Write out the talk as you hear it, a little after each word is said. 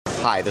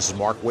Hi, this is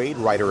Mark Waid,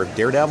 writer of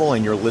Daredevil,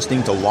 and you're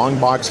listening to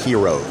Longbox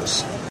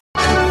Heroes.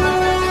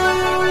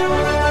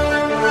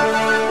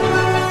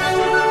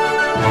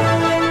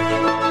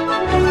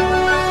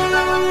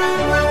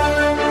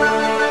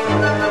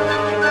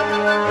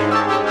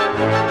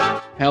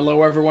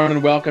 Hello, everyone,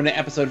 and welcome to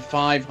episode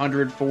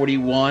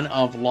 541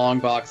 of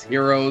Longbox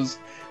Heroes,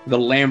 the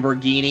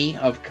Lamborghini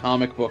of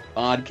comic book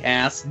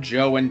podcasts.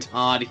 Joe and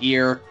Todd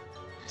here.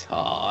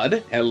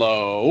 Todd,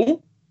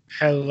 hello.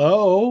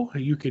 Hello.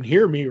 You can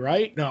hear me,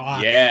 right? No.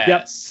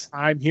 Yes.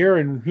 Yep, I'm here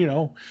and,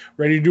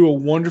 ready to do a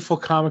wonderful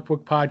comic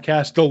book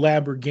podcast, the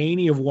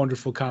Lamborghini of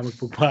wonderful comic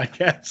book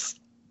podcasts.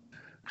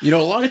 A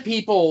lot of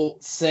people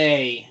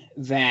say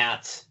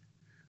that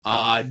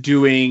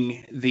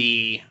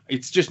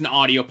it's just an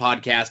audio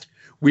podcast,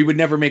 we would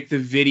never make the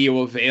video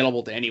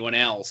available to anyone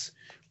else,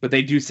 but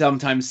they do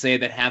sometimes say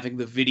that having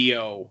the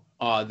video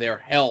there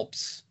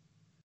helps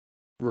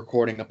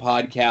recording a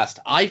podcast.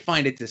 I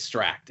find it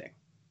distracting.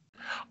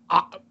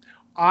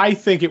 I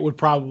think it would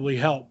probably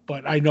help,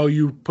 but I know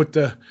you put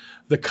the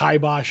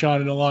kibosh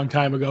on it a long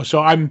time ago,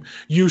 so I'm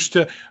used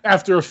to,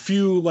 after a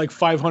few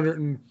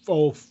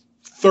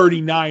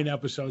 539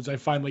 episodes, I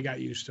finally got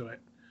used to it.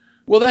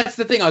 Well, that's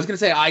the thing. I was going to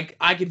say,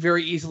 I could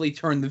very easily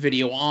turn the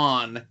video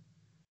on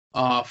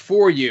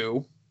for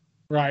you.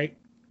 Right.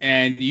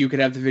 And you could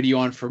have the video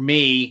on for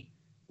me.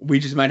 We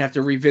just might have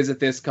to revisit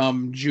this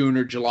come June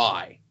or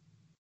July.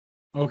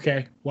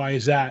 Okay. Why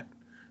is that?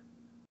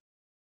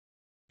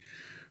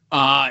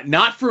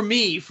 Not for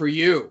me, for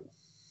you.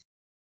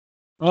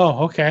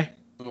 Oh, okay.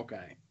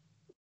 Okay.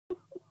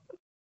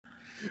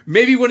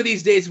 Maybe one of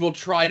these days we'll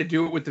try to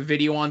do it with the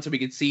video on so we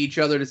can see each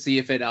other to see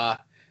if it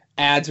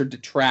adds or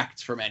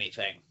detracts from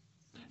anything.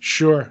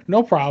 Sure,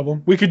 no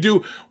problem. We could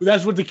do,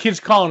 that's what the kids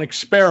call an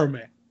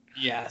experiment.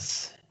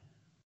 Yes.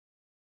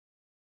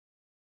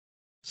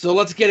 So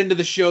let's get into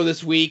the show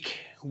this week.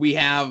 We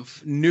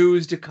have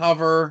news to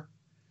cover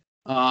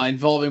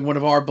involving one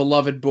of our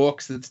beloved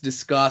books that's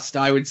discussed.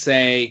 I would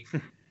say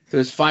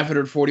there's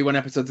 541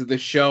 episodes of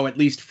this show. At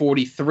least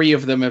 43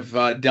 of them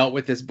have dealt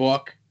with this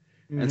book,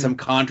 and some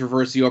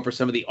controversy over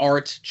some of the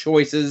art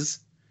choices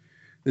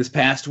this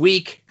past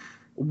week.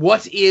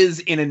 What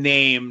is in a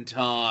name,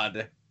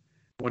 Todd,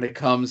 when it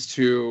comes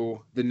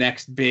to the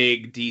next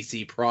big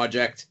DC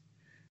project?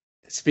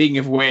 Speaking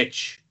of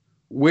which,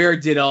 where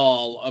did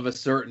all of a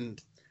certain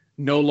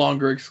no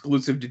longer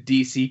exclusive to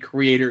DC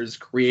creators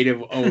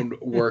creative-owned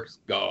works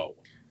go?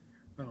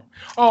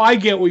 Oh, I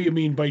get what you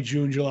mean by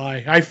June,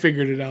 July. I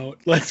figured it out.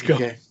 Let's go.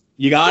 Okay.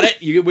 You got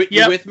it? You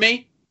with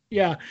me?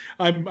 Yeah,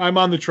 I'm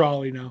on the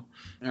trolley now.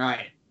 All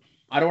right.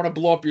 I don't want to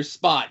blow up your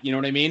spot. You know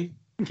what I mean?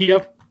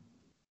 Yep.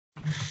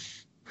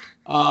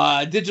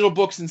 Digital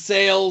books and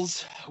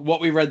sales,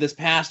 what we read this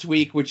past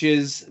week, which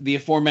is the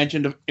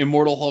aforementioned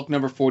Immortal Hulk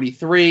number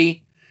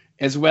 43,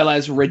 as well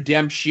as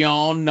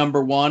Redemption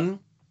number 1.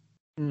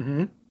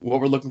 Mm-hmm. What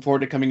we're looking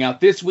forward to coming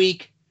out this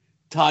week.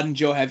 Todd and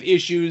Joe have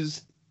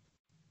issues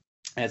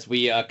as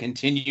we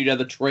continue down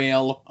the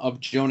trail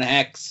of Jonah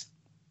Hex,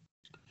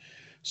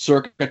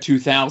 circa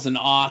 2000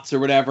 aughts or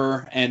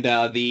whatever, and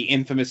the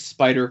infamous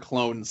Spider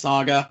Clone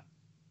saga.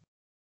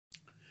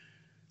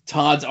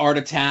 Todd's art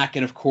attack,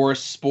 and of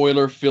course,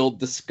 spoiler-filled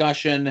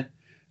discussion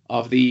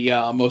of the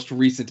most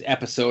recent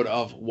episode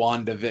of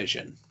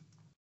WandaVision.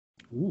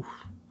 Ooh,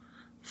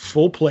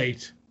 full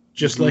plate,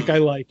 just like I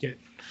like it.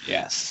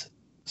 Yes.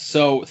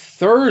 So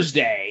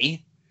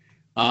Thursday,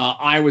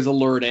 I was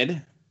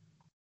alerted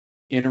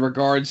in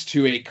regards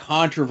to a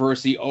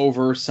controversy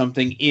over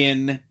something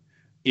in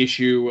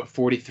issue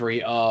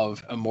 43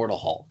 of Immortal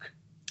Hulk.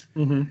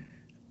 Mm-hmm.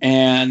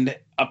 And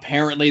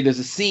apparently there's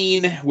a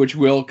scene which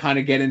we'll kind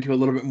of get into a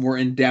little bit more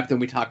in depth when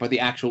we talk about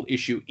the actual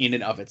issue in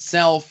and of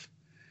itself.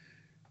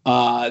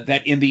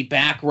 That in the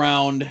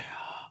background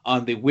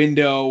on the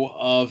window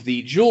of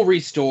the jewelry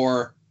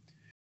store,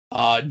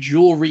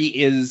 jewelry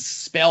is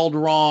spelled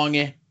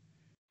wrong,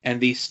 and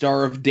the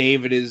Star of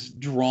David is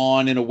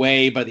drawn in a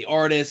way by the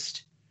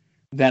artist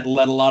that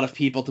led a lot of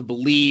people to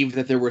believe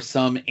that there were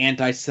some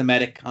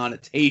anti-Semitic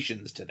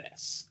connotations to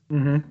this.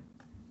 Mm-hmm.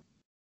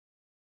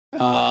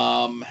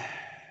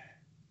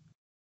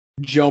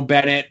 Joe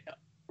Bennett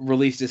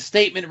released a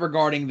statement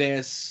regarding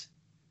this,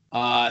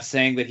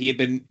 saying that he had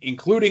been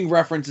including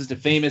references to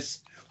famous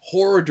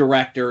horror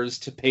directors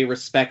to pay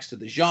respects to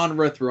the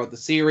genre throughout the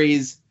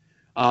series.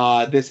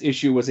 This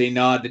issue was a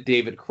nod to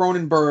David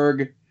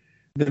Cronenberg.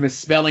 The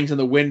misspellings in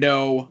the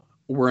window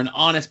were an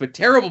honest but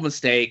terrible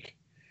mistake.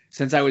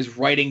 Since I was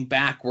writing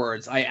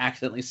backwards, I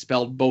accidentally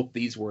spelled both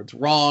these words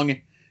wrong,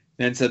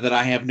 then said that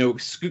I have no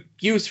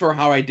excuse for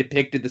how I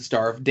depicted the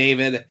Star of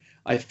David.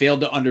 I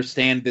failed to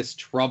understand this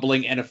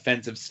troubling and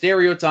offensive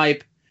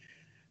stereotype.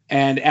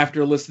 And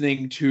after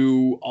listening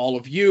to all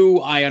of you,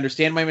 I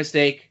understand my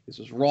mistake. This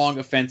was wrong,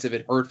 offensive,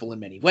 and hurtful in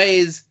many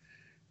ways.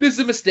 This is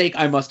a mistake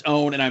I must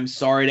own, and I'm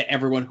sorry to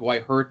everyone who I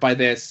hurt by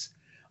this.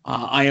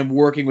 I am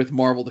working with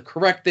Marvel to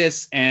correct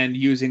this and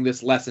using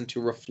this lesson to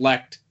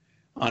reflect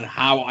on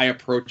how I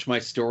approach my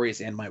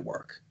stories and my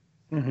work.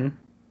 Mm-hmm.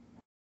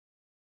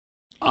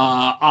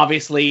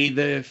 Obviously,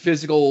 the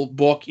physical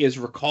book is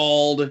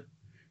recalled.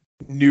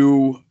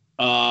 New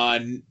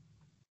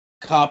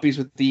copies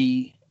with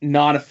the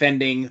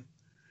non-offending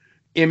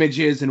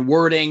images and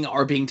wording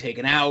are being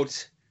taken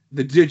out.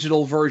 The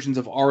digital versions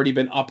have already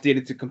been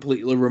updated to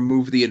completely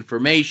remove the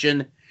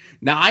information.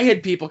 Now, I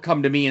had people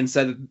come to me and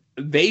said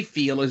they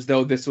feel as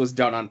though this was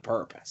done on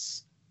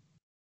purpose.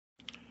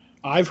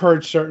 I've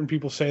heard certain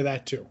people say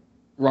that too.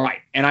 Right.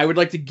 And I would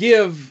like to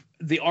give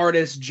the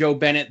artist Joe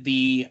Bennett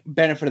the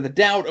benefit of the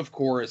doubt, of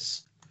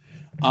course,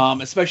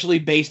 especially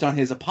based on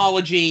his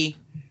apology.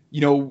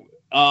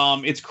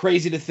 It's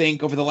crazy to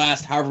think over the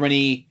last however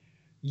many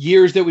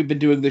years that we've been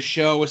doing this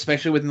show,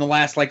 especially within the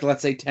last,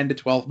 let's say 10 to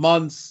 12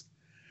 months,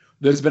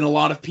 there's been a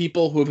lot of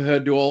people who have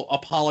had to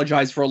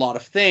apologize for a lot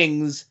of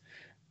things.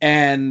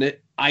 And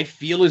I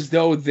feel as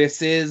though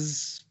this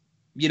is,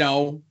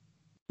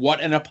 what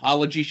an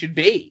apology should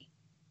be.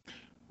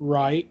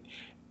 Right.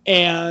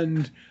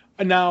 And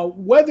now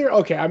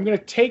I'm going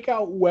to take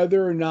out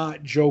whether or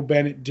not Joe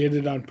Bennett did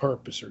it on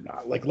purpose or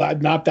not.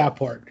 Not that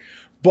part.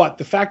 But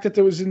the fact that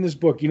there was in this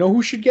book,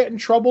 who should get in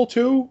trouble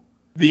too?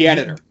 The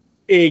editor.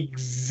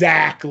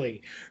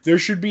 Exactly. There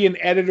should be an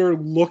editor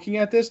looking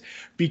at this,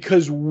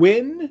 because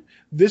when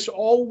this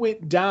all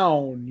went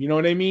down, you know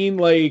what I mean?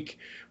 Like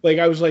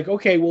I was like,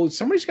 okay, well,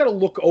 somebody's got to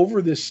look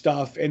over this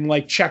stuff and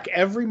check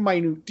every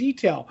minute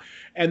detail.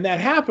 And that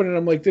happened. And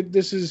I'm like,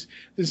 this is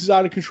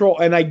out of control.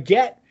 And I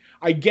get,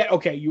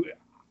 okay,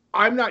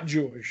 I'm not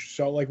Jewish.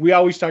 So we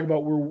always talk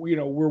about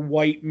we're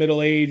white,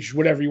 middle-aged,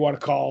 whatever you want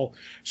to call.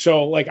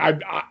 So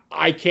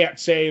I can't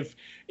say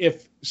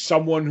if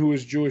someone who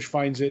is Jewish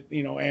finds it,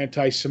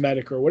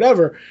 anti-Semitic or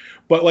whatever,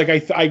 but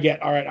I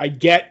get, all right, I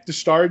get the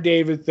Star of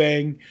David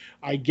thing.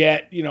 I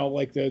get,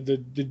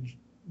 the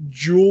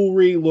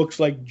jewelry looks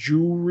like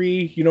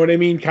jewelry, you know what I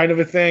mean? Kind of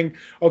a thing.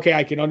 Okay.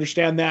 I can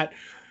understand that.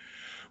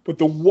 But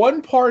the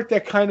one part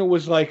that kind of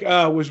was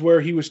was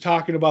where he was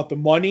talking about the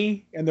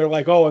money, and they're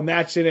like, oh, and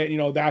that's in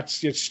it,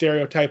 that's just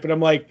stereotype. And I'm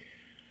like,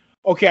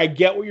 okay, I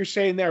get what you're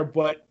saying there,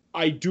 but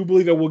I do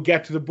believe that we'll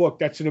get to the book.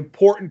 That's an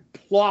important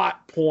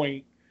plot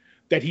point,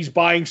 that he's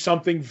buying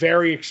something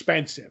very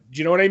expensive. Do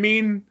you know what I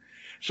mean?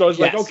 So I was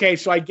like, okay,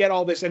 so I get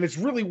all this, and it's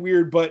really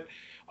weird, but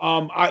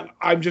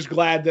I'm just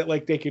glad that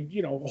they could,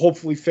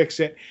 hopefully fix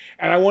it.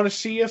 And I want to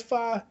see if,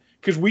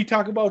 because we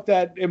talk about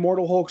that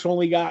Immortal Hulk's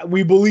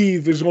we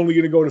believe is only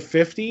going to go to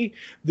 50.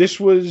 This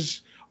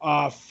was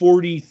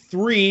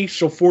 43,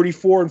 so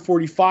 44 and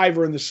 45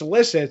 are in the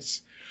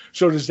solicits.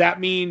 So does that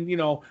mean,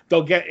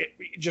 they'll get,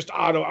 just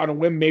on a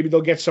whim, maybe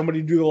they'll get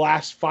somebody to do the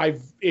last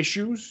 5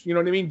 issues? You know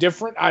what I mean?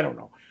 Different? I don't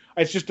know.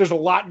 It's just, there's a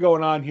lot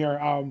going on here.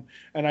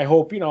 And I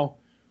hope,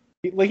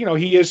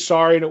 he is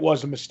sorry and it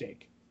was a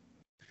mistake.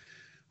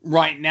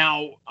 Right.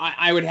 Now,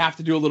 I would have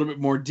to do a little bit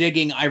more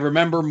digging. I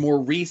remember more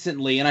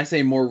recently, and I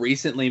say more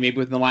recently, maybe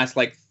within the last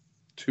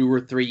 2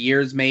 or 3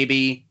 years,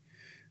 maybe,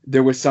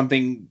 there was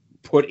something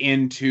put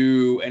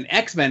into an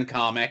X-Men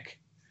comic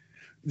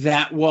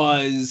that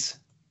was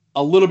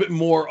a little bit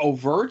more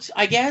overt,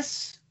 I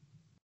guess.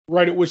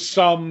 Right. It was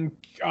some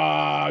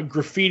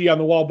graffiti on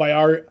the wall by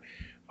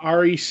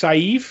Ari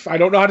Saif. I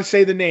don't know how to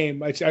say the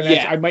name.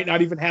 I might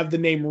not even have the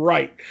name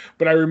right,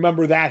 but I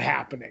remember that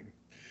happening.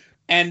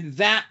 And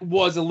that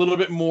was a little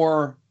bit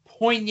more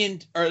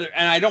poignant, and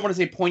I don't want to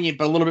say poignant,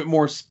 but a little bit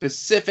more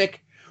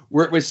specific,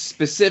 where it was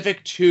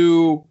specific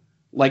to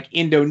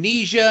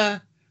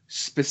Indonesia,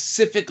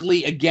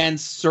 specifically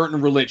against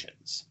certain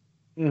religions.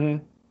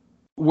 Mm-hmm.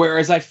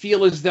 Whereas I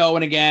feel as though,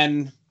 and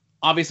again,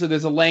 obviously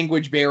there's a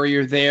language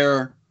barrier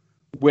there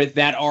with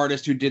that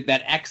artist who did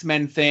that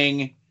X-Men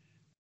thing.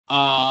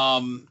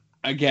 Adrian,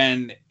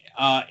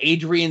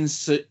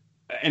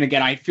 and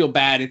again, I feel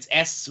bad. It's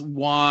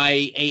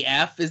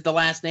Syaf is the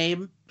last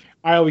name.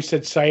 I always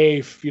said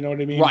Saif, you know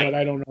what I mean? Right. But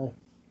I don't know.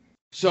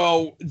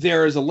 So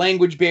there's a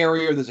language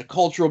barrier, there's a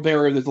cultural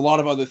barrier, there's a lot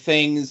of other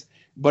things,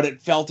 but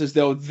it felt as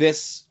though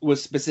this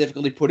was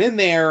specifically put in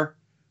there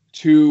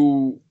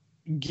to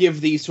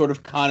give these sort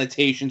of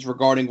connotations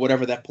regarding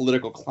whatever that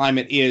political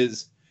climate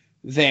is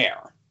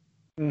there.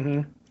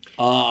 Mm-hmm.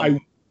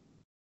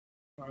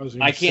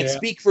 I can't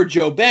speak for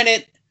Joe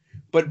Bennett,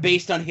 but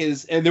based on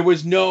his, and there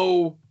was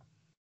no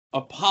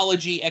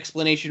apology,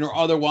 explanation, or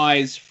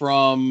otherwise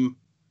from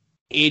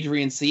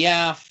Adrian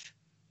Syaf.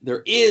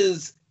 There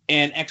is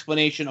an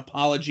explanation,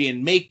 apology,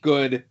 and make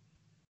good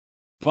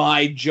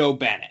by Joe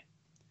Bennett.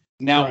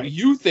 Now, right.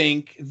 You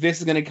think this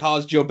is going to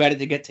cause Joe Bennett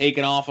to get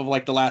taken off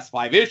of the last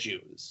 5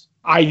 issues?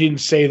 I didn't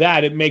say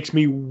that. It makes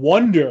me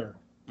wonder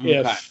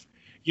if,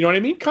 you know what I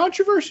mean?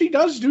 Controversy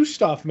does do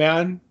stuff,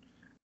 man.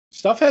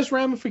 Stuff has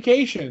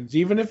ramifications,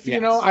 even if,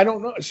 I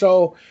don't know.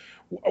 So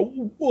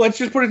let's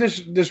just put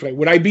it this way.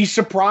 Would I be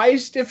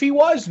surprised if he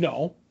was?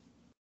 No.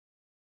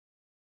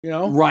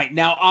 Right.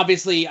 Now,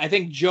 obviously, I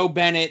think Joe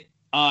Bennett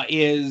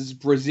is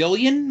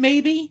Brazilian,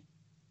 maybe?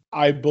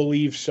 I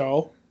believe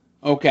so.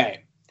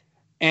 Okay.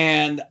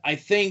 And I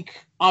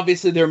think,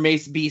 obviously, there may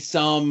be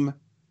some,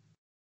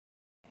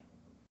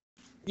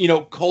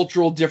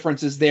 cultural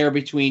differences there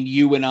between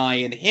you and I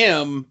and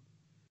him.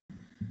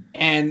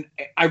 And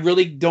I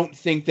really don't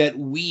think that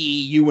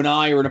you and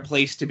I, are in a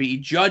place to be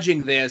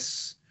judging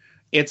this.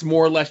 It's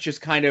more or less just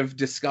kind of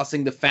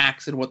discussing the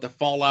facts and what the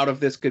fallout of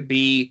this could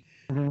be,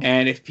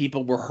 and if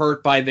people were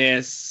hurt by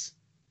this,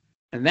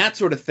 and that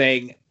sort of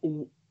thing.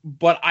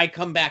 But I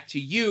come back to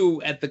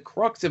you at the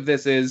crux of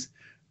this is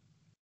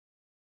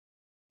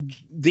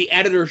the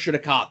editor should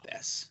have caught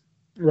this.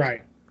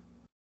 Right.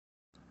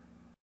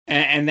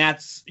 And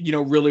that's,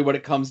 really what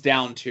it comes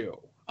down to.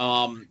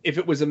 If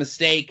it was a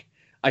mistake,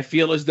 I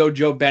feel as though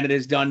Joe Bennett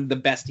has done the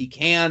best he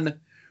can,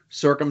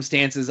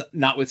 circumstances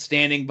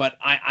notwithstanding, but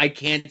I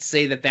can't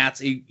say that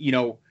that's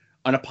an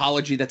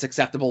apology that's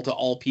acceptable to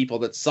all people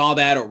that saw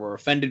that or were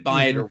offended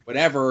by it or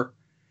whatever.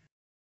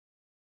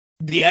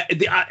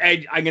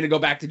 I'm going to go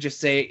back to just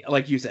say,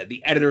 like you said,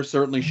 the editor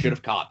certainly should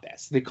have caught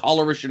this. The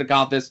colorist should have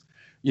caught this.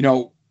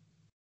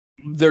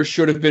 There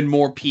should have been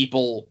more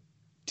people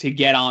to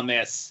get on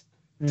this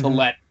to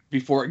let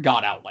before it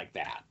got out like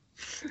that.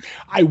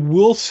 I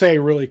will say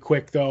really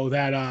quick though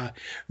that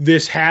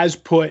this has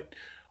put.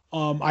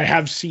 I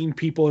have seen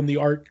people in the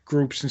art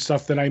groups and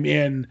stuff that I'm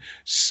in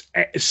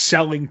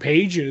selling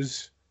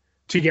pages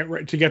to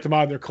get them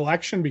out of their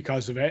collection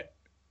because of it,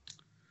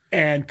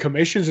 and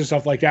commissions and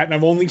stuff like that. And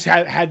I've only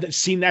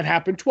seen that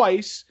happen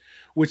twice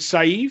with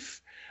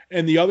Saif,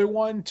 and the other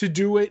one to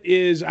do it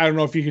is, I don't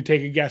know if you can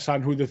take a guess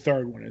on who the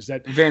third one is.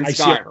 That Van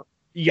Sciver.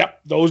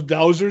 Yep,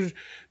 those are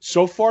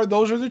so far.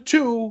 Those are the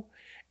two.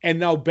 And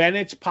now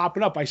Bennett's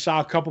popping up. I saw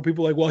a couple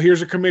people like, well,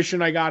 here's a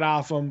commission I got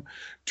off him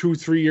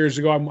 2-3 years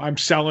ago. I'm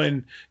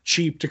selling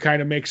cheap to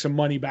kind of make some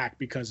money back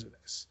because of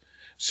this.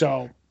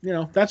 So,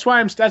 that's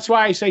why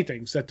I say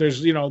things that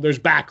there's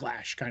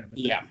backlash kind of.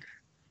 Yeah.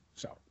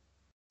 So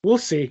we'll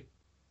see.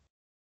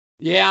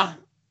 Yeah.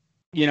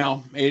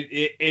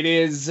 It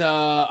is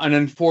an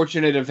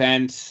unfortunate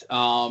event.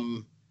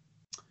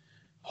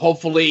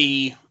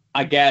 Hopefully,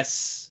 I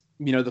guess,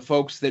 the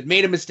folks that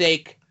made a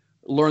mistake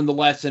learn the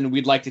lesson.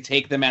 We'd like to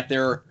take them at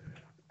their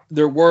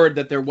word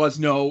that there was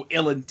no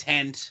ill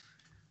intent,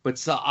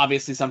 but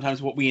obviously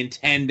sometimes what we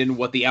intend and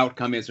what the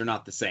outcome is are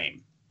not the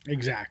same.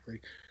 Exactly.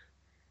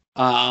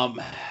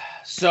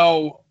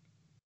 So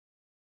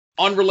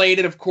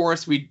unrelated, of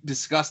course, we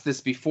discussed this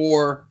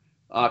before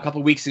a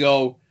couple of weeks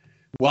ago.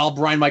 While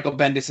Brian Michael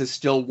Bendis is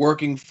still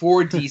working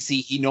for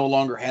DC, he no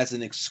longer has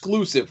an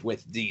exclusive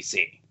with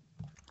DC.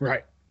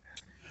 Right.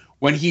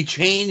 When he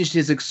changed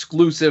his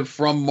exclusive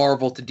from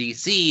Marvel to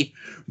DC,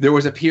 there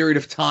was a period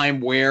of time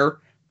where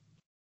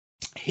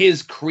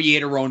his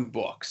creator-owned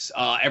books,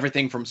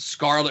 everything from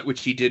Scarlet,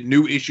 which he did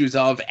new issues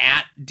of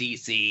at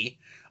DC,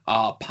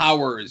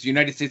 Powers,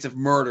 United States of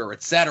Murder,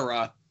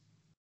 etc.,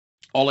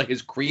 all of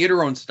his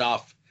creator-owned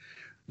stuff,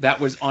 that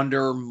was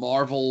under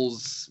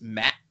Marvel's...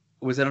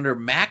 Was it under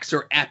Max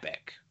or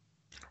Epic?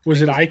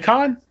 Was it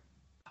Icon?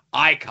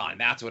 Icon,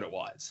 that's what it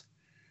was.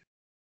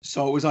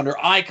 So it was under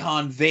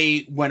Icon.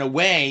 They went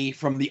away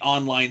from the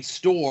online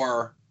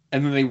store,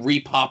 and then they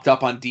re-popped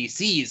up on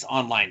DC's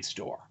online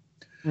store.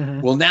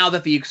 Well, now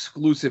that the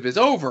exclusive is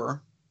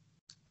over,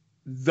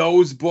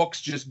 those books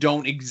just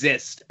don't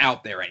exist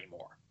out there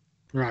anymore.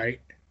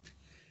 Right.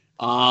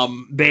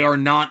 They are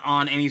not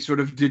on any sort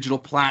of digital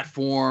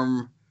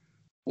platform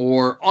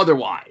or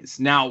otherwise.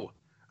 Now,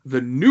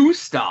 the new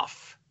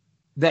stuff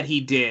that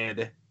he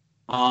did,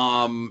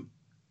 remember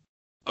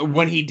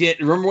when he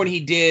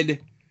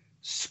did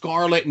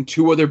Scarlet and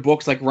two other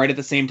books like right at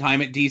the same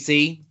time at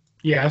DC?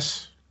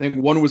 Yes. I think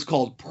one was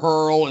called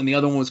Pearl and the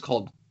other one was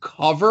called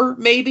Cover,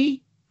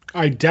 maybe?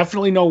 I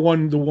definitely know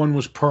the one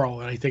was Pearl,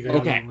 and I think the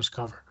other one was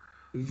Cover.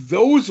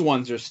 Those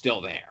ones are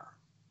still there.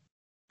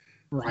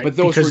 Right. But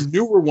those were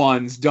newer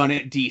ones done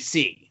at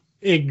DC.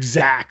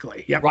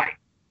 Exactly. Yep. Right.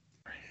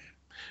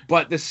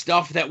 But the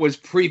stuff that was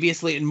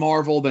previously in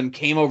Marvel then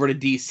came over to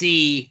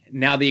DC,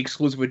 now the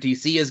exclusive with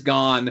DC is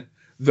gone,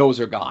 those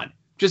are gone.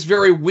 Just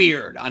very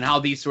weird on how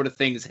these sort of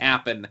things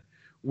happen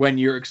when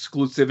your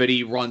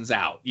exclusivity runs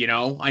out,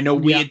 I know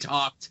we had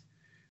talked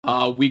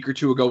a week or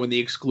two ago when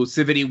the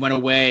exclusivity went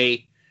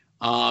away.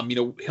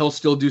 He'll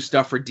still do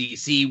stuff for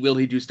DC. Will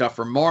he do stuff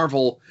for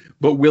Marvel?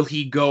 But will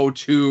he go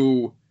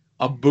to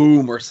a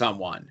Boom or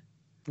someone?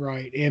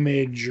 Right,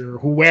 Image or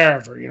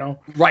whoever,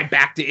 Right,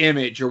 back to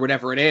Image or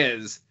whatever it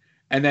is.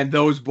 And then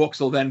those books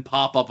will then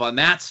pop up on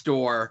that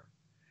store.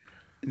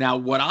 Now,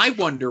 what I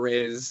wonder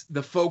is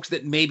the folks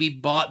that maybe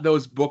bought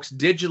those books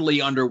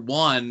digitally under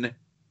one,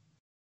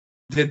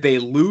 did they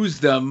lose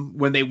them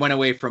when they went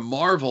away from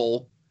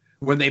Marvel?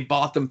 When they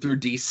bought them through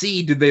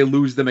DC, did they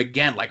lose them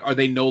again? Like, are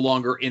they no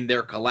longer in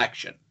their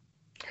collection?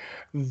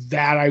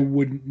 That I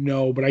wouldn't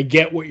know, but I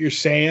get what you're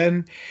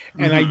saying.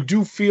 And I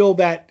do feel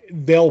that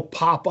they'll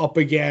pop up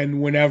again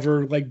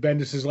whenever, like,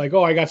 Bendis is like,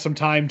 oh, I got some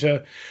time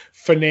to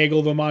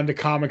finagle them onto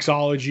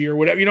Comixology or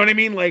whatever. You know what I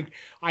mean? Like,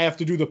 I have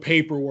to do the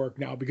paperwork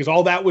now because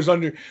all that was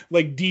under,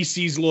 like,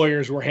 DC's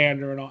lawyers were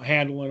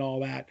handling all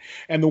that.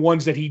 And the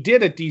ones that he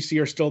did at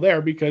DC are still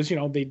there because,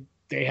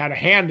 they had a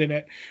hand in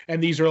it.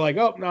 And these are like,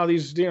 oh, no,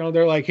 these,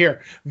 they're like,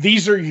 here,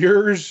 these are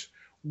yours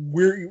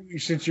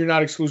since you're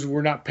not exclusive,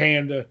 we're not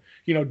paying to,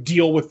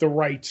 deal with the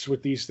rights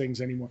with these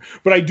things anymore.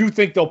 But I do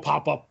think they'll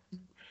pop up.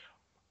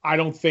 I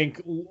don't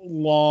think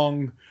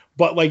long,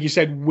 but like you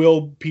said,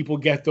 will people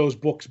get those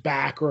books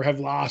back or have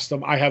lost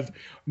them? I have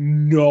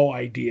no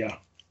idea.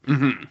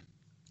 Mm-hmm.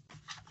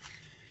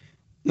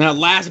 Now,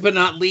 last but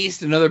not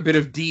least, another bit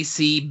of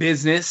DC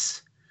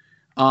business.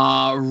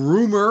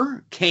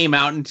 Rumor came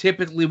out, and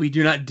typically we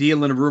do not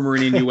deal in rumor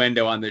and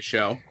innuendo on this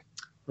show.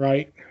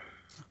 Right.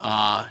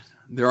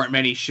 There aren't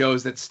many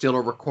shows that still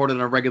are recorded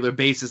on a regular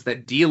basis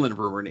that deal in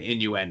rumor and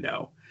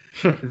innuendo.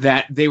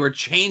 That they were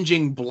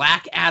changing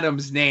Black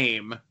Adam's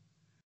name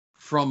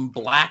from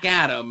Black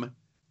Adam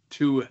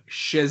to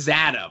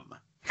Shazadam.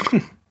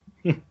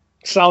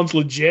 Sounds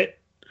legit.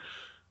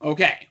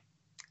 Okay.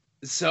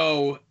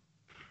 So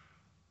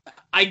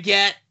I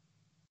get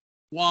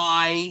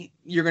why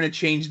you're going to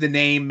change the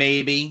name,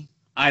 maybe.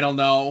 I don't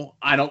know.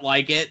 I don't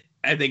like it.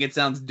 I think it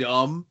sounds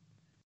dumb.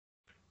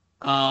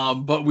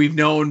 But we've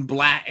known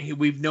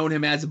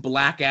him as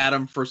Black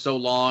Adam for so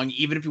long,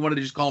 even if you wanted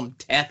to just call him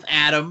Teth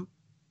Adam.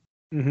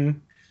 Mm-hmm.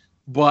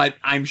 But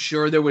I'm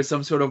sure there was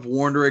some sort of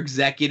Warner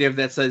executive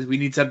that says we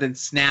need something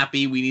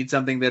snappy. We need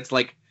something that's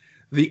like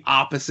the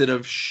opposite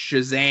of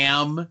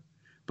Shazam,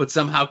 but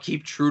somehow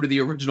keep true to the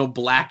original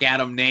Black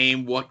Adam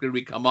name. What could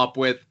we come up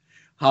with?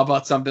 How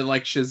about something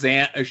like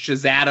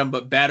Shazadam,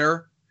 but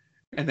better?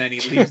 And then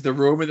he leaves the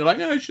room and they're like,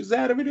 oh,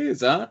 Shazadam it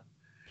is, huh?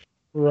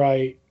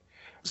 Right.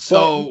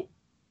 So,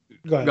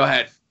 but, go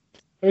ahead.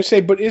 I would say,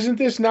 but isn't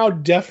this now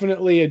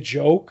definitely a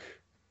joke?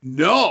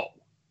 No.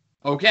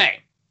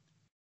 Okay.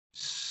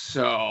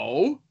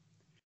 So,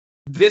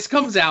 this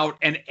comes out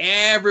and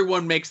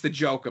everyone makes the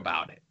joke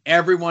about it.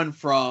 Everyone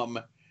from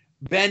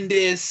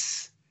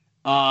Bendis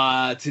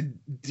to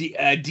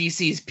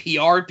DC's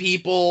PR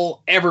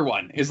people,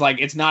 everyone is like,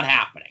 it's not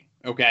happening.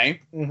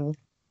 Okay. Mm-hmm.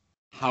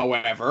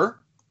 However,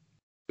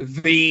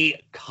 the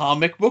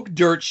comic book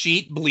dirt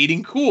sheet,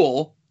 Bleeding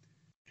Cool,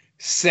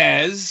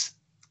 says,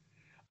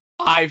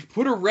 I've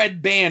put a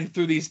red band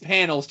through these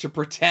panels to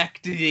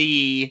protect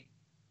the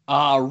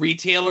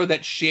retailer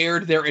that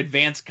shared their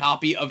advanced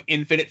copy of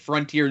Infinite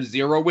Frontier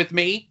Zero with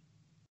me.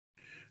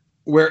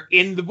 Where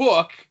in the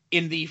book,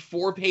 in the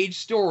 4-page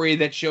story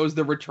that shows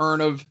the return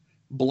of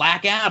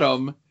Black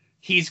Adam,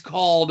 he's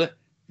called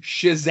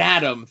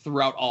Shazadam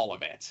throughout all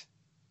of it.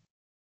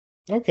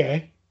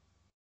 Okay.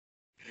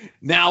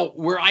 Now,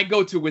 where I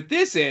go to with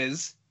this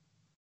is,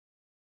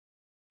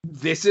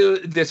 this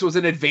was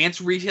an advanced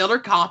retailer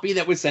copy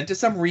that was sent to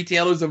some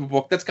retailers of a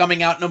book that's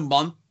coming out in a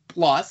month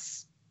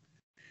plus.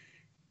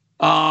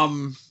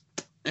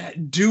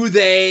 Do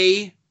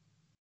they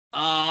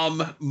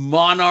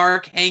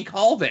Monarch Hank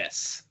Hall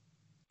this?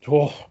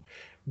 Oh,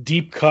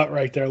 deep cut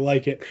right there.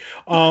 Like it.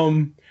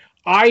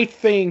 I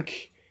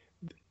think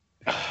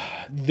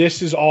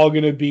this is all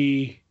going to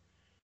be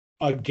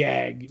a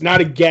gag. Not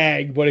a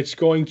gag, but it's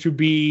going to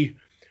be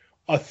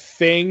a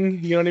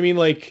thing. You know what I mean?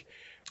 Like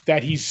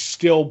that he's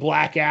still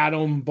Black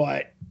Adam,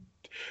 but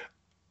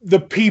the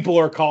people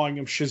are calling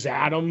him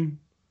Shazadam.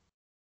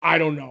 I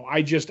don't know.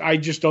 I just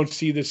don't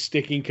see this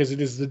sticking because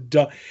it is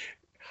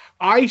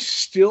I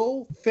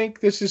still think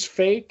this is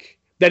fake.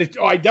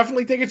 I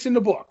definitely think it's in the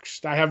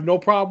books. I have no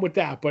problem with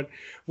that. But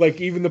like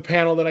even the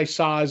panel that I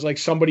saw is like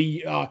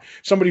somebody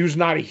who's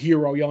not a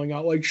hero yelling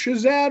out like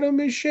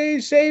Shazadam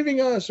is saving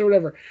us or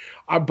whatever.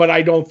 But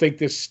I don't think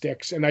this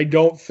sticks, and I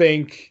don't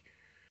think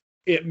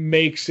it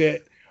makes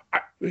it.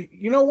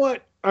 You know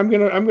what? I'm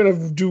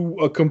gonna do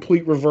a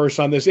complete reverse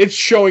on this. It's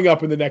showing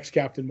up in the next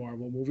Captain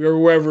Marvel movie or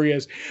wherever he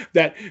is.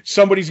 That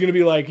somebody's gonna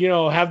be like,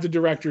 have the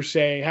director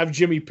have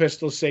Jimmy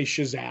Pistol say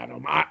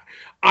Shazadam.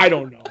 I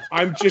don't know.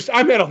 I'm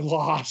at a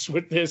loss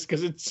with this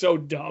because it's so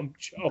dumb,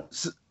 Joe.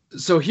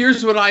 So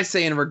here's what I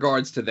say in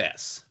regards to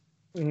this.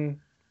 Mm-hmm.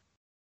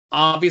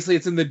 Obviously,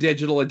 it's in the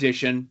digital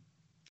edition.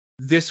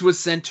 This was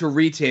sent to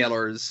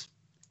retailers.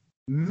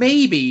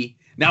 Maybe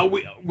now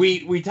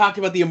we talked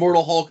about the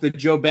Immortal Hulk, the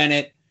Joe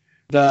Bennett,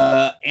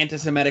 the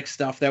anti-Semitic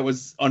stuff that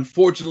was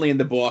unfortunately in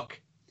the book,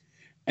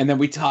 and then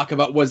we talk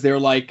about was there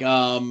like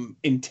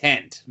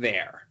intent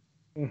there.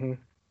 Mm-hmm.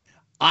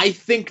 I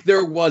think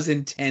there was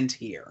intent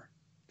here.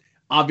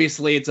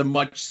 Obviously, it's a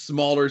much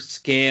smaller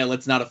scale.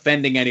 It's not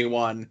offending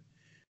anyone.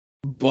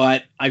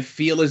 But I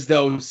feel as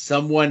though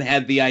someone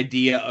had the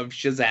idea of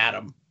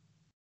Shazadam.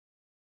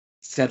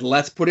 Said,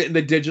 let's put it in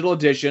the digital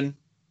edition.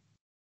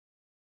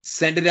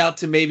 Send it out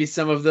to maybe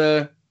some of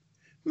the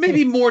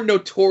maybe more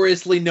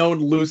notoriously known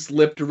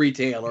loose-lipped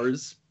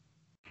retailers.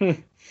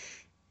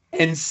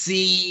 And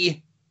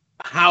see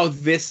how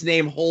this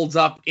name holds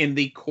up in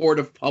the court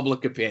of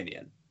public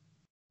opinion.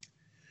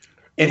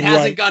 It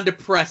hasn't gone to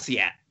press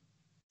yet.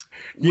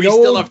 We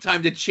still have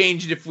time to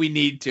change it if we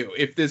need to,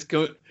 if this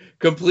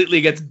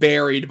completely gets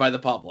buried by the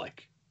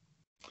public.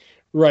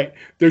 Right.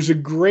 There's a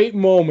great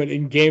moment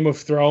in Game of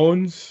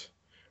Thrones,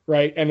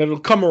 right? And it'll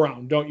come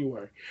around, don't you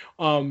worry.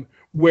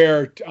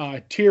 Where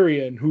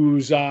Tyrion,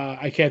 who's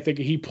I can't think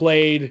of, he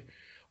played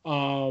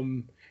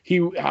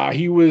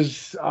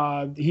he's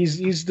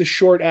the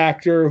short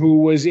actor who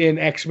was in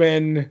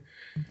X-Men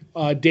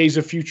Days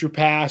of Future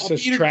Past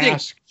as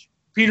Trask.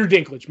 Peter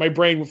Dinklage. My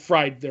brain was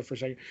fried there for a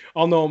second.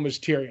 I'll know him as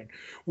Tyrion.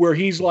 Where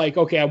he's like,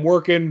 okay, I'm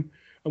working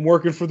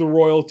for the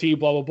royalty,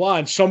 blah, blah, blah.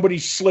 And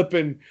somebody's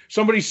slipping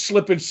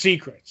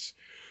secrets.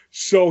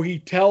 So he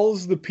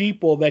tells the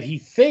people that he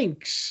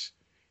thinks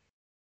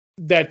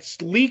that's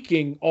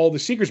leaking all the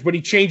secrets, but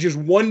he changes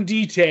one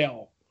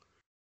detail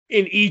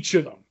in each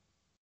of them.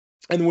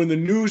 And when the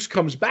news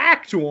comes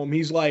back to him,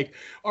 he's like,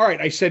 all right,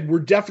 I said, we're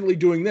definitely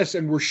doing this,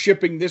 and we're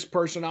shipping this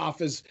person off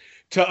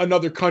to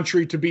another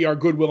country to be our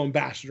goodwill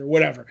ambassador,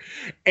 whatever.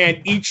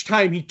 And each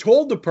time he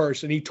told the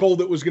person, he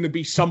told it was going to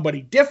be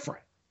somebody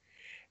different.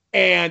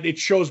 And it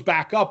shows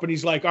back up, and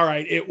he's like, all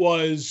right, it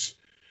was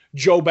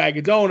Joe Bag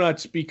of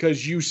Donuts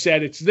because you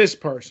said it's this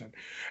person.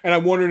 And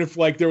I'm wondering if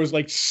there was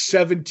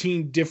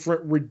 17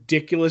 different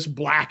ridiculous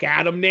Black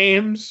Adam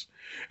names,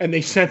 and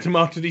they sent them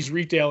out to these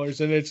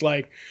retailers, and it's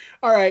like,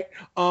 all right,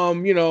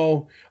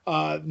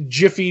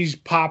 Jiffy's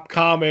Pop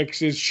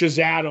Comics is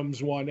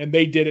Shazadam's one, and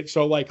they did it,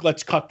 so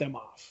let's cut them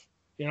off.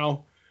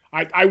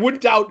 I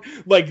wouldn't doubt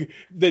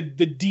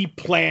the deep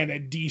plan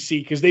at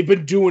DC, because they've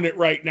been doing it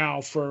right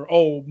now for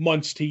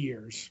months to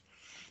years.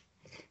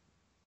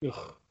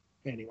 Ugh.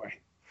 Anyway,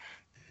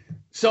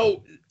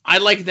 so I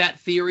like that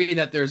theory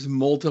that there's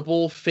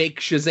multiple fake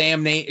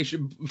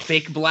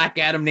fake Black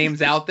Adam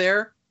names out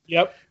there.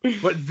 Yep.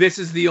 But this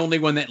is the only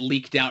one that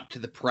leaked out to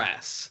the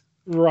press.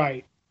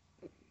 Right.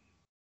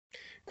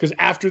 Because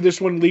after this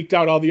one leaked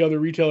out, all the other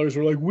retailers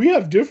were like, we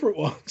have different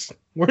ones.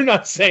 We're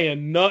not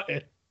saying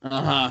nothing.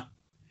 Uh-huh.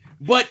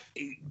 But,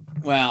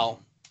 well,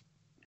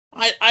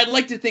 I'd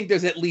like to think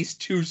there's at least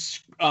 2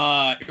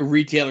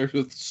 retailers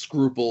with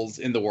scruples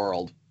in the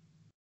world.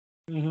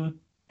 Mm-hmm.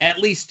 At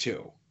least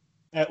 2.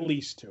 At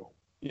least 2.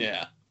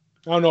 Yeah.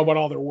 I don't know about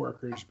all their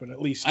workers, but at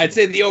least 2. I'd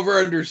say the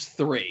over-under's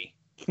 3.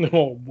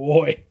 Oh,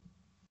 boy.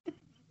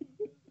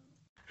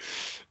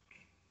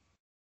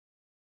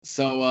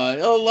 So,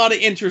 a lot of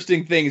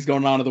interesting things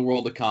going on in the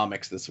world of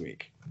comics this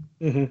week.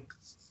 Mm-hmm.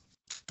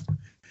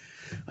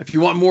 If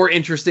you want more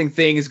interesting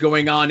things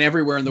going on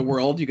everywhere in the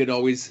world, you could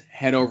always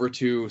head over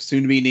to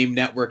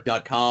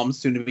soon-to-be-named-network.com,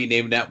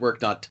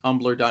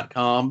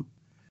 soon-to-be-named-network.tumblr.com,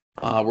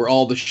 where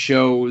all the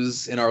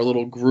shows in our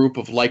little group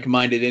of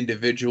like-minded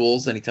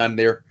individuals, anytime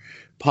their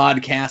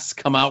podcasts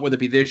come out, whether it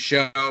be this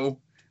show,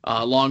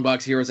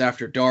 Longbox Heroes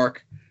After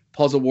Dark,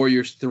 Puzzle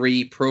Warriors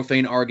 3,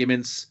 Profane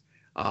Arguments,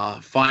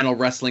 Final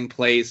Wrestling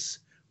Place,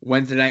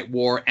 Wednesday Night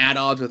War, At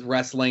Odds with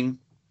Wrestling,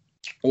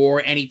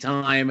 or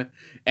anytime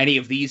any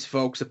of these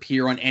folks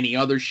appear on any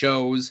other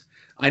shows.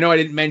 I know I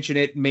didn't mention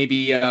it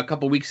maybe a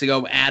couple weeks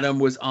ago. Adam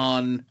was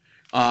on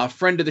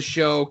friend of the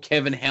show,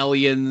 Kevin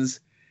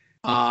Hellion's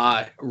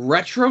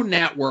Retro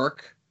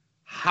Network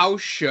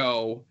house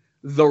show,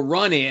 The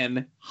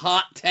Run-In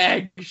Hot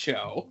Tag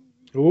Show.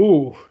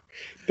 Ooh,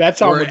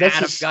 that's all.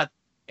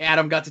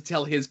 Adam got to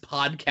tell his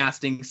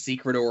podcasting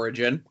secret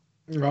origin.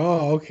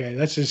 Oh, okay.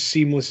 That's as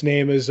seamless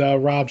name as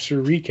Rob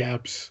Sir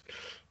Recaps.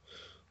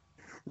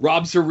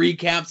 Rob Sir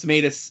Recaps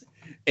made us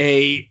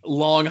a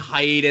long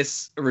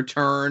hiatus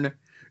return.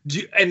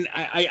 And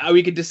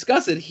we could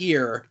discuss it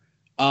here.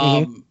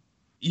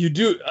 You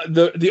do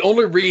the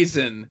only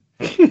reason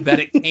that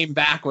it came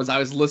back was I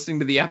was listening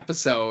to the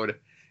episode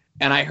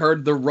and I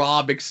heard the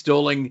Rob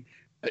extolling.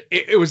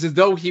 It was as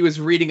though he was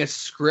reading a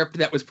script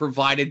that was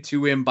provided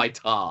to him by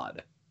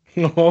Todd.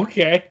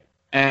 Okay.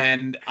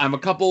 And I'm a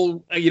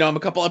couple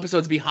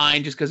episodes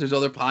behind just because there's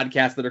other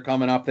podcasts that are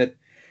coming up that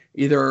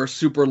either are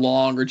super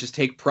long or just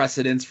take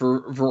precedence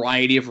for a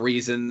variety of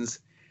reasons.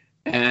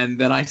 And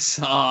then I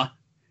saw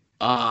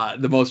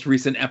the most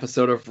recent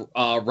episode of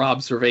Rob's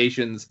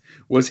Observations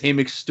was him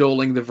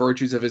extolling the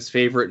virtues of his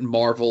favorite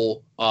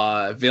Marvel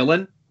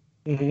villain,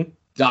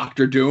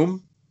 Dr.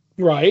 Doom.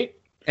 Right.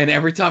 And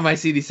every time I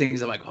see these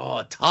things, I'm like,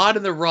 oh, Todd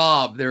and the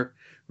Rob, they're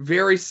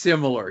very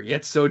similar,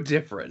 yet so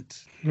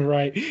different.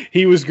 Right.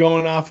 He was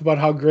going off about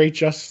how great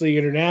Justice League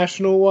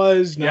International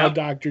was. Now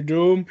Dr.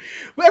 Doom.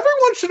 Every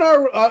once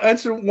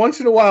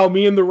in a while,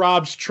 me and the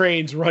Rob's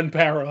trains run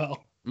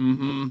parallel.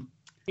 Mm-hmm.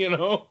 You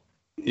know?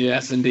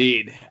 Yes,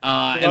 indeed.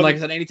 And like I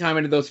said, anytime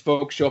any of those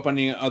folks show up on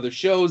any other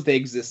shows, they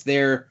exist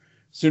there.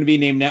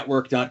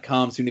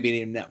 Soon-to-be-named-network.com,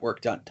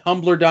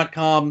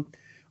 soon-to-be-named-network.tumblr.com.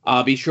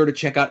 Be sure to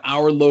check out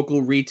our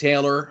local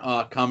retailer,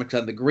 Comics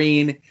on the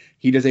Green.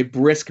 He does a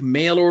brisk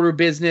mail order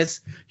business.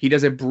 He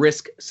does a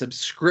brisk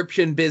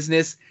subscription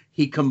business.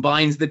 He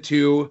combines the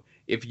two.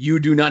 If you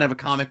do not have a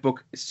comic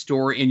book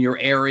store in your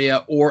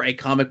area or a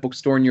comic book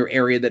store in your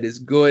area that is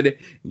good,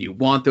 and you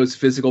want those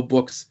physical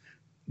books,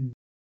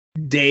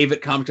 Dave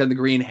at Comics on the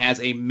Green has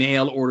a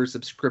mail order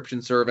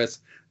subscription service.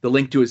 The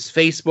link to his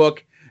Facebook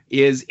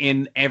is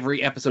in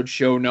every episode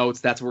show notes.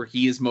 That's where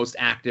he is most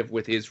active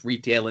with his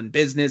retail and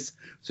business.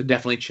 So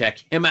definitely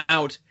check him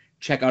out.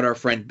 Check out our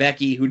friend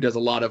Becky, who does a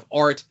lot of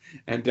art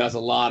and does a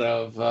lot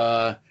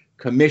of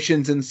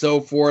commissions and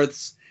so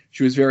forth.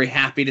 She was very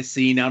happy to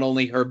see not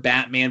only her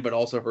Batman, but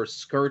also her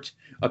skirt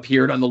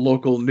appeared on the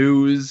local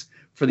news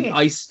for the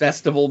Ice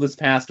Festival this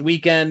past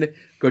weekend.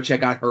 Go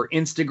check out her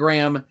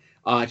Instagram.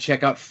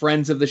 Check out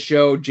friends of the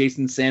show,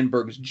 Jason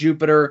Sandberg's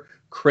Jupiter,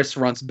 Chris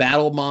Runt's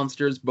Battle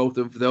Monsters. Both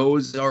of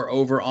those are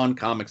over on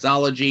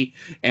Comixology.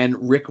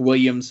 And Rick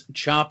Williams'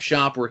 Chop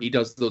Shop, where he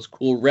does those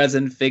cool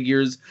resin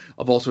figures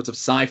of all sorts of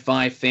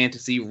sci-fi,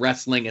 fantasy,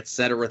 wrestling,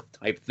 etc.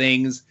 type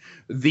things.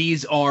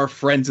 These are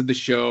friends of the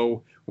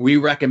show. We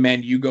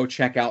recommend you go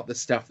check out the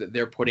stuff that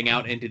they're putting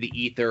out into the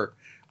ether.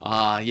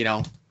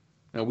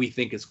 We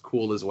think is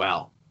cool as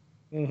well.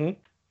 Mm-hmm.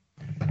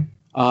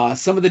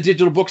 Some of the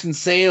digital books and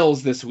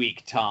sales this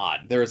week,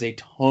 Todd. There's a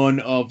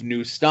ton of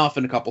new stuff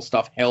and a couple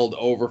stuff held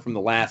over from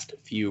the last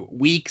few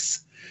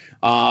weeks.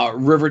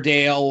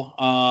 Riverdale,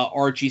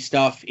 Archie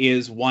stuff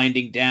is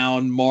winding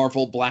down.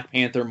 Marvel, Black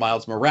Panther,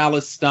 Miles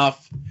Morales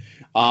stuff.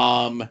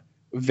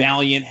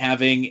 Valiant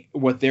having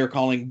what they're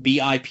calling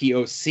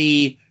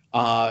BIPOC,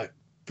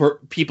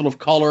 for people of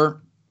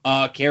color,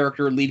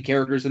 lead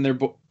characters in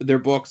their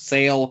book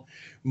sale.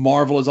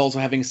 Marvel is also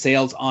having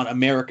sales on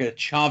America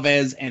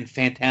Chavez and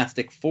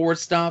Fantastic Four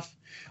stuff.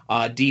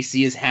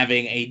 DC is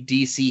having a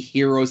DC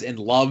Heroes in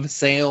Love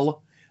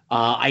sale.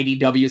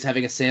 IDW is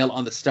having a sale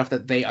on the stuff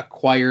that they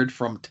acquired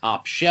from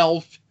Top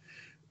Shelf.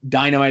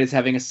 Dynamite is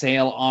having a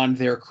sale on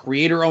their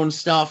creator-owned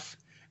stuff.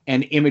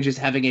 And Image is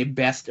having a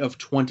Best of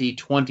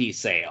 2020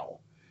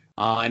 sale.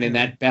 And in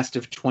that Best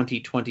of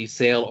 2020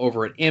 sale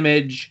over at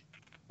Image,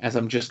 as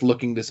I'm just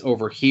looking this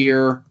over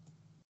here,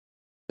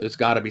 there's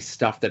got to be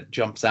stuff that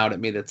jumps out at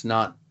me that's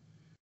not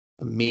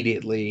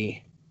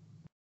immediately.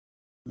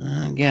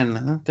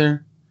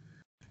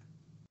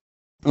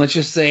 Let's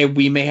just say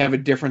we may have a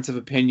difference of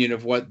opinion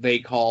of what they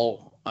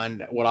call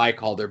and what I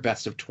call their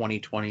Best of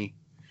 2020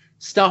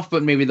 stuff,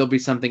 but maybe there'll be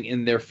something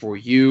in there for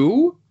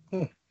you.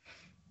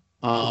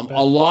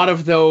 A lot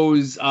of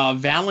those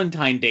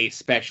Valentine Day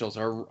specials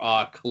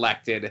are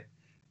collected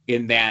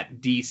in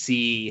that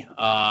DC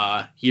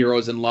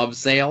Heroes in Love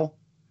sale.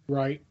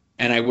 Right.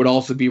 And I would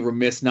also be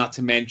remiss not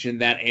to mention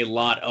that a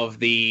lot of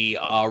the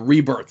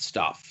Rebirth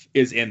stuff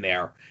is in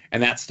there,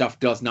 and that stuff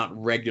does not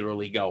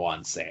regularly go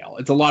on sale.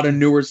 It's a lot of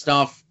newer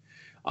stuff.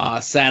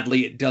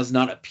 Sadly, it does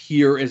not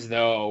appear as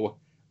though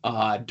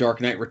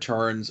Dark Knight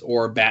Returns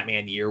or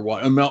Batman Year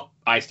One. No,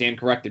 I stand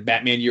corrected.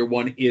 Batman Year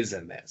One is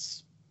in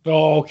this.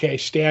 Oh, okay.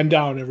 Stand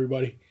down,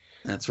 everybody.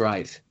 That's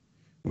right.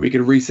 We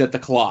can reset the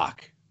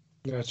clock.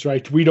 That's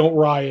right. We don't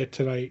riot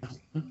tonight.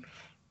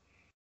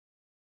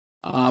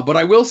 But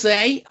I will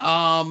say,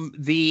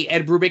 the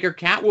Ed Brubaker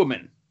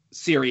Catwoman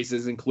series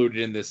is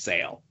included in this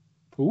sale.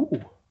 Ooh.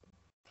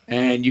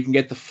 And you can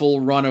get the full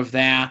run of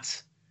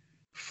that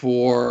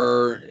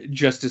for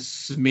just a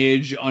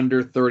smidge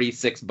under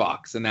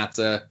 $36. And that's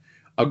a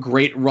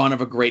great run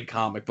of a great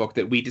comic book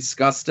that we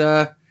discussed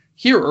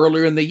here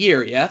earlier in the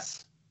year,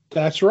 yes?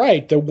 That's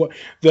right.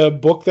 The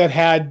book that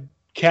had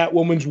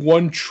Catwoman's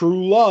one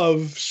true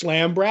love,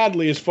 Slam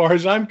Bradley, as far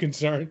as I'm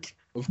concerned.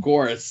 Of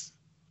course.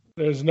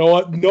 There's no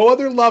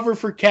other lover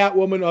for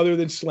Catwoman other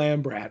than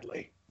Slam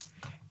Bradley.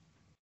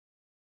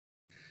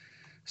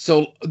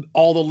 So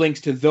all the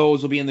links to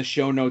those will be in the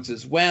show notes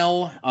as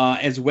well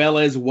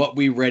as what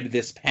we read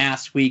this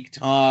past week.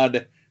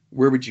 Todd,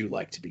 where would you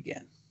like to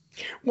begin?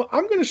 Well,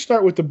 I'm going to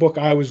start with the book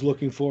I was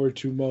looking forward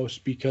to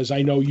most because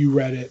I know you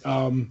read it,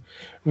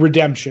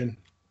 Redemption,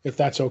 if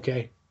that's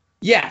okay.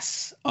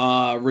 Yes.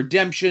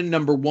 Redemption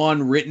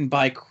 #1, written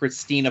by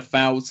Christina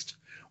Faust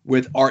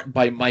with art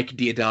by Mike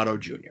Diodato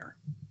Jr.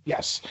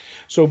 Yes.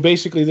 So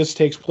basically this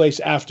takes place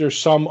after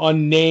some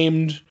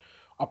unnamed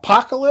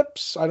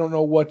apocalypse. I don't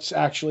know what's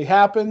actually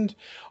happened.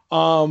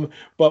 But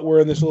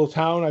we're in this little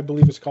town. I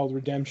believe it's called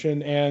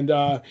Redemption.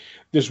 And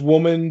this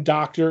woman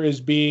doctor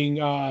is being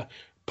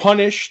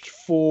punished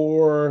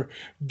for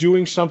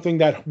doing something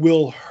that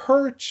will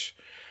hurt,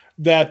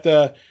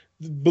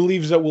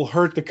 believes that will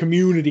hurt the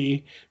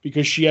community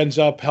because she ends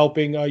up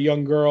helping a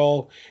young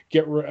girl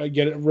get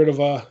rid of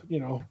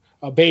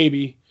a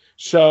baby.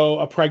 So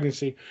a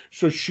pregnancy.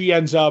 So she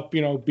ends up,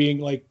 being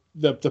like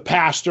the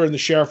pastor and the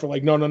sheriff are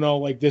like, no,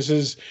 like this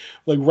is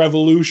like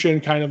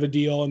revolution kind of a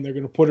deal. And they're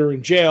going to put her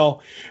in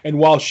jail. And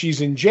while she's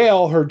in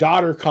jail, her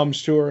daughter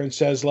comes to her and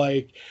says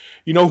like,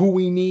 you know who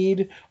we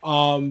need?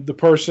 The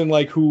person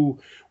like who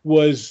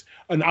was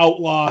an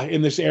outlaw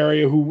in this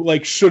area who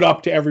like stood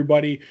up to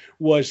everybody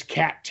was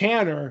Kat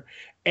Tanner.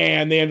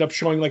 And they end up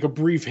showing like a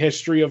brief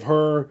history of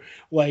her,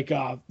 like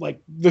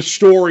the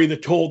story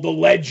that told the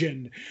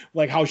legend,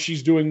 like how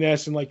she's doing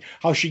this and like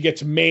how she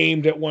gets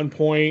maimed at one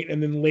point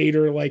and then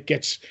later like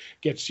gets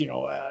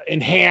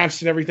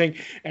enhanced and everything.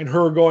 And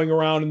her going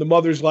around and the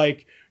mother's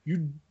like,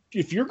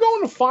 if you're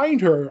going to find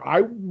her,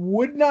 I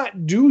would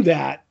not do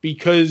that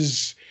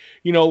because,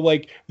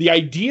 like the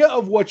idea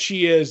of what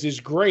she is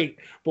great.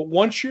 But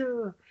once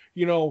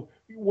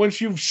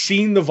you've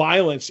seen the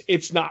violence,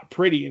 it's not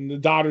pretty. And the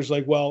daughter's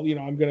like, well,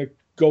 I'm going to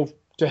go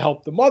to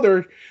help the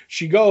mother.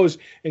 She goes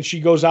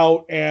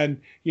out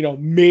and,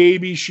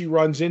 maybe she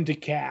runs into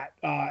Kat.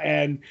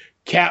 And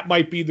Kat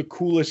might be the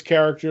coolest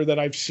character that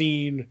I've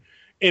seen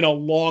in a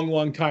long,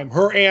 long time.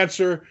 Her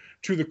answer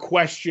to the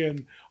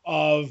question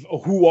of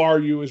who are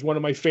you is one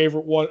of my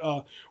favorite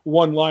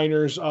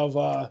one-liners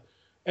of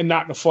and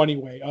not in a funny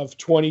way, of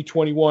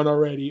 2021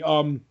 already.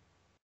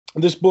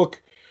 This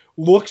book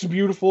looks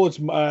beautiful. It's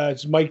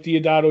Mike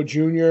Deodato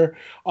Jr.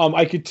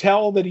 I could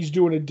tell that he's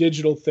doing a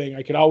digital thing.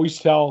 I could always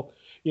tell,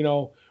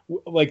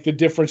 like the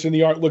difference in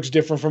the art looks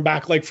different from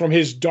back, like from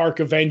his Dark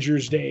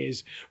Avengers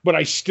days. But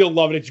I still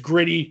love it. It's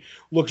gritty,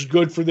 looks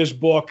good for this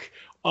book.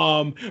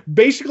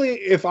 Basically,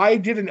 if I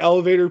did an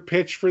elevator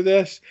pitch for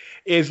this,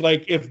 is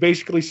like if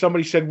basically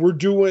somebody said, we're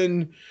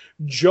doing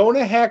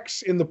Jonah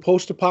Hex in the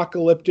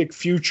post-apocalyptic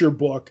future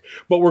book,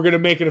 but we're going to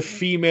make it a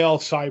female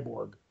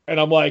cyborg. And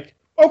I'm like,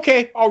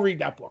 okay, I'll read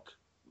that book.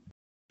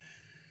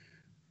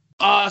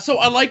 So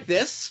I like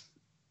this.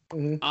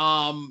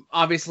 Mm-hmm.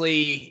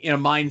 Obviously, in a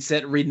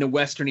mindset, reading a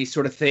Westerny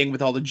sort of thing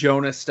with all the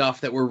Jonah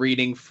stuff that we're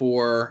reading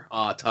for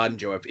Todd and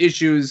Joe Have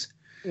Issues.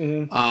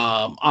 Mm-hmm.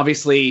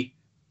 Obviously,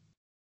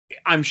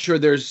 I'm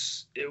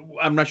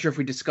not sure if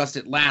we discussed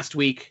it last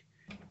week,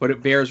 but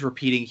it bears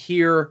repeating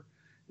here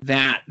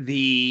that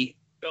the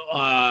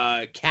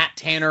Cat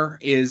Tanner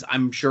is,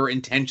 I'm sure,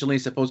 intentionally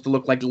supposed to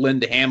look like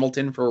Linda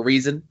Hamilton for a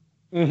reason.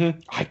 Mm-hmm.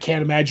 I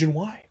can't imagine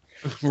why.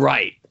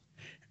 Right.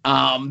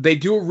 They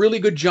do a really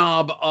good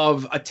job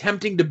of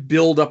attempting to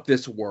build up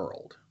this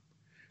world.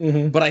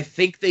 Mm-hmm. But I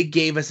think they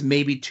gave us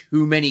maybe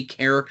too many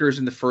characters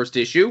in the first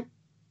issue.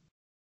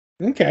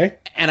 Okay.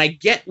 And I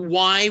get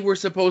why we're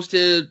supposed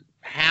to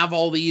have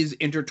all these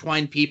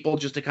intertwined people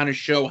just to kind of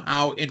show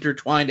how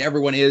intertwined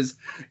everyone is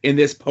in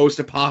this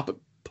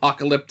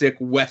post-apocalyptic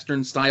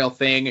Western style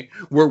thing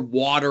where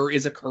water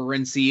is a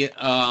currency,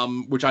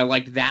 which I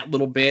liked that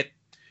little bit.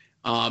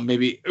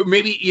 Maybe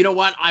you know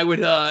what, I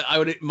would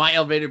my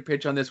elevator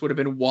pitch on this would have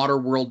been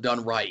Waterworld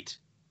done right.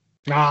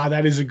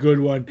 That is a good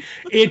one.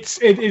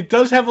 It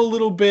does have a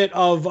little bit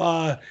of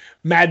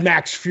Mad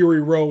Max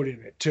Fury Road in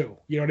it too.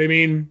 You know what I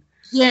mean?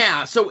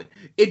 Yeah, so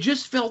it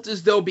just felt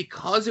as though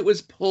because it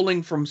was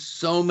pulling from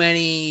so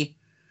many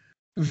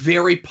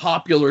very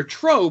popular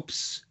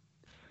tropes,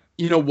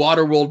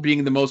 Waterworld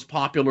being the most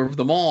popular of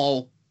them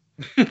all,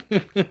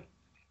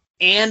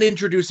 and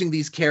introducing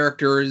these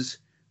characters,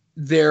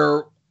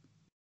 maybe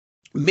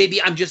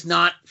I'm just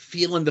not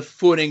feeling the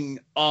footing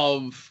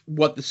of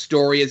what the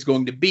story is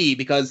going to be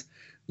because,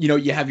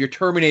 you have your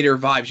Terminator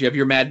vibes, you have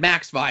your Mad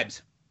Max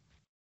vibes,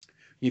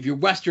 you have your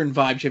Western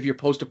vibes, you have your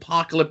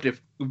post-apocalyptic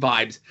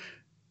vibes.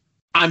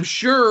 I'm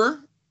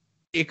sure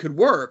it could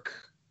work.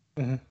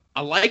 Mm-hmm.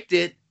 I liked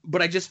it,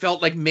 but I just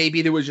felt like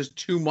maybe there was just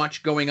too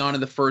much going on in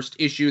the first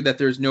issue that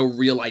there's no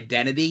real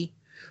identity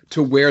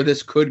to where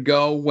this could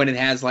go when it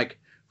has like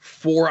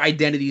 4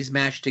 identities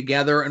mashed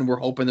together and we're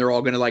hoping they're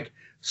all going to like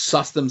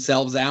suss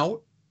themselves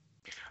out.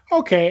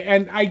 Okay,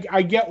 and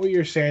I get what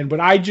you're saying,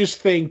 but I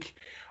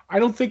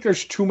don't think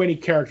there's too many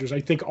characters. I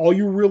think all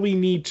you really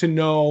need to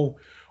know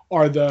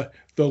are the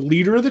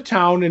leader of the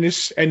town and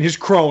his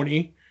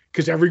crony,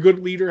 because every good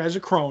leader has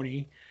a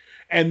crony.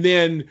 And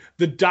then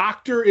the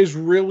doctor is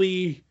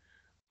really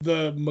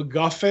the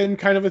MacGuffin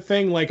kind of a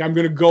thing. Like, I'm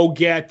going to go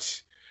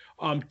get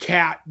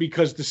Cat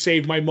because to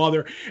save my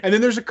mother. And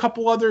then there's a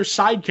couple other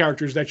side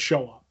characters that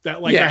show up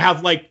that I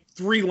have like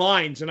 3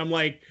 lines. And I'm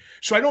like,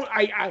 so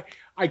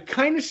I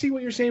kind of see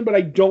what you're saying, but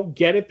I don't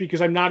get it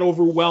because I'm not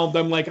overwhelmed.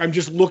 I'm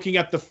just looking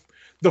at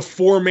the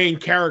 4 main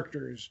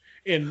characters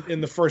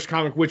in the first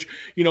comic, which,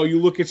 you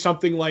look at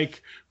something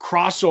like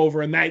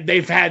Crossover and that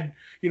they've had,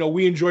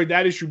 we enjoyed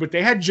that issue, but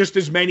they had just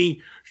as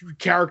many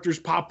characters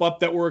pop up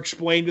that were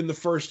explained in the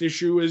first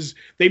issue as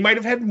they might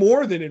have had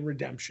more than in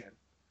Redemption.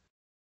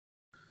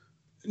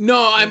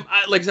 No,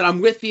 like I said,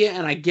 I'm with you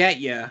and I get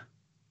you.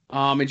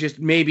 It just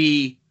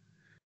maybe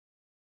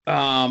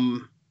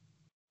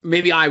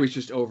I was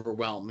just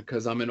overwhelmed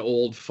because I'm an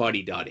old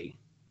fuddy-duddy.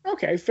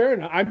 Okay, fair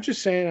enough. I'm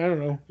just saying, I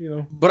don't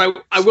know,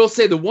 But I will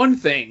say the one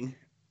thing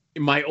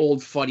in my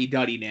old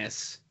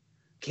fuddy-duddiness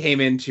came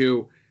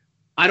into,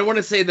 I don't want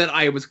to say that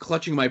I was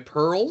clutching my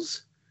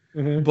pearls,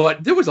 mm-hmm.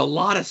 but there was a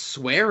lot of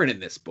swearing in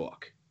this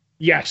book.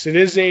 Yes, it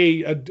is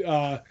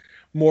a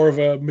more of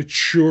a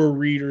mature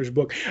reader's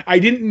book. I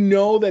didn't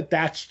know that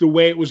that's the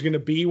way it was going to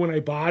be when I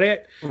bought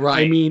it.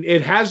 Right. I mean,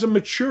 it has a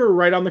mature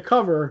right on the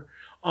cover.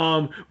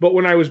 But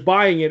when I was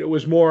buying it, it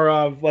was more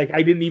of like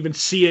I didn't even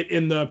see it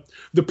in the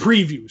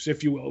previews,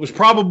 if you will. It was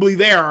probably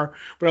there,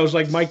 but I was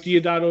like, Mike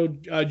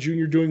Deodato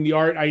Jr. doing the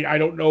art. I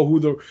don't know who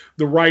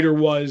the writer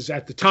was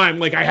at the time.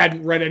 Like, I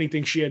hadn't read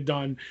anything she had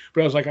done, but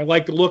I was like, I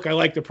like the look, I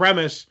like the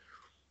premise,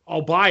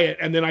 I'll buy it.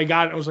 And then I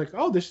got it. I was like,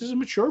 oh, this is a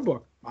mature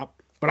book,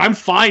 but I'm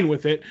fine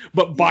with it.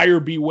 But buyer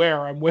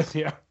beware. I'm with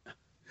you.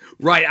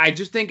 Right. I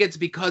just think it's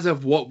because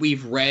of what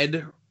we've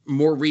read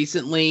more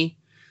recently.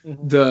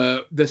 Mm-hmm.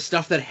 The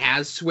stuff that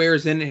has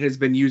swears in it has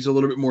been used a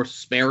little bit more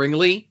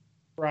sparingly.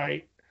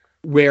 Right.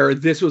 Where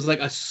this was like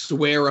a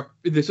swear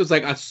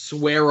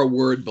a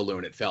word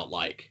balloon, it felt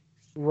like.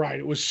 Right.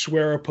 It was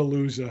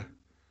Swearapalooza.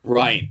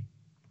 Right.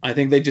 I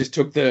think they just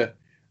took the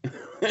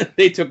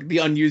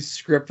unused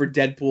script for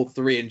Deadpool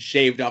 3 and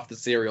shaved off the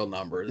serial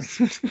numbers.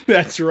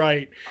 That's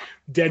right.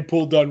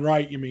 Deadpool done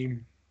right, you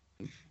mean?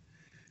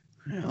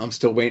 I'm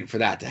still waiting for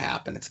that to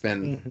happen. It's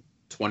been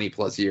 20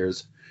 plus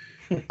years.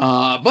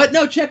 But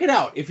no, check it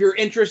out. If you're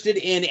interested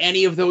in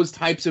any of those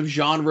types of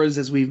genres,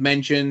 as we've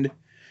mentioned,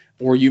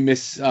 or you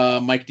miss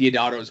Mike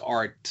Deodato's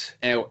art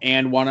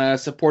and want to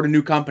support a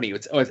new company,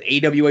 it's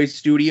AWA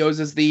Studios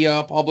is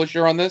the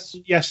publisher on this?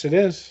 Yes, it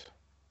is.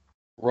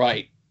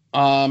 Right.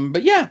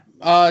 But yeah,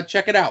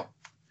 check it out.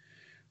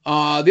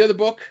 The other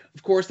book,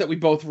 of course, that we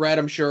both read,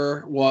 I'm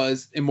sure,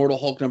 was Immortal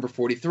Hulk number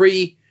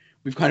 43.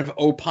 We've kind of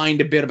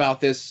opined a bit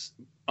about this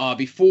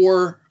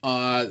before.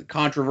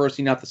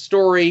 Controversy, not the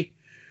story.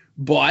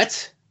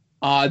 But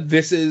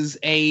this is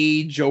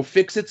a Joe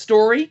Fixit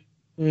story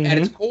at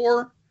its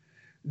core.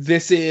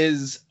 This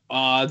is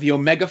the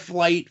Omega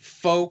Flight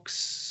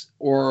folks,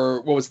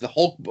 or what was the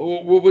Hulk?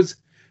 What was,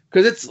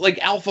 because it's like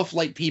Alpha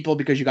Flight people,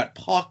 because you got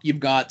Puck, you've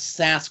got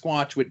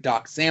Sasquatch with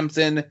Doc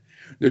Samson.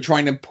 They're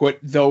trying to put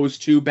those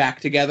two back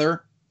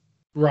together.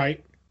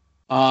 Right.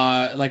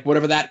 Like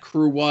whatever that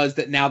crew was,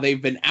 that now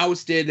they've been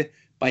ousted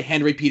by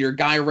Henry Peter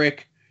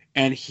Gyrick,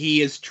 and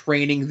he is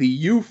training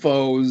the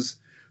UFOs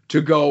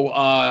to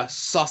go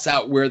suss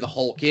out where the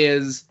Hulk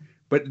is.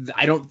 But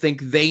I don't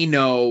think they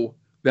know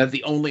that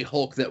the only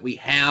Hulk that we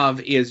have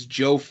is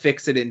Joe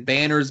Fixit in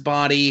Banner's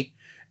body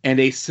and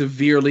a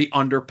severely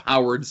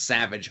underpowered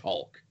Savage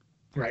Hulk.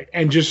 Right.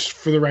 And just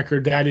for the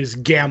record, that is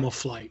Gamma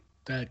Flight.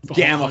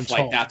 Gamma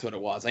Flight, Hulk. That's what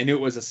it was. I knew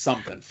it was a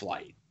something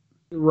flight.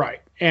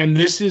 Right. And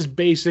this is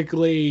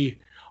basically,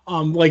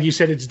 like you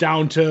said, it's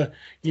down to,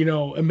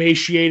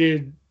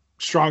 emaciated,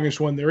 strongest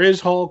one there is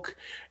Hulk,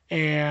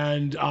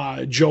 and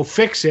Joe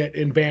Fixit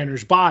in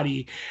Banner's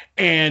body.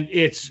 And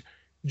it's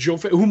Joe,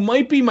 who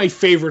might be my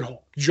favorite Hulk.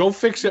 Joe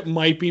Fixit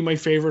might be my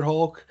favorite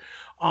Hulk.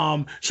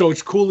 So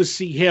it's cool to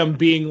see him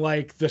being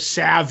like the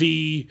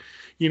savvy,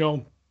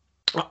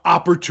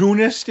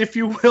 opportunist, if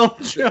you will,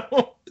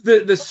 Joe.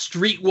 The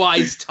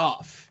streetwise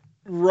tough.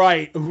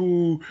 Right. The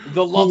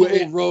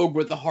lovable rogue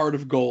with the heart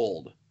of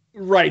gold.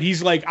 Right.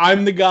 He's like,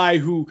 I'm the guy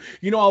who,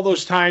 all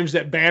those times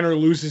that Banner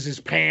loses his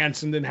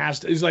pants and then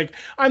he's like,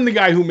 I'm the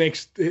guy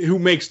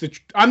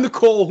I'm the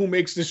Cole who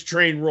makes this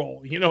train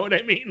roll. You know what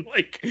I mean?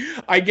 Like,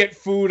 I get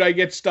food, I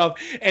get stuff,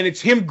 and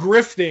it's him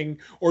grifting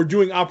or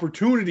doing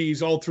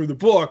opportunities all through the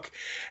book.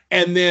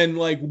 And then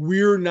like,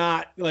 we're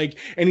not like,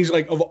 and he's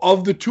like,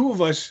 of the two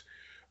of us,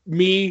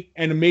 me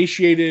and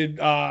emaciated,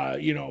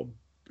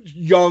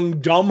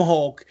 young dumb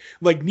Hulk,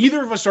 like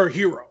neither of us are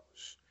heroes.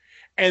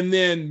 And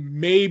then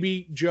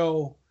maybe,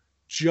 Joe,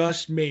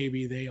 just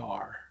maybe they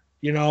are,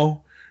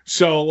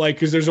 So like,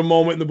 because there's a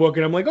moment in the book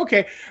and I'm like,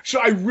 okay. So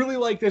I really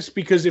like this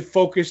because it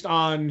focused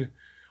on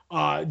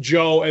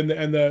Joe and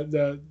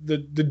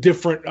the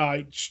different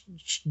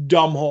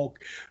dumb Hulk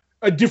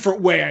a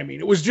different way. I mean,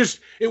 it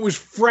was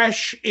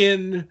fresh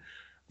in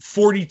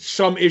 40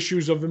 some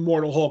issues of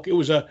Immortal Hulk. It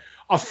was a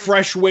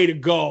fresh way to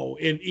go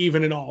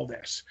even in all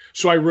this.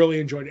 So I really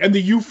enjoyed it. And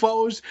the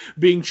UFOs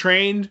being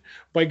trained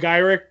by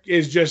Gyrick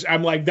is just,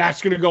 I'm like,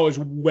 that's going to go as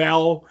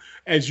well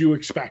as you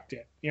expect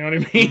it. You know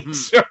what I mean?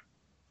 So,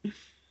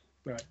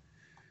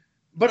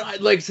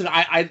 but like I said,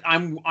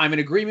 I'm in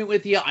agreement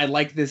with you. I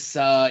like this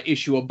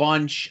issue a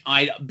bunch.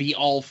 I'd be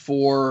all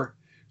for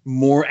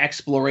more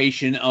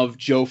exploration of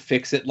Joe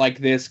Fixit like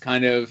this,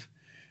 kind of,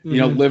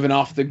 living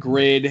off the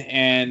grid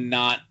and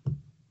not,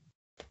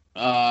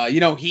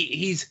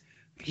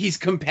 he's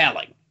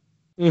compelling.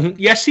 Mm-hmm.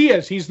 Yes, he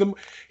is.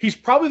 He's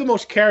probably the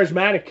most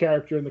charismatic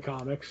character in the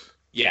comics.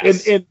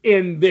 Yes.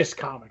 In this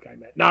comic, I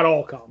meant. Not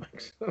all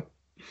comics.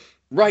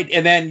 Right.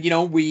 And then,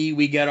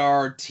 we get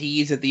our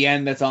tease at the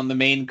end that's on the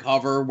main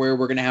cover where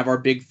we're going to have our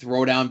big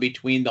throwdown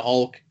between the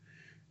Hulk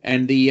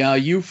and the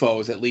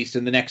UFOs, at least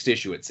in the next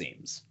issue, it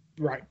seems.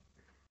 Right.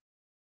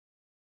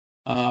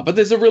 But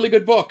this is a really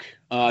good book.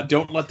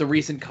 Don't let the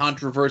recent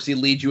controversy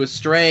lead you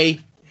astray.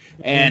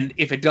 And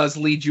if it does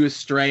lead you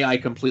astray, I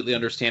completely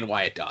understand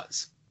why it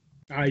does.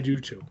 I do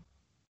too.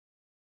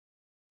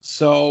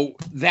 So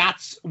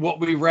that's what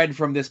we read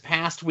from this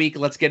past week.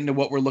 Let's get into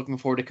what we're looking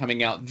forward to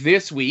coming out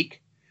this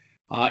week.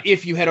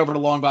 If you head over to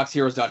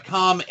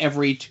longboxheroes.com,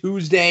 every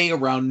Tuesday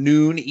around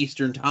noon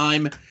Eastern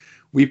time,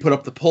 we put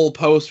up the poll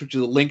post, which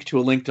is a link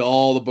to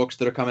all the books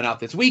that are coming out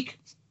this week.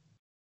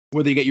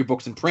 Whether you get your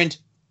books in print,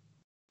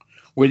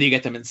 whether you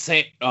get them in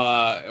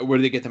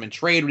whether you get them in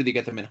trade, whether you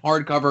get them in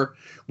hardcover,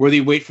 whether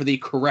you wait for the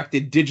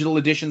corrected digital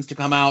editions to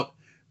come out,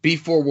 be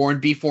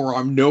forewarned, be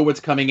forearmed, know what's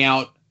coming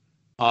out.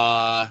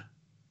 Todd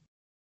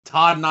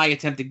and I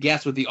attempt to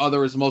guess what the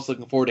other is most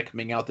looking forward to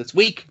coming out this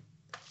week.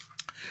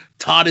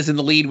 Todd is in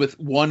the lead with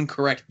one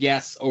correct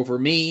guess over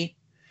me.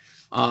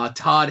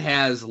 Todd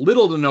has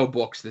little to no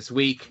books this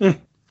week.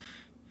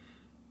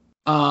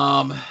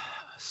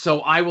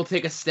 So I will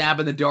take a stab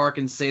in the dark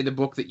and say the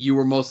book that you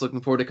were most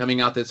looking forward to coming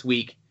out this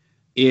week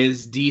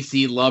is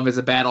DC Love is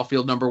a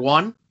Battlefield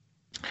 #1.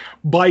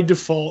 By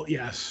default,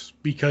 yes,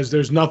 because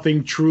there's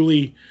nothing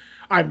truly,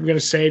 I'm going to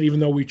say it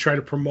even though we try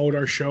to promote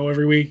our show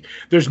every week,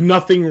 there's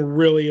nothing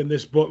really in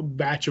this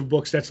batch of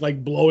books that's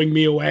like blowing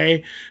me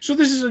away. So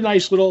this is a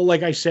nice little,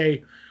 like I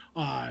say,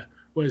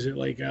 what is it,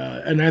 like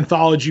an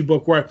anthology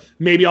book where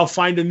maybe I'll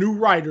find a new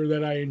writer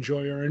that I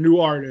enjoy or a new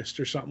artist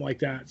or something like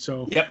that.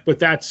 So, yep. But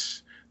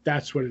that's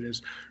what it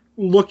is.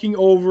 looking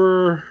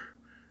over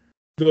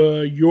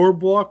your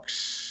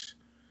books,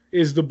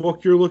 is the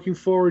book you're looking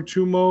forward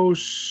to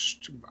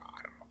most? I don't know.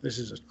 This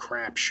is a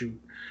crapshoot.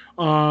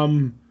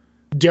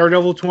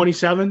 Daredevil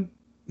 27?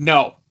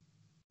 No.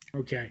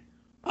 Okay.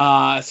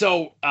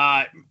 So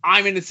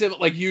I'm in a similar,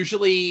 like,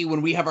 usually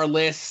when we have our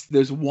list,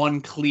 there's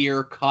one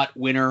clear cut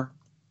winner.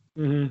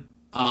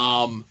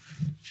 Mm-hmm.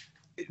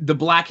 The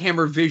Black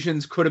Hammer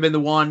Visions could have been the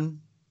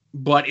one,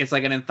 but it's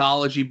like an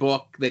anthology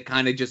book that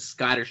kind of just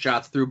scatter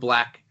shots through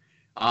Black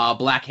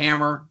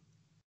Hammer.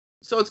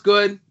 So it's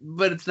good,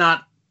 but it's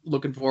not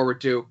looking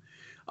forward to.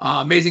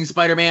 Amazing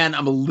Spider-Man,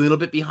 I'm a little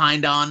bit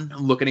behind on.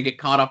 I'm looking to get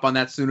caught up on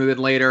that sooner than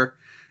later.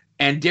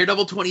 And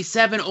Daredevil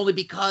 27, only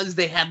because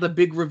they had the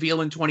big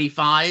reveal in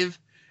 25,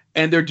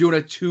 and they're doing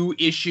a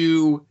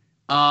 2-issue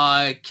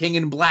King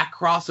in Black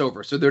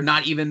crossover. So they're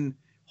not even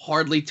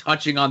hardly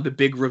touching on the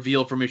big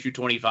reveal from issue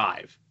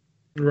 25.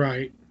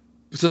 Right.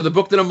 So the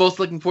book that I'm most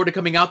looking forward to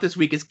coming out this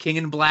week is King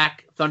in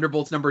Black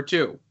Thunderbolts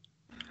 #2.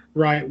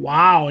 Right.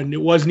 Wow. And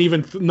it wasn't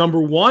even number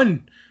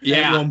one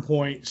at one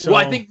point. So.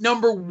 Well, I think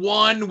number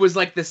 1 was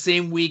like the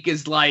same week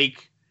as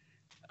like,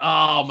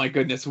 oh my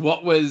goodness,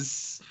 what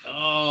was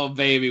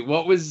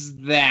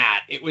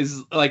that? It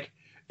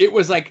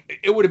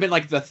would have been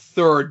like the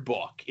 3rd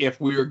book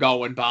if we were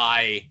going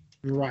by.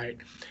 Right.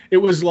 It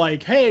was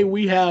like, hey,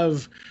 we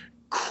have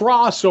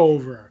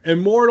crossover,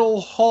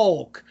 Immortal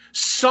Hulk,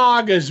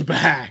 Saga's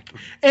back,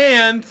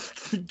 and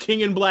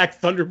King in Black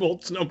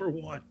Thunderbolts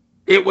 #1.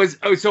 It was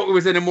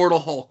an Immortal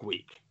Hulk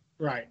week.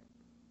 Right.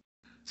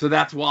 So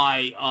that's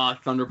why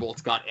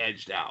Thunderbolts got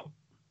edged out.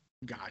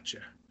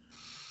 Gotcha.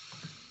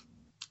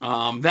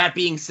 That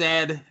being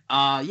said,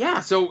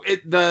 so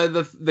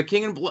the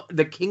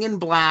King in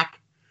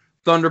Black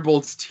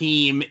Thunderbolts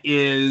team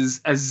is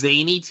a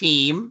zany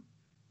team,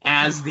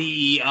 as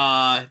the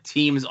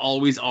teams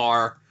always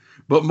are.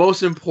 But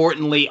most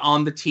importantly,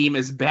 on the team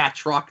is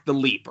Batroc the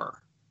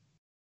Leaper.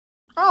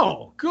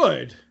 Oh,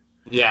 good.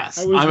 Yes,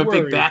 I'm a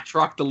big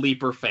Batroc the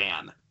Leaper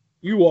fan.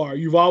 You are.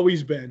 You've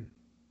always been.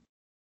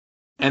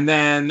 And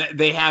then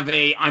they have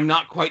I'm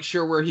not quite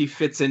sure where he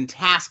fits in,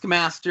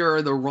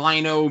 Taskmaster, the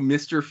Rhino,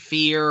 Mr.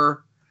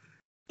 Fear,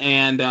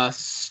 and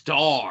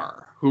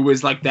Star, who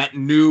was like that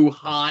new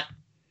hot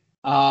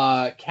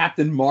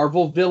Captain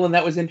Marvel villain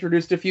that was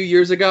introduced a few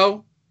years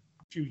ago.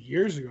 A few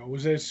years ago?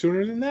 Was it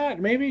sooner than that,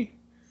 maybe?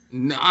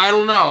 No, I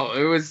don't know.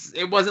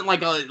 It wasn't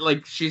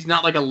like she's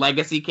not like a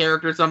legacy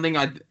character or something.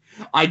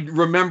 I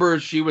remember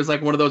she was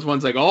like one of those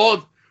ones like,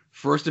 oh,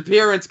 first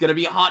appearance, gonna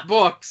be a hot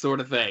book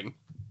sort of thing.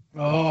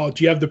 Oh,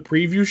 do you have the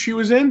preview she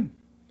was in?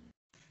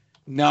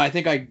 No, I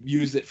think I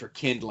used it for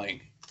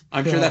kindling.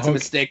 I'm sure that's a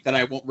mistake that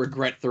I won't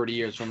regret 30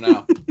 years from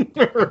now.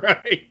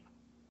 Right.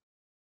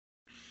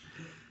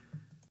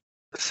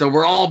 So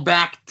we're all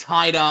back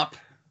tied up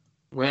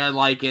where I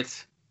like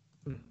it.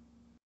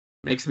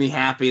 Makes me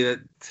happy that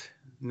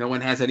no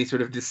one has any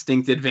sort of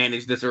distinct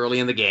advantage this early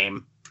in the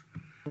game.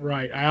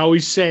 Right. I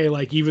always say,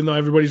 like, even though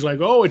everybody's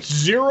like, oh, it's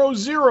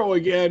 0-0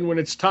 again when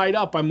it's tied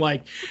up, I'm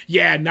like,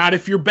 yeah, not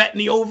if you're betting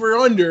the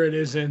over-under, it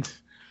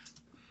isn't.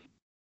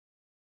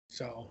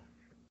 So.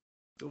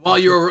 While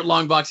you're over at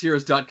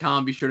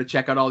longboxheroes.com, be sure to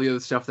check out all the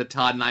other stuff that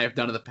Todd and I have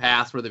done in the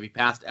past, whether it be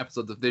past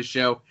episodes of this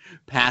show,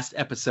 past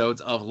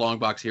episodes of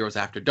Longbox Heroes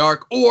After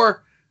Dark,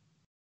 or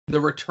the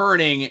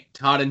returning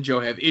Todd and Joe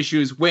Have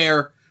Issues,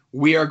 where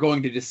we are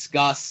going to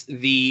discuss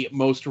the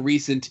most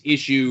recent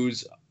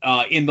issues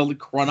in the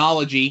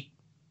chronology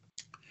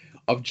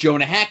of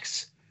Jonah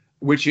Hex,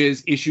 which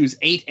is issues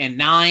 8 and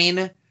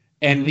 9,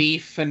 and the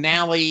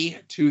finale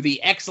to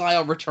the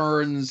Exile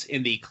Returns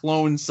in the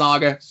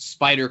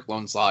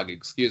Spider-Clone Saga,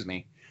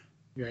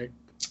 Right.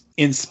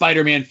 in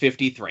Spider-Man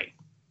 53.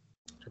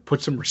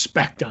 Put some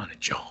respect on it,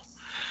 Joe.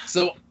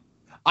 So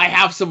I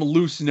have some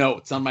loose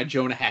notes on my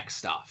Jonah Hex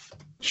stuff.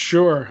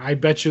 Sure, I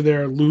bet you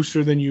they're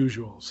looser than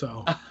usual,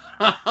 so...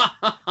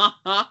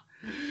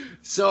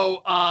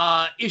 So,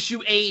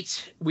 issue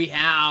 8, we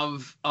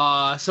have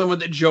someone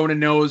that Jonah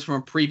knows from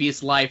a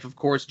previous life. Of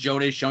course,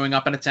 Jonah is showing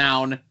up in a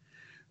town,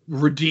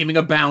 redeeming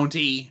a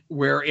bounty,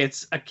 where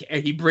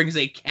he brings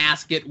a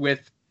casket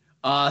with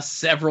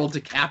several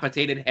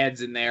decapitated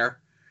heads in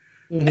there.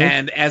 Mm-hmm.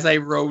 And as I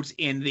wrote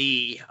in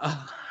the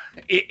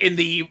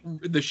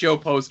show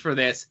post for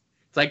this,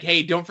 it's like,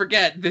 hey, don't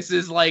forget, this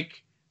is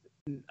like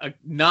a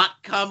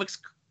not Comics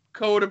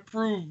Code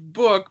approved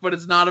book, but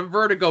it's not a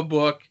Vertigo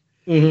book.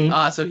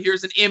 Mm-hmm. So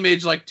here's an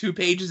image like 2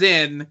 pages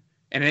in,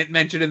 and it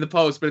mentioned in the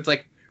post, but it's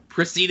like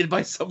preceded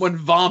by someone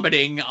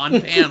vomiting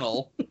on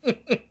panel.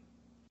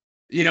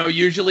 You know,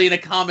 usually in a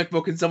comic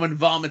book, when someone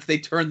vomits, they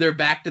turn their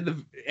back to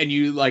and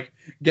you like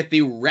get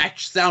the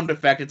retch sound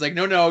effect. It's like,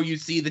 no, you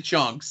see the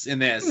chunks in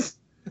this.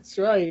 That's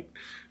right.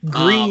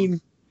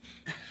 Green.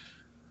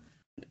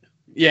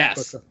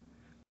 Yes.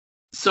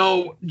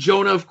 So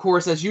Jonah, of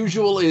course, as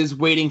usual, is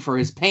waiting for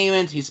his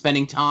payment. He's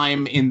spending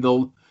time in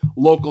the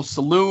local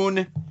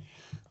saloon,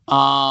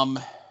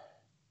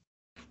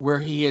 where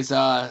he is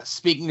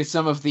speaking to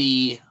some of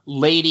the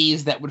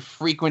ladies that would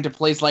frequent a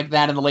place like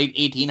that in the late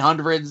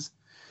 1800s.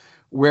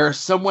 where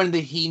someone that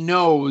he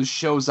knows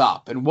shows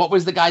up. And what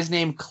was the guy's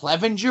name?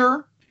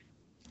 Clevenger?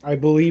 I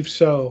believe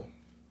so.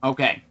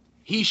 Okay.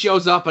 He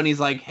shows up and he's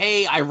like,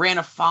 hey, I ran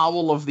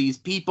afoul of these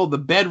people, the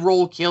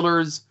bedroll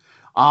killers.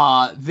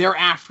 They're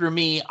after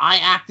me. I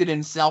acted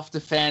in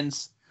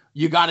self-defense.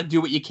 You got to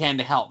do what you can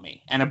to help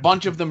me. And a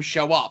bunch of them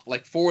show up.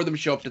 Like 4 of them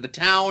show up to the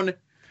town.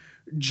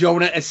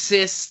 Jonah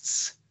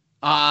assists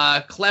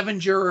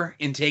Clevenger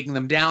in taking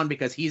them down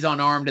because he's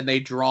unarmed and they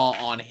draw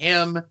on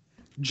him.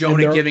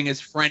 Jonah giving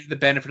his friend the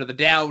benefit of the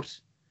doubt.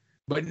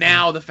 But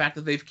now the fact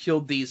that they've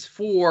killed these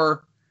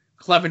 4,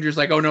 Clevenger's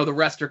like, oh no, the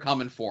rest are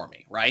coming for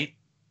me, right?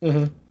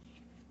 Mm-hmm.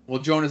 Well,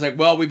 Jonah's like,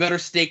 well, we better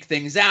stake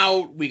things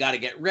out. We got to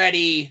get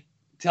ready.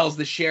 Tells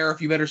the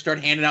sheriff, you better start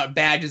handing out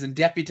badges and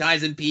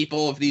deputizing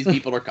people if these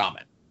people are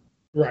coming.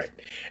 Right.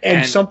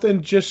 And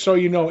something, just so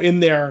you know, in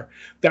there,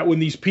 that when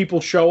these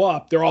people show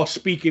up, they're all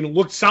speaking,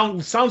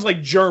 sounds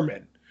like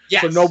German.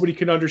 Yes. So nobody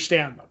can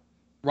understand them.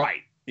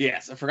 Right.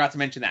 Yes, I forgot to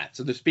mention that.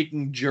 So they're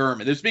speaking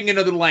German. They're speaking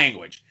another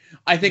language.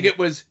 I think it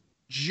was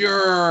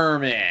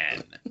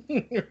German.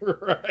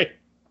 Right.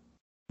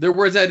 Their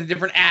words had a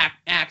different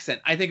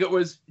accent. I think it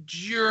was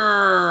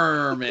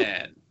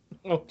German.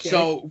 Okay.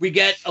 So we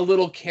get a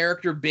little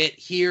character bit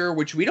here,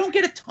 which we don't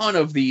get a ton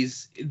of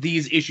these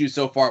issues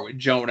so far with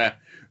Jonah.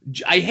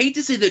 I hate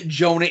to say that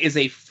Jonah is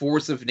a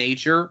force of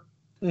nature,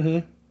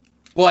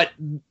 but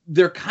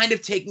they're kind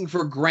of taking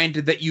for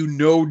granted that you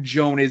know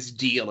Jonah's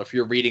deal if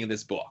you're reading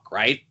this book,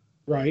 right?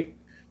 Right.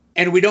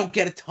 And we don't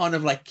get a ton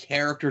of like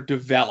character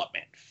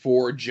development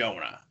for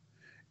Jonah.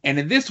 And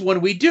in this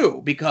one we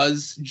do,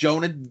 because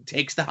Jonah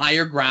takes the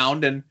higher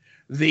ground and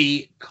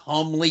the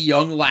comely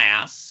young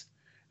lass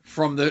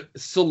from the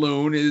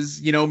saloon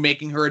is,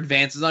 making her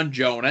advances on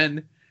Jonah,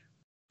 and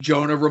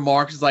Jonah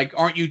remarks like,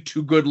 aren't you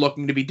too good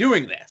looking to be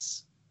doing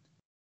this?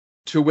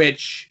 To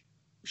which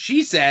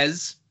she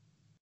says,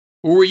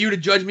 who are you to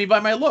judge me by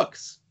my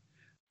looks?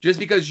 Just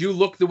because you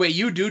look the way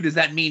you do, does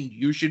that mean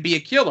you should be a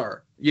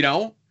killer?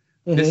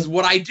 This is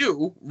what I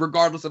do,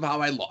 regardless of how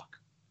I look.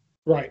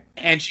 Right.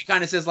 And she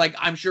kind of says like,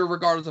 I'm sure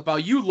regardless of how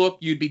you look,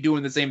 you'd be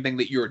doing the same thing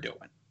that you're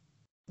doing.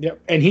 Yep.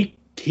 And he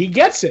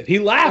gets it. He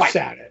laughs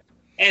at it.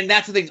 And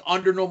that's the thing.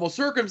 Under normal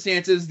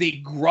circumstances, the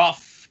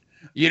gruff,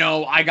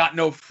 I got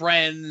no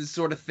friends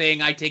sort of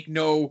thing, I take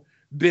no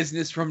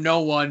business from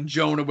no one,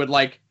 Jonah would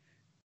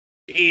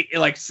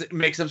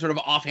make some sort of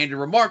offhanded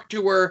remark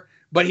to her,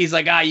 but he's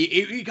like,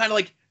 he kind of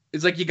like,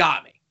 it's like, you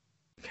got me.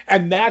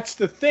 And that's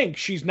the thing.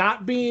 She's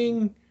not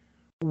being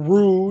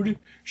rude.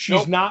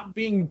 She's not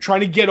trying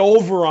to get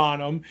over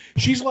on him.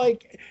 She's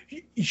like,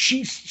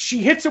 she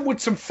hits him with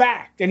some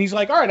fact, and he's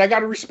like, all right, I got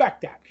to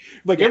respect that.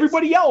 Like,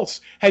 everybody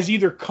else has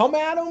either come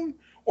at him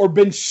or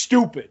been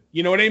stupid.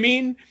 You know what I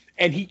mean?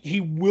 And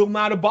he will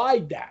not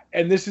abide that.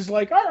 And this is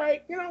like, all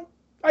right,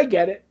 I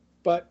get it.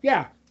 But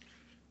yeah.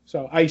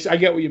 So I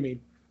get what you mean.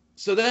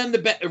 So then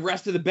the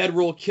rest of the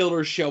bedroll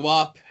killers show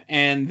up,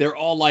 and they're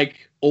all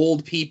like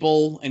old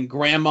people and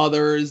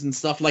grandmothers and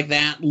stuff like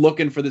that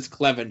looking for this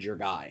Clevenger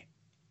guy.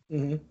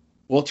 Mm-hmm.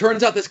 Well, it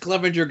turns out this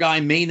Clevenger guy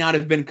may not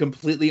have been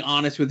completely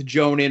honest with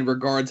Jonah in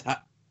regards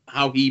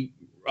how he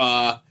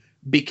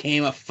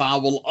became a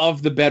foul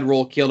of the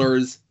bedroll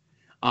killers.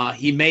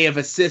 He may have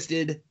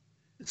assisted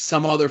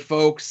some other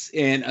folks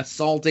in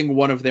assaulting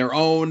one of their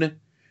own,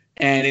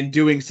 and in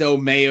doing so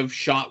may have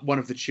shot one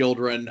of the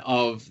children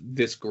of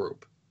this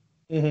group.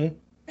 Mm-hmm.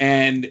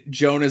 And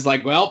Jonah's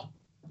like, well,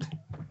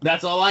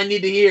 that's all I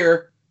need to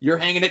hear. You're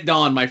hanging at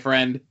dawn, my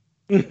friend.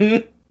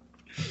 Mm-hmm.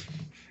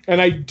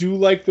 And I do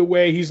like the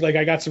way he's like,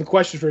 I got some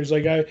questions for you. He's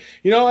like,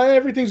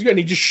 everything's good. And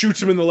he just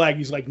shoots him in the leg.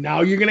 He's like,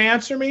 now you're going to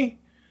answer me?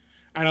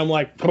 And I'm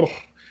like,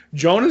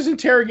 Jonah's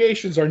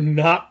interrogations are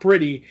not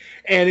pretty.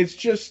 And it's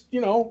just,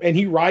 and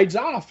he rides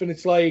off. And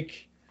it's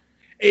like,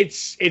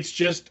 it's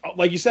just,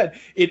 like you said,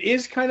 it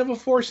is kind of a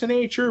force of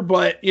nature.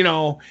 But,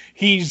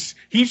 he's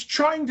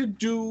trying to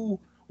do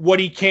what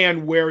he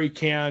can, where he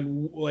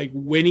can, like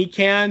when he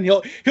can.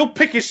 He'll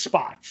pick his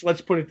spots.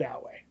 Let's put it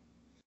that way.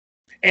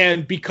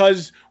 And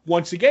because,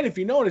 once again, if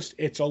you notice,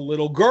 it's a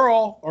little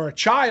girl or a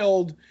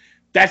child,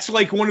 that's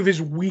like one of his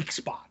weak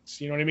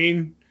spots. You know what I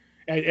mean?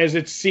 As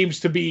it seems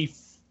to be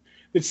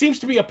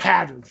a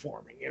pattern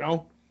forming,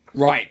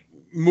 Right.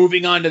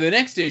 Moving on to the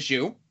next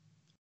issue,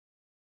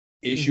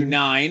 issue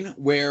 9,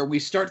 where we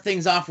start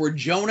things off where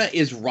Jonah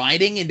is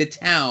riding into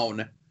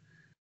town.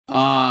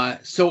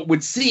 So it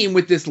would seem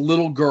with this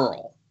little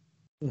girl.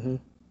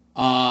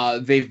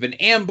 Mm-hmm. They've been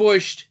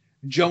ambushed.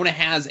 Jonah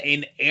has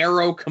an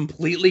arrow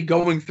completely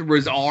going through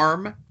his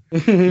arm,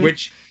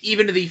 which,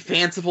 even to the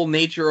fanciful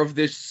nature of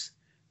this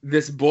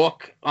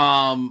book,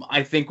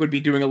 I think would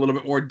be doing a little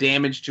bit more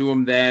damage to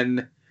him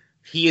than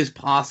he is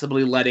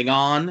possibly letting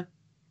on.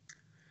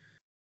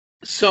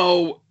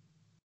 So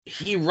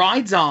he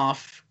rides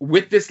off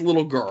with this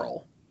little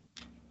girl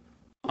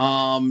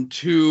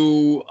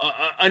to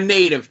a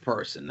native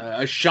person,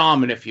 a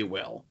shaman, if you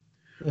will,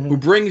 who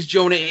brings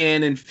Jonah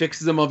in and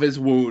fixes him of his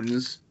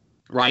wounds,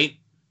 right?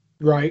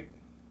 Right.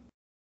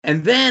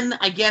 And then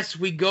I guess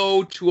we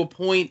go to a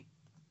point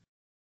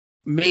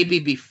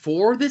maybe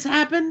before this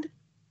happened.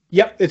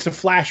 Yep, it's a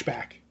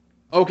flashback.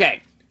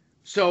 Okay.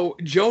 So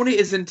Jonah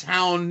is in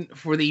town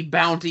for the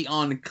bounty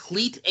on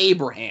Cleet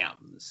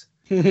Abrahams.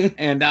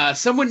 And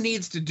someone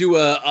needs to do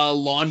a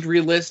laundry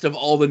list of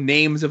all the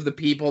names of the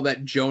people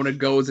that Jonah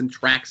goes and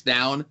tracks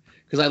down,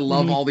 because I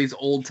love all these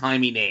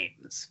old-timey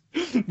names.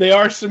 They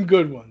are some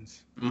good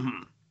ones.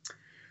 Mm-hmm.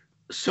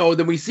 So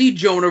then we see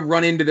Jonah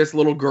run into this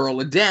little girl,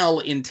 Adele,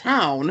 in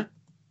town,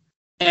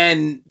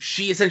 and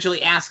she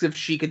essentially asks if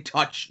she could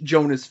touch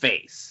Jonah's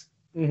face.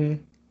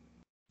 Mm-hmm.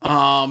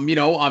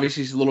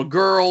 Obviously she's a little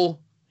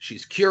girl,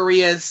 she's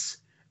curious,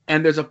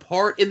 and there's a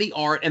part in the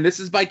art, and this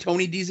is by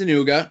Tony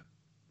DeZanuga,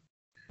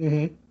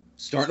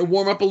 starting to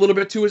warm up a little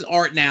bit to his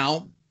art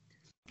now,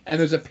 and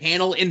there's a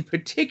panel in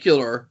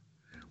particular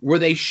where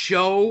they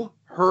show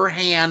her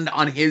hand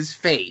on his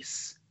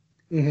face,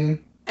 and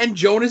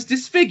Jonah's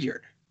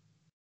disfigured.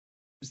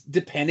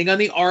 Depending on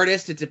the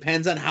artist, it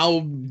depends on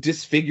how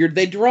disfigured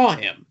they draw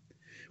him.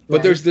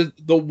 But there's the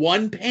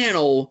one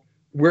panel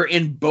where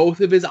in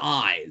both of his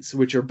eyes,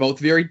 which are both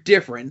very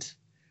different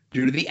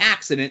due to the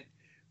accident,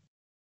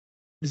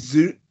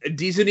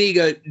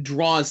 DeZuniga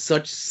draws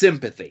such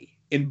sympathy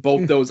in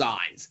both those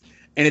eyes.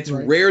 And it's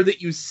rare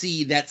that you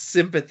see that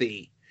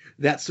sympathy,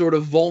 that sort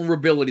of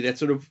vulnerability, that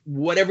sort of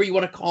whatever you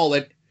want to call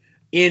it,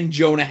 in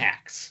Jonah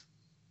Hex.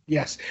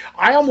 Yes.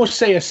 I almost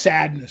say a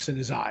sadness in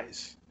his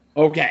eyes.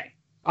 Okay.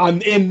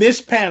 In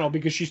this panel,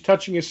 because she's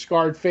touching his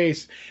scarred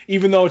face,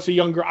 even though it's a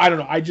younger, I don't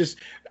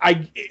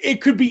know. It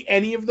could be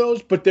any of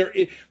those, but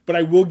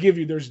I will give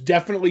you, there's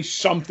definitely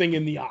something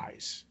in the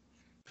eyes.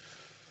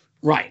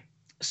 Right.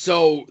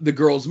 So the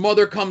girl's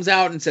mother comes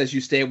out and says,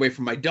 "You stay away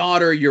from my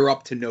daughter. You're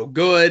up to no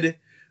good."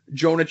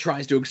 Jonah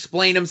tries to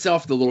explain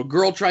himself. The little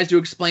girl tries to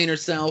explain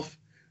herself.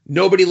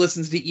 Nobody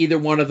listens to either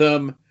one of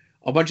them.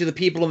 A bunch of the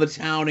people in the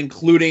town,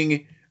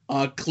 including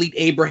Cleet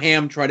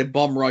Abraham, try to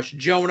bum rush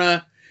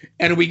Jonah.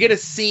 And we get a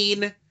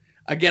scene,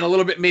 again, a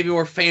little bit maybe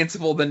more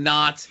fanciful than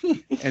not,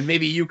 and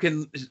maybe you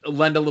can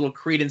lend a little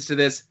credence to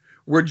this,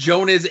 where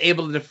Jonah is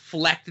able to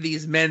deflect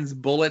these men's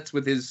bullets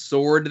with his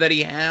sword that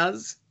he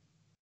has.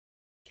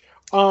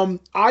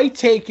 I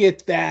take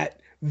it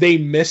that they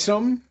miss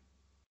him,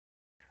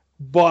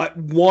 but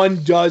one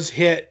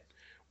hits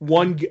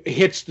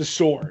the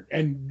sword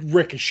and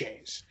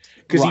ricochets.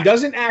 Because he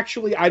doesn't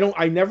actually,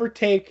 I never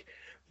take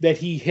that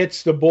he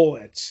hits the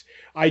bullets.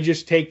 I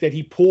just take that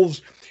he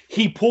pulls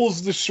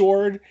the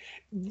sword.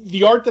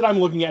 The art that I'm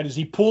looking at is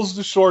he pulls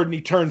the sword and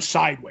he turns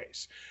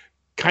sideways,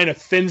 kind of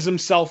thins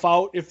himself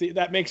out, if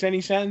that makes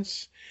any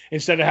sense,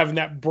 instead of having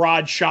that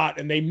broad shot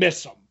and they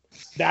miss him.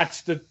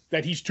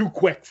 That he's too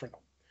quick for them.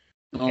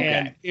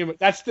 Okay. And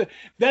that's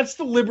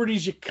the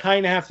liberties you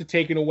kind of have to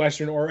take in a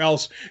Western, or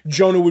else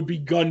Jonah would be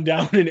gunned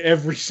down in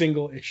every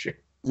single issue.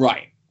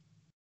 Right.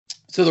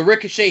 So the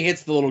ricochet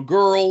hits the little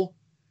girl.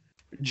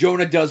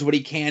 Jonah does what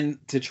he can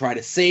to try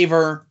to save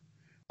her.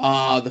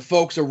 The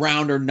folks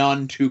around are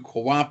none too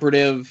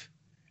cooperative,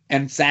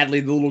 and sadly,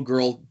 the little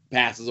girl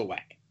passes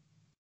away.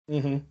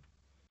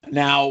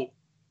 Now,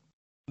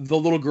 the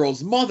little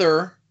girl's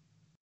mother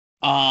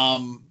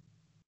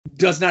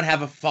does not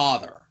have a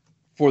father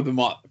for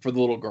the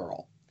little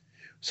girl,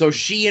 so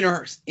she in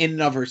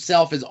and of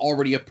herself is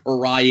already a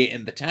pariah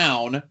in the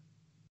town.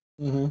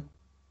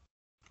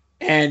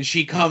 And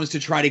she comes to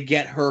try to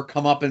get her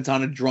comeuppance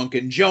on a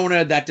drunken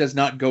Jonah. That does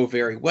not go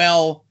very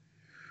well.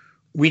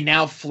 We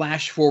now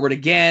flash forward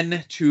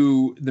again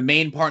to the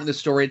main part of the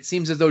story. It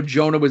seems as though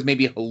Jonah was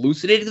maybe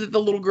hallucinating that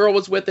the little girl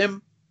was with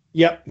him.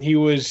 Yep, he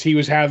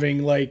was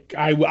having, like,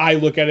 I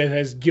look at it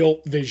as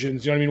guilt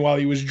visions, you know what I mean, while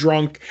he was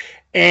drunk,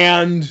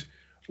 and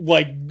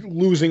like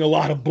losing a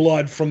lot of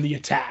blood from the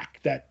attack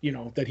that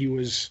he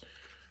was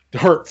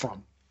hurt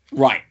from.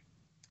 Right.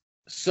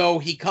 So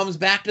he comes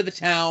back to the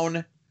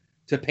town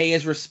to pay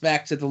his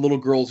respects at the little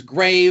girl's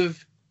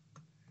grave.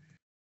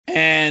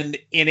 And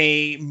in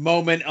a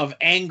moment of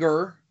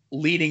anger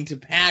leading to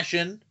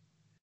passion,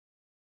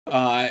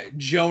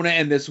 Jonah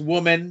and this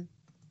woman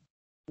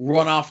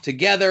run off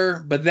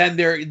together, but then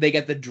they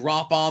get the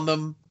drop on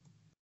them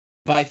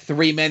by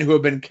three men who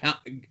have been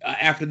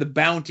after the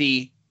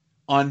bounty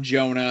on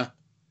Jonah.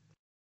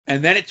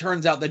 And then it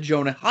turns out that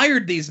Jonah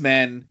hired these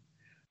men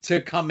to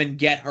come and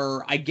get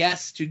her, I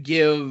guess, to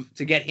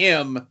get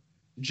him,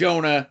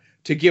 Jonah,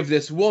 to give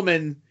this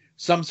woman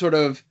some sort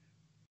of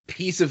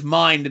peace of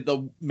mind that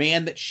the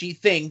man that she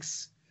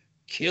thinks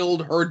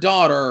killed her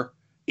daughter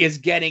is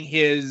getting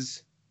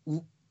his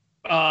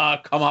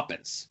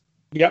comeuppance.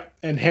 Yep,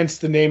 and hence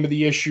the name of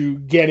the issue,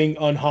 Getting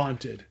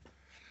Unhaunted.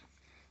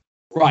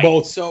 Right.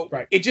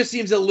 It just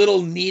seems a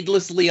little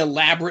needlessly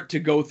elaborate to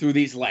go through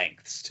these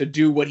lengths to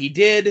do what he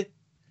did,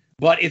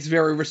 but it's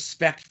very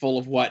respectful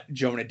of what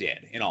Jonah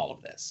did in all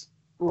of this.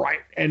 Right.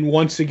 And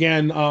once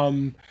again,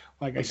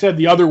 like I said,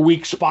 the other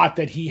weak spot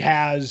that he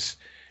has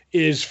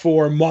is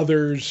for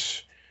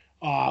mothers,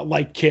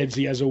 like kids.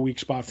 He has a weak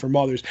spot for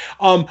mothers.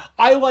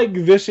 I like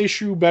this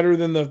issue better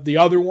than the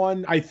other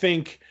one. I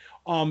think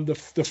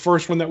the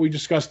first one that we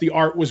discussed, the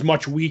art was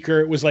much weaker.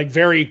 It was like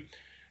very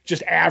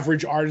just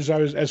average art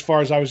as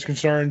far as I was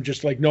concerned,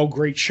 just like no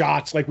great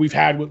shots like we've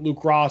had with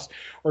Luke Ross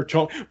or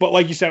Tony. But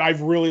like you said,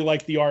 I've really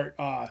liked the art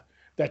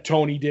that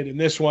Tony did in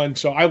this one.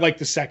 So I like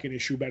the second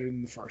issue better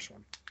than the first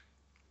one.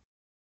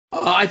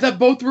 I thought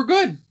both were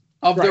good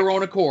of their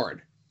own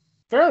accord.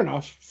 Fair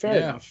enough. Fair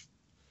enough.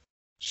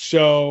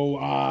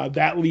 So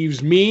that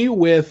leaves me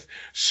with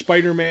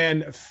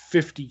Spider-Man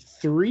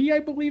 53, I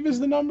believe is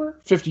the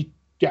number.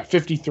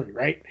 53,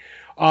 right?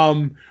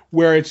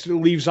 Where it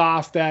leaves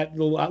off that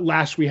the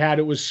last we had,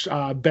 it was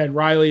Ben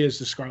Reilly as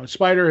the Scarlet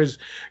Spider has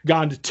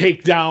gone to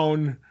take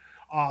down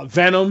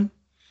Venom.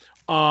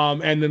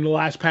 And then the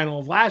last panel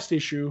of last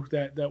issue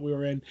that we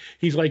were in,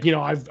 he's like,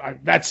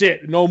 I've that's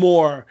it, no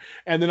more.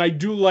 And then I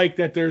do like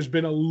that there's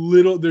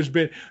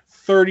been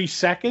 30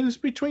 seconds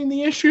between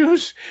the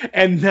issues,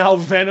 and now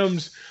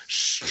Venom's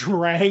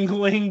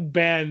strangling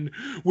Ben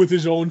with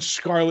his own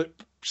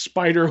Scarlet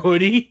Spider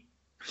hoodie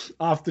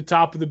off the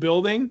top of the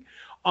building.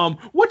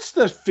 What's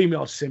the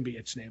female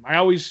symbiote's name? I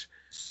always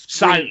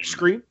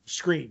Scream.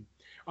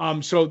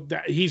 So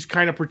that he's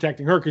kind of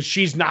protecting her because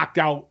she's knocked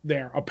out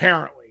there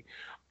apparently.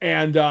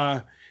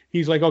 And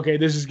he's like, okay,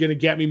 this is going to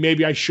get me.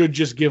 Maybe I should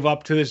just give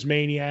up to this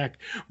maniac.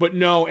 But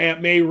no,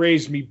 Aunt May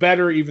raised me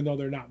better, even though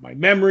they're not my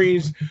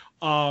memories.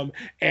 And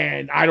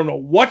I don't know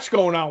what's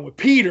going on with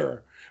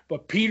Peter,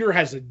 but Peter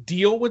has a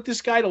deal with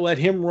this guy to let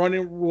him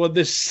with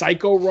this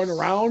psycho run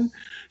around.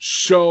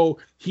 So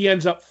he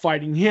ends up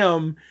fighting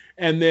him.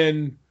 And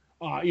then,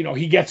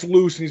 he gets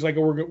loose and he's like,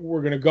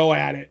 we're going to go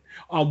at it.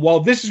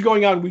 While this is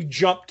going on, we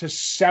jump to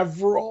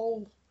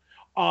several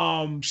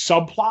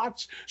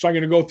subplots. So I'm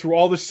going to go through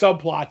all the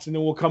subplots and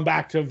then we'll come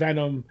back to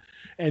Venom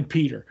and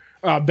Peter,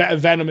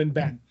 Venom and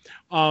Ben.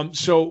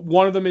 So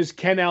one of them is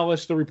Ken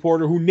Ellis, the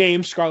reporter who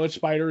named Scarlet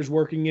Spider, is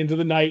working into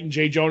the night. And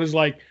J. Jonah is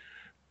like,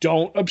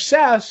 don't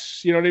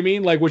obsess. You know what I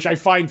mean? Like, which I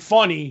find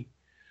funny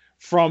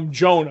from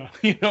Jonah,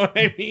 you know what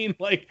I mean?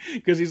 Like,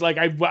 because he's like,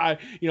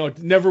 it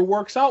never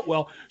works out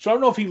well. So I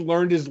don't know if he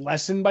learned his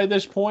lesson by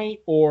this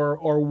point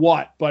or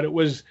what, but it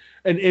was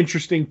an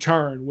interesting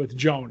turn with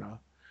Jonah.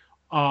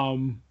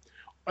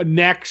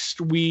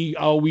 Next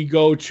we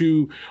go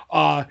to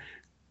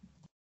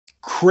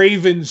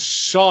Craven's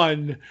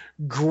son,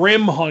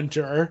 Grim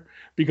Hunter,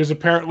 because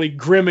apparently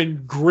Grim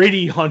and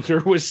Gritty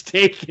Hunter was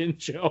taken,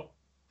 Joe.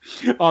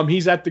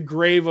 He's at the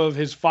grave of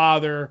his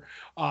father,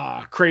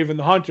 Craven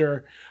the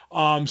Hunter,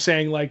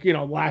 saying like,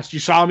 last you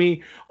saw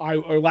me,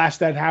 last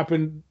that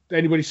happened,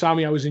 anybody saw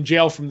me, I was in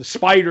jail from the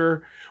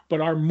spider, but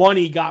our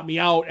money got me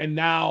out, and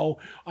now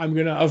I'm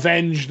going to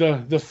avenge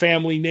the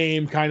family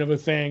name kind of a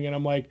thing. And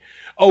I'm like,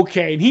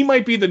 okay. And he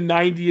might be the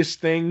 90th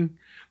thing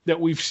that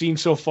we've seen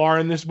so far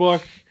in this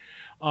book.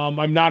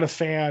 I'm not a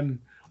fan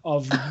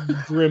of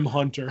Grim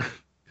Hunter.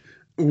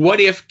 What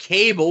if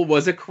Cable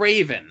was a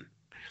Craven?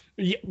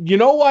 You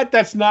know what?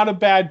 That's not a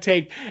bad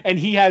take. And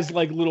he has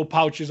like little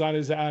pouches on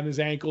his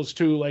ankles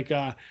too, like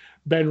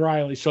Ben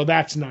Reilly. So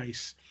that's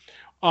nice.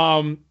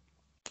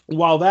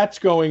 While that's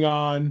going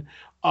on,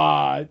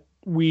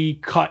 we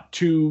cut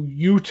to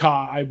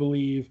Utah, I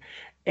believe,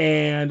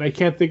 and I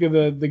can't think of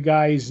the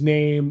guy's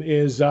name.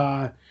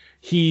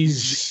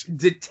 He's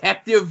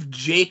Detective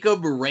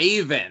Jacob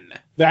Raven.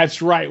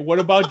 That's right. What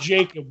about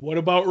Jacob? What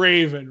about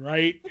Raven?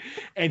 Right?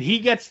 And he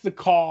gets the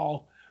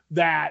call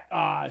that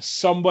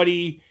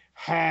somebody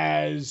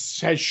has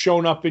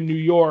shown up in New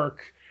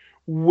York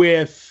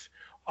with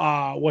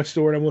what's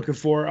the word I'm looking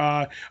for?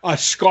 A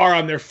scar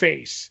on their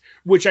face,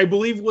 which I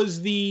believe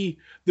was the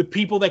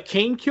people that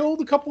Kane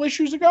killed a couple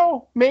issues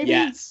ago, maybe?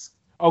 Yes.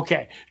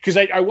 Okay. Because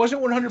I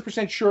wasn't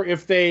 100% sure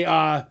if they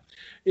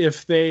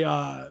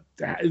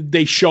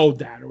showed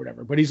that or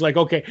whatever. But he's like,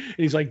 okay. And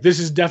he's like, this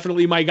is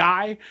definitely my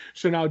guy.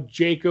 So now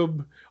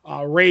Jacob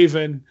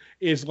Raven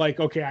is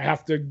like, okay, I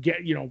have to get,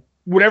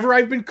 whatever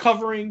I've been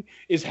covering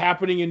is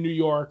happening in New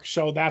York.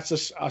 So that's a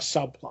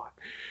subplot.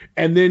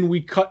 And then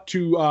we cut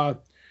to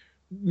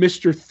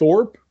Mr.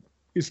 Thorpe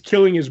is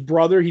killing his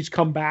brother. He's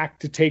come back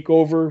to take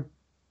over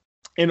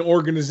an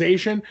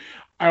organization.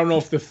 I don't know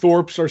if the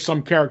Thorpes are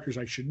some characters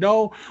I should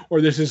know,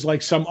 or this is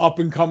like some up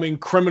and coming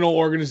criminal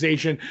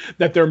organization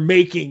that they're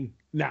making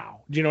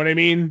now. Do you know what I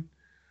mean?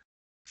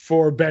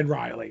 For Ben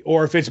Reilly,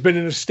 or if it's been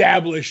an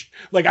established,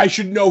 like I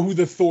should know who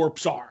the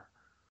Thorpes are.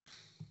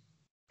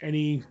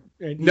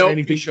 No,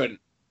 you shouldn't.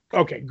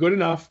 Okay, good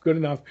enough.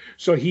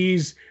 So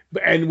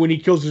and when he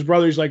kills his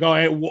brother, he's like, oh,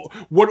 hey,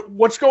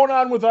 what's going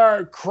on with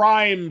our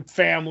crime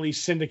family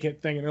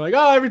syndicate thing? And they're like,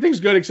 oh, everything's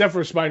good except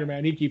for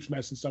Spider-Man. He keeps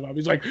messing stuff up.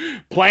 He's like,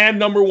 plan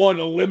number 1,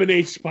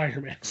 eliminate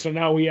Spider-Man. So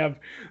now we have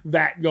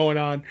that going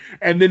on.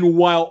 And then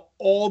while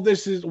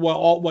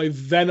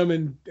Venom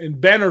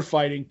and Ben are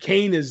fighting,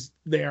 Kane is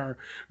there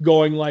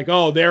going like,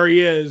 oh, there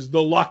he is,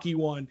 the lucky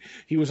one.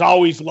 He was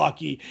always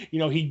lucky.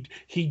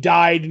 He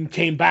died and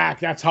came back.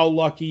 That's how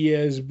lucky he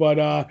is.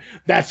 But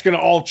that's going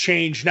to all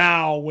change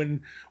now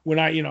when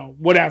I,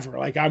 whatever,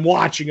 like I'm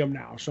watching him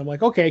now. So I'm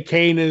like, okay,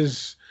 Kane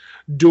is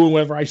doing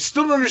whatever. I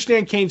still don't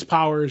understand Kane's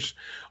powers.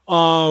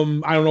 I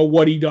don't know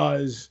what he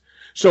does.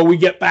 So we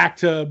get back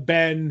to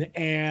Ben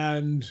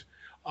and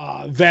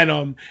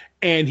Venom,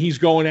 and he's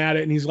going at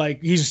it, and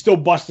he's still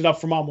busted up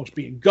from almost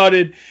being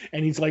gutted,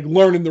 and he's like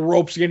learning the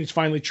ropes again. He's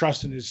finally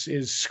trusting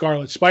his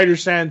Scarlet Spider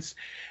sense,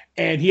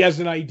 and he has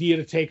an idea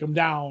to take him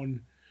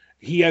down.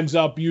 He ends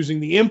up using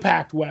the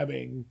impact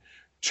webbing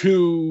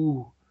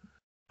to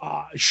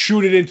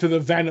shoot it into the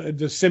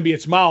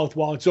symbiote's mouth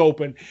while it's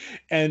open,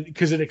 and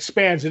because it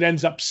expands, it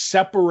ends up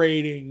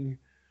separating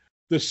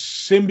the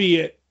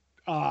symbiote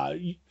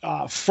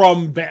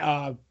from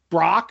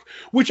Brock,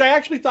 which I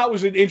actually thought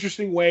was an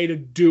interesting way to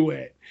do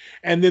it.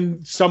 And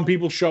then some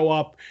people show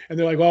up and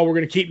they're like, "Oh, we're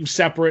going to keep them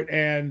separate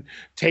and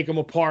take them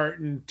apart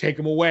and take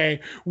them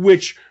away,"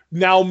 which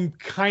now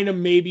kind of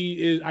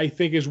maybe I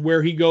think is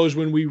where he goes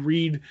when we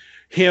read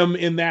him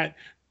in that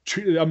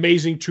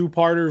amazing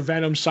two-parter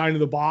Venom Sign of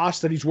the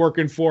Boss, that he's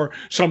working for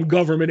some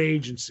government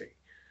agency.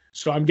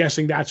 So I'm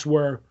guessing that's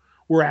where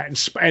we're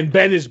at. And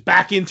Ben is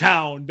back in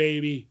town,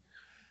 baby.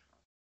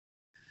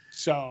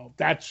 So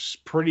that's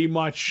pretty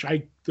much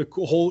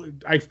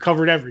I've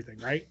covered everything,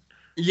 right?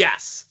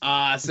 Yes.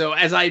 So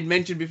as I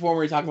mentioned before, when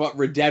we were talking about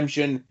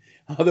redemption,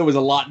 there was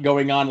a lot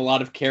going on, a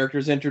lot of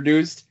characters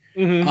introduced.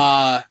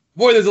 Mm-hmm.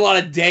 Boy, there's a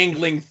lot of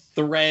dangling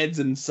threads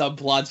and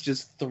subplots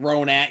just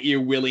thrown at you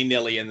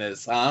willy-nilly in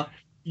this, huh?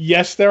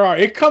 Yes, there are.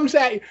 It comes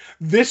at you.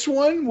 This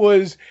one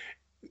was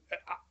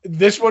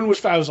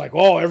I was like,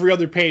 oh, every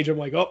other page I'm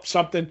like, oh,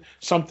 something.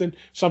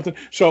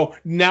 So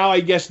now I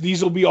guess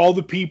these will be all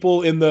the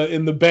people in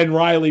the Ben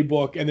Reilly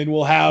book, and then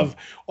we'll have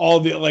all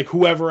the like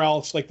whoever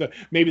else, like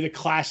maybe the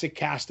classic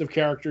cast of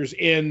characters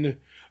in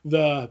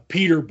the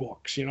Peter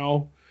books, you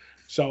know.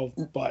 So,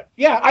 but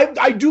yeah,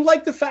 I do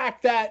like the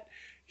fact that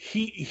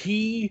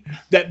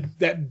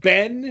that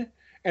Ben,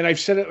 and I've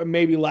said it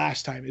maybe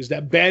last time, is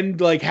that Ben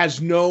like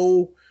has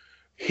no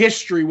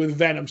history with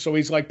Venom, so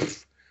he's like,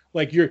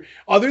 like you're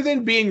other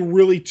than being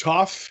really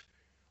tough,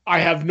 I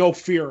have no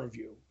fear of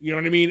you. You know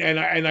what I mean? And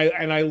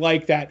I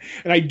like that,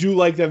 and I do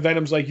like that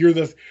Venom's like you're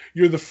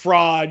the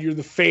fraud, you're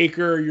the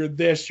faker, you're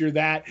this, you're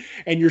that,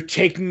 and you're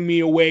taking me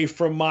away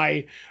from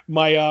my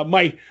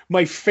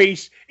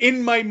face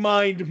in my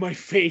mind, my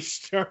face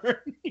turn.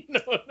 You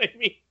know what I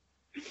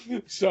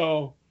mean?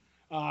 So.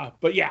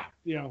 But yeah,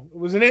 you know,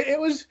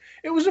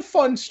 it was a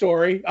fun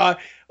story.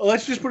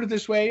 Let's just put it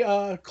this way: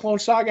 Clone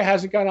Saga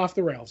hasn't gone off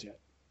the rails yet.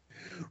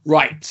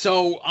 Right.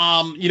 So,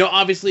 you know,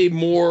 obviously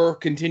more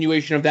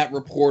continuation of that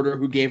reporter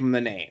who gave him the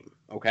name.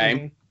 Okay.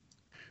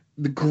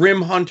 Mm-hmm. The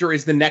Grim Hunter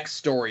is the next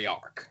story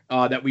arc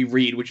that we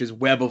read, which is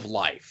Web of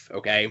Life.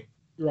 Okay.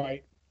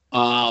 Right.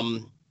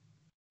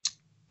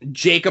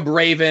 Jacob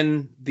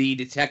Raven, the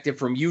detective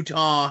from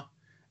Utah,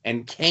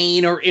 and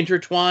Kane are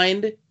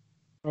intertwined.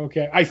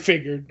 Okay, I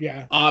figured,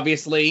 yeah.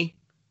 Obviously,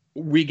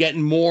 we get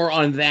more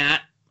on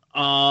that.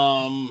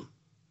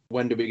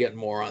 When do we get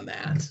more on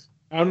that?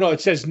 I don't know.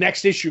 It says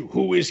next issue,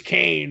 who is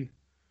Kane?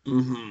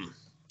 Mm-hmm.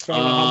 So I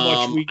don't know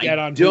how much we get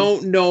on. I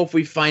don't know if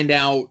we find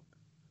out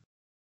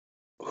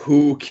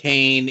who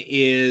Kane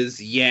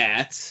is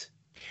yet.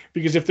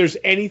 Because if there's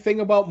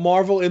anything about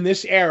Marvel in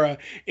this era,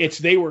 it's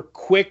they were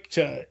quick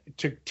to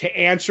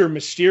answer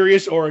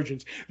mysterious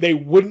origins. They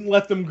wouldn't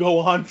let them go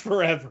on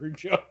forever,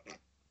 Joe.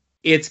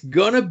 It's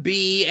going to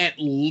be at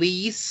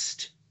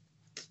least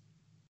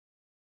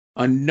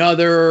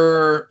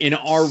another, in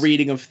our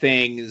reading of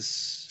things,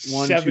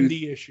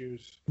 70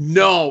 issues.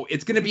 No,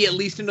 it's going to be at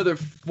least another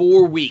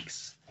 4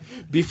 weeks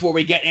before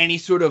we get any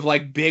sort of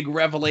like big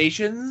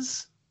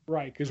revelations.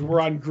 Right, because we're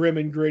on Grim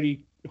and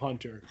Gritty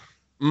Hunter.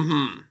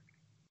 Mm-hmm.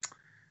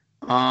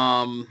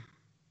 And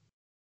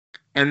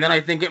then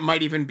I think it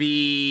might even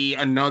be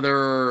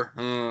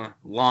another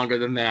longer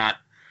than that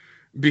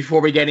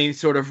before we get any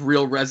sort of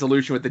real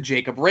resolution with the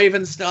Jacob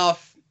Raven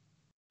stuff.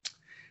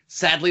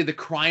 Sadly, the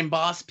Crime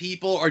Boss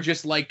people are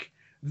just like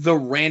the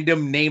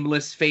random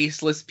nameless,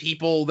 faceless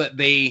people that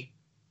they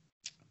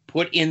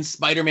put in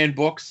Spider-Man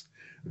books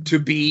to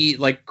be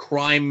like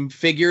crime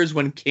figures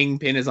when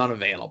Kingpin is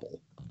unavailable.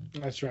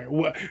 That's right.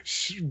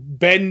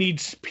 Ben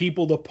needs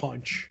people to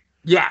punch.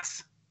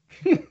 Yes.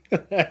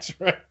 That's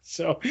right.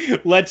 So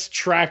let's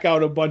track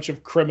out a bunch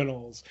of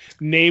criminals,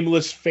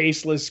 nameless,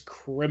 faceless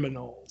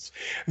criminals.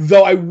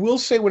 Though I will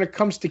say, when it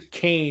comes to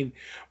Kane,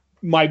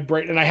 my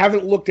brain, and I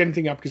haven't looked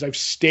anything up because I've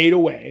stayed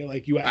away,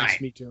 like you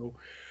asked me to.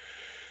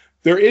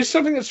 There is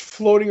something that's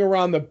floating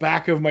around the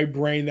back of my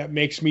brain that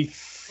makes me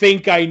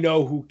think I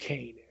know who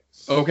Kane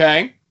is.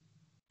 Okay.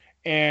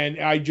 And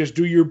I just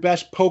do your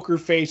best poker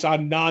face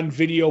on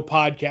non-video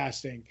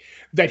podcasting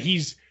that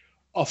he's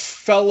a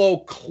fellow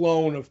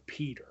clone of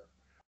Peter.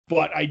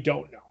 But I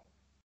don't know.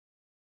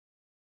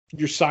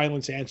 Your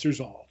silence answers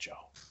all, Joe.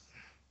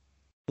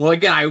 Well,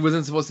 again, I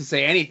wasn't supposed to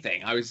say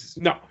anything. I was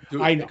doing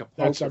like a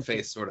poker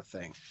face sort of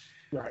thing.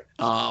 Right.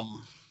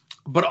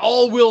 But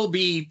all will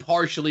be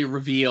partially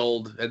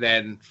revealed and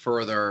then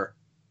further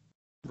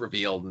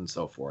revealed and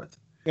so forth.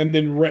 And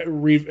then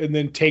and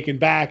then taken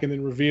back and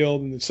then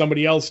revealed and then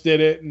somebody else did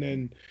it and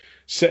then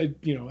said,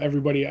 you know,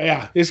 everybody.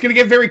 Yeah, it's going to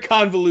get very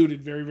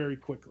convoluted very, very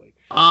quickly.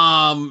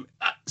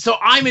 So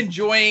I'm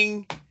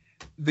enjoying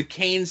the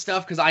Kane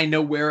stuff because I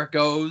know where it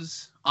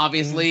goes,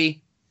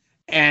 obviously.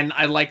 and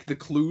I like the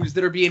clues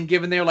that are being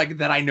given there, like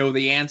that I know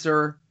the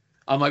answer.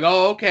 I'm like,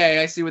 oh,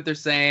 okay, I see what they're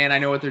saying. I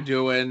know what they're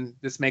doing.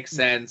 This makes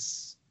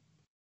sense.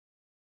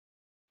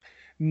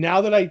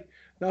 Now that I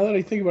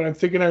think about it, I'm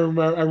thinking I'm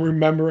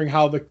remembering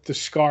how the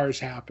scars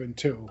happened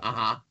too.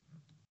 Uh-huh.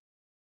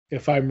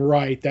 If I'm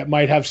right, that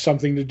might have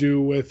something to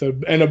do with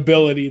an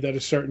ability that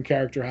a certain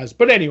character has.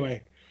 But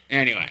anyway.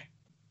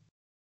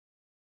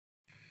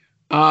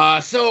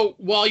 So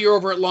while you're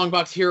over at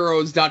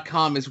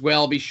longboxheroes.com as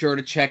well, be sure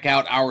to check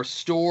out our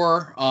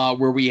store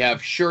where we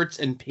have shirts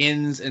and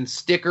pins and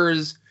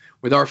stickers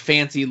with our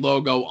fancy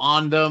logo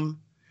on them.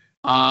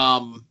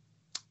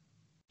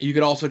 You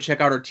can also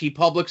check out our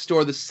TeePublic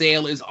store. The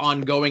sale is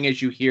ongoing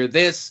as you hear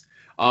this.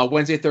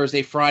 Wednesday,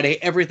 Thursday, Friday,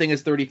 everything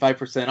is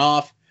 35%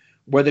 off,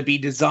 whether it be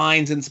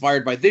designs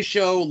inspired by this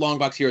show,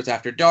 Longbox Heroes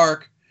After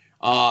Dark,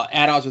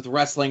 At Odds with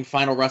Wrestling,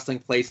 Final Wrestling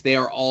Place. They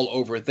are all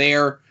over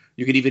there.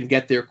 You can even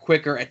get there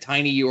quicker at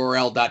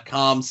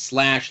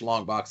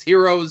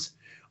tinyurl.com/longboxheroes.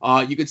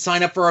 You could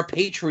sign up for our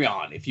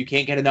Patreon. If you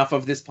can't get enough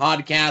of this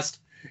podcast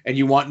and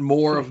you want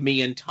more of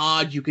me and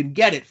Todd, you can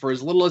get it for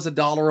as little as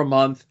 $1 a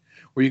month,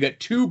 where you get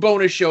 2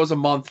 bonus shows a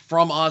month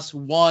from us.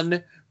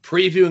 One,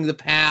 previewing the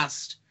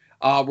past,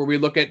 where we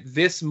look at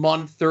this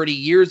month 30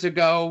 years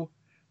ago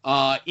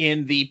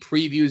in the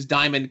Previews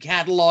Diamond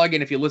catalog.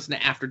 And if you listen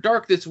to After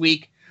Dark this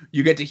week,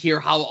 you get to hear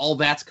how all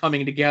that's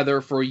coming together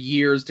for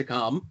years to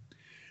come.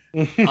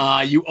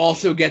 You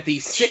also get the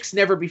 6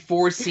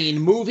 never-before-seen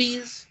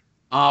movies.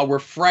 We're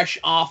fresh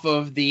off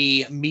of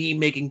the me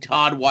making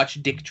Todd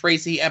watch Dick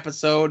Tracy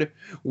episode.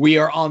 We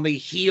are on the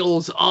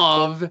heels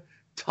of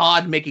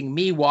Todd making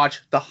me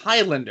watch The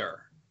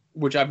Highlander,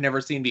 which I've never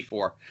seen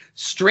before.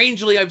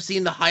 Strangely, I've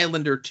seen The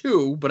Highlander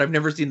 2, but I've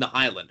never seen The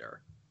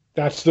Highlander.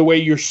 That's the way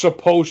you're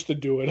supposed to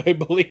do it, I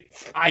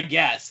believe. I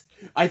guess.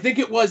 I think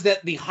it was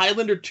that The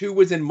Highlander 2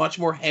 was in much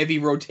more heavy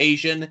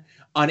rotation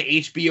on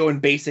HBO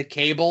and basic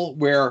cable,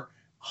 where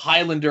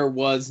Highlander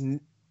was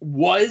in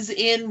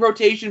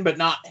rotation, but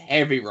not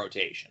heavy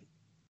rotation.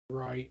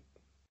 Right.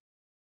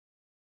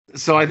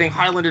 So I think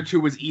Highlander 2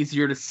 was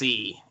easier to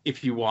see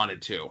if you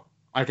wanted to.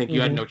 I think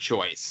you had no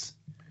choice.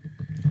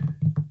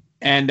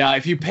 And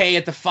if you pay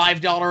at the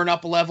 $5 and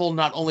up level,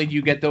 not only do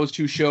you get those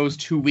 2 shows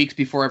 2 weeks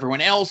before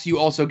everyone else, you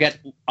also get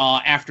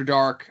After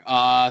Dark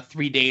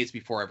 3 days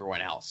before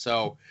everyone else.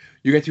 So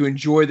you get to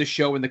enjoy the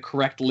show in the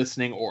correct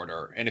listening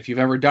order. And if you've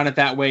ever done it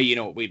that way, you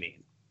know what we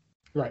mean.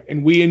 Right.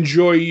 And we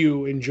enjoy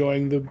you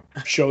enjoying the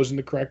shows in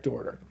the correct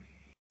order.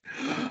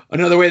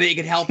 Another way that you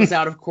can help us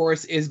out, of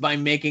course, is by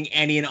making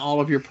any and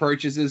all of your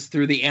purchases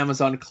through the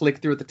Amazon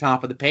click-through at the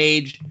top of the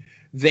page.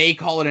 They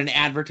call it an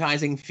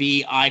advertising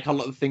fee. I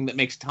call it the thing that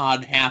makes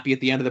Todd happy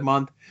at the end of the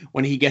month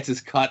when he gets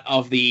his cut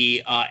of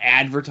the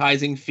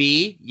advertising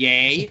fee.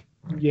 Yay.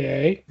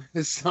 Yay.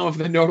 Some of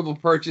the notable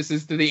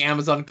purchases through the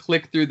Amazon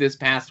click-through this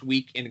past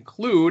week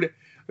include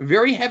a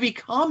very heavy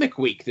comic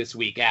week this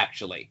week,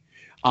 actually.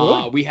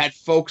 We had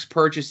folks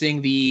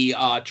purchasing the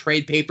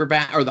trade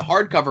paperback, or the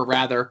hardcover,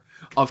 rather,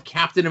 of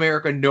Captain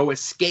America No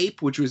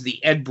Escape, which was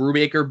the Ed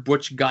Brubaker,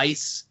 Butch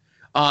Guice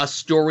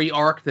story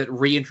arc that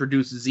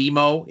reintroduced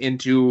Zemo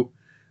into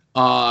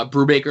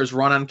Brubaker's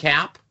run on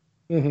Cap.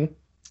 Mm-hmm.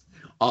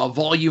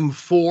 Volume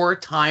 4,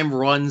 Time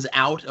Runs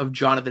Out, of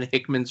Jonathan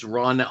Hickman's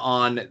run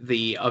on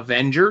the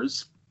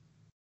Avengers.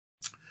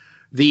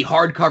 The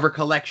hardcover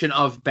collection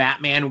of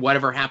Batman,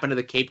 Whatever Happened to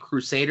the Cape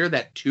Crusader,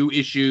 that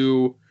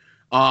 2-issue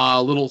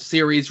little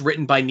series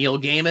written by Neil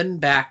Gaiman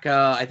back,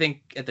 I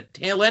think, at the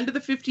tail end of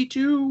the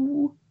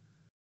 52...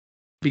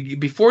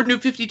 Before New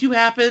 52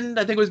 happened?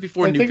 I think it was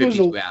before New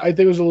 52 happened. I think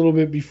it was a little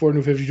bit before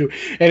New 52.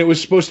 And it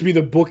was supposed to be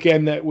the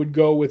bookend that would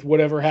go with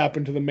Whatever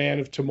Happened to the Man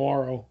of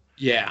Tomorrow.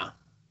 Yeah.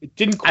 It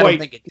didn't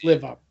quite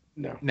live up.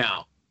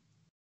 No.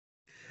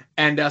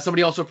 And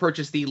somebody also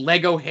purchased the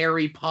Lego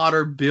Harry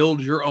Potter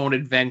Build Your Own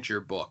Adventure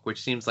book,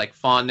 which seems like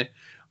fun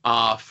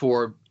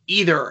for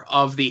either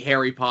of the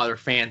Harry Potter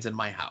fans in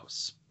my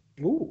house.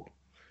 Ooh.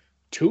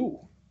 2.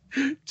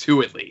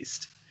 2 at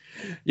least.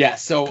 Yeah,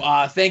 so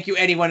thank you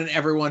anyone and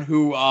everyone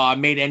who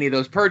made any of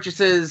those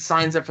purchases,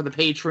 signs up for the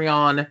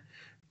Patreon,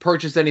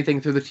 purchased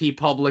anything through the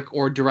TeePublic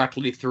or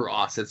directly through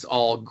us. It's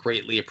all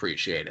greatly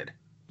appreciated.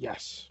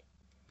 Yes.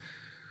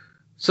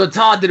 So,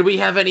 Todd, did we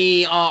have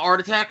any art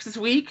attacks this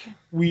week?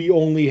 We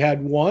only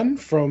had one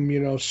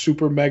from,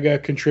 super mega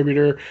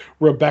contributor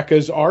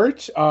Rebecca's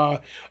art,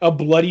 A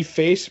Bloody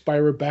Face by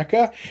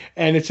Rebecca.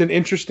 And it's an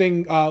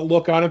interesting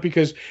look on it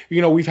because,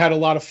 we've had a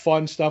lot of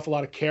fun stuff, a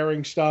lot of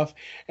caring stuff.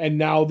 And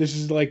now this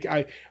is like,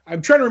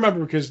 I'm trying to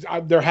remember because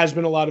there has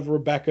been a lot of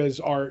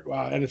Rebecca's art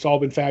and it's all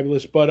been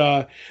fabulous.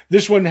 But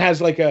this one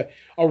has like a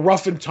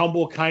rough and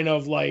tumble kind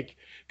of like,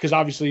 because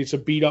obviously it's a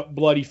beat up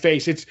bloody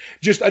face. It's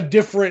just a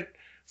different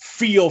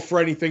feel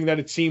for anything that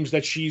it seems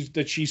that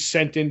she's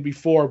sent in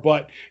before,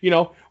 but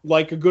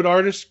like a good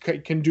artist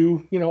can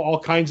do all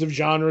kinds of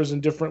genres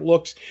and different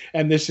looks,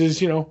 and this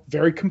is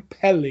very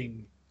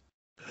compelling.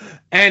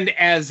 And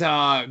as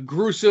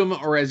gruesome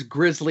or as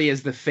grisly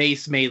as the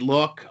face may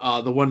look,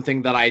 the one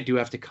thing that I do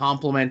have to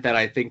compliment that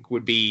I think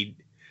would be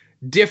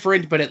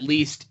different, but at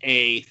least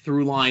a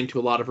through line to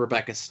a lot of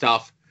Rebecca's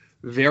stuff.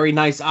 Very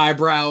nice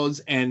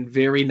eyebrows and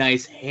very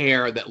nice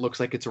hair that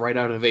looks like it's right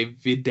out of a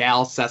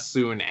Vidal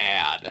Sassoon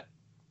ad.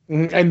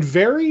 And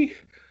very,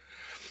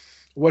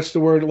 what's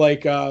the word,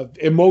 like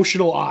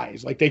emotional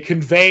eyes. Like they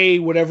convey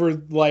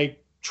whatever,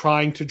 like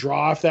trying to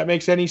draw, if that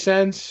makes any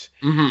sense.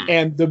 Mm-hmm.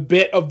 And the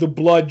bit of the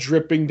blood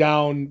dripping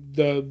down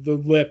the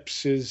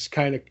lips is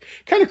kind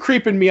of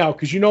creeping me out,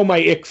 because you know my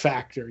ick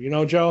factor, you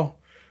know, Joe?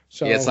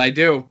 So yes, I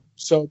do.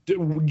 So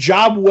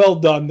job well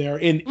done there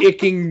in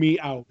icking me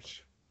out.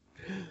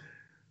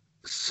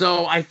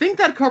 So I think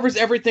that covers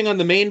everything on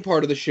the main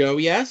part of the show,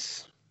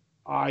 yes?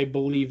 I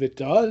believe it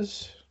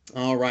does.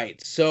 All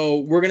right. So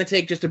we're going to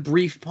take just a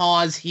brief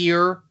pause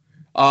here.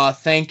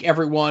 Thank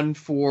everyone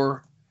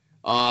for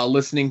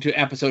listening to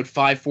episode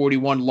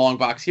 541,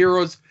 Longbox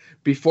Heroes,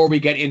 before we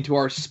get into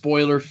our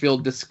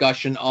spoiler-filled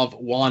discussion of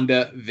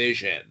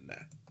WandaVision.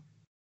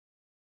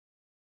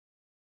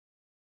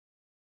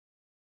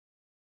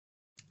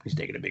 He's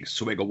taking a big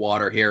swig of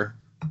water here.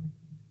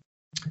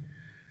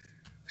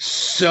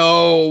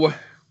 So,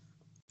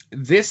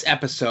 this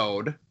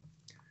episode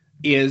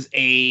is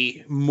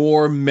a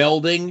more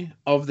melding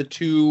of the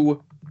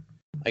two,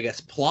 I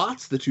guess,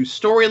 plots, the two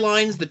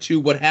storylines, the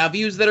two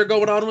what-have-yous that are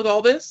going on with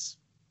all this.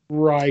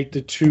 Right,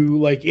 the two,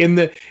 like, in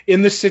the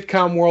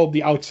sitcom world,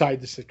 the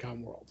outside the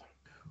sitcom world.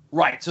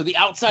 Right, so the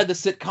outside the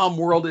sitcom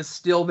world is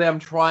still them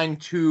trying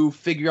to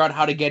figure out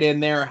how to get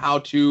in there, how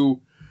to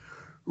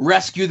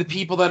rescue the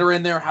people that are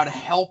in there, how to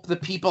help the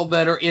people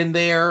that are in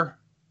there.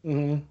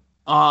 Mm-hmm.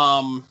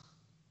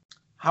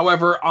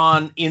 However,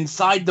 on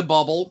inside the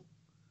bubble,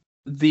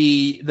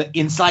 the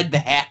inside the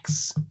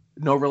hex,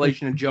 no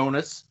relation to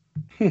Jonas,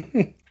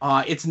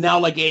 it's now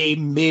like a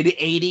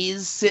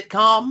mid-'80s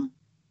sitcom.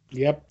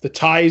 Yep, the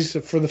ties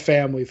for the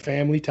family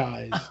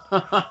ties.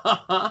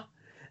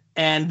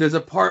 And there's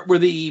a part where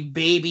the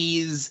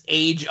babies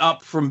age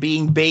up from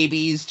being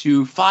babies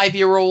to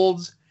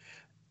 5-year-olds,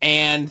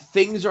 and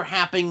things are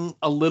happening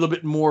a little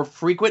bit more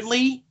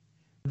frequently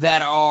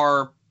that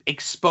are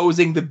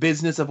exposing the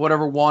business of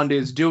whatever Wanda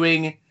is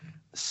doing,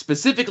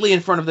 specifically in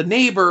front of the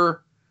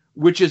neighbor,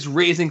 which is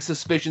raising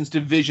suspicions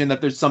to Vision that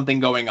there's something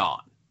going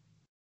on.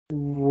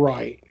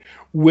 Right.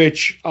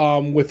 Which,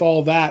 with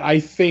all that,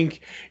 I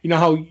think, you know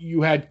how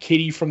you had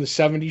Kitty from the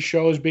 70s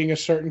shows being a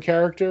certain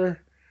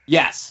character?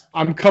 Yes.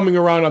 I'm coming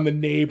around on the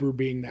neighbor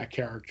being that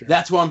character.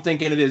 That's what I'm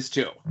thinking it is,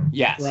 too.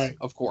 Yes, right.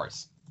 Of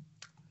course.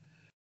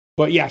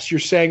 But yes, you're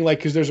saying, like,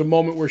 because there's a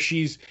moment where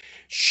she's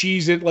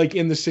in, like,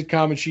 in the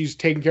sitcom and she's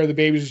taking care of the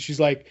babies, and she's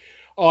like,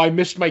 oh, I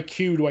missed my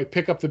cue. Do I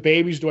pick up the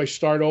babies? Do I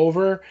start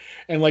over?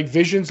 And like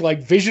Vision's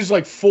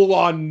like full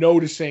on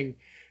noticing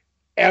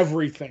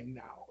everything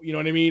now. You know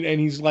what I mean? And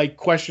he's like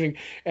questioning,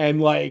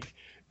 and like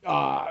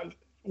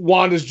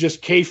Wanda's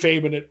just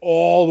kayfabing it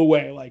all the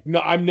way. Like,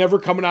 no, I'm never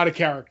coming out of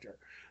character.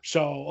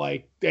 So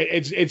like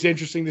it's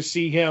interesting to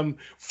see him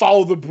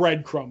follow the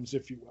breadcrumbs,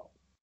 if you will.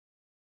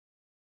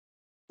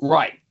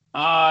 Right.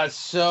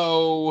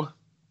 So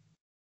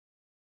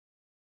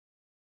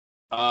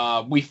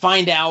we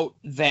find out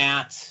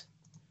that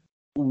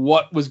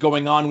what was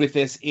going on with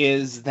this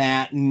is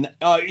that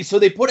so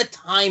they put a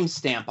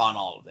timestamp on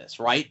all of this,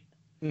 right?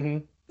 Mm-hmm.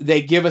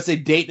 They give us a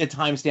date and a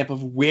timestamp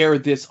of where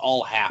this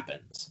all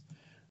happens.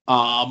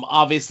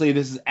 Obviously,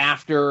 this is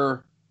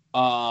after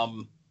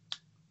the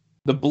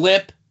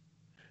blip,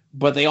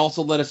 but they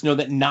also let us know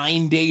that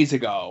 9 days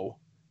ago,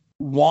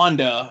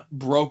 Wanda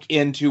broke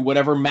into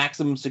whatever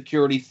maximum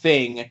security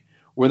thing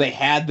where they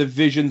had the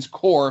Vision's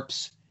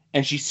corpse,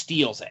 and she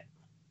steals it.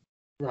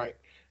 Right,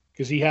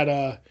 because he had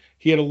a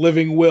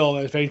living will.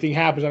 If anything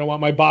happens, I don't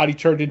want my body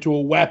turned into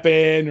a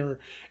weapon or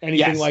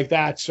anything like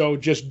that. So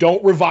just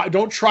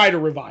don't try to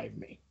revive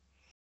me.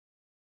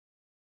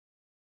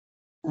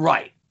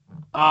 Right.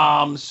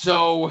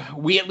 So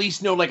we at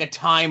least know like a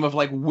time of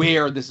like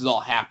where this is all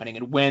happening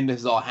and when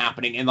this is all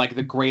happening and like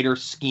the greater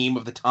scheme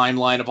of the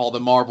timeline of all the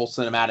Marvel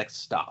Cinematic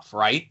stuff,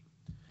 right?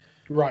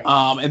 Right.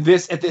 And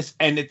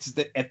it's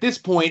at this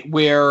point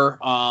where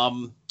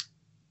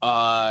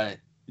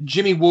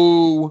Jimmy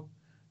Woo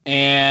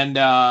and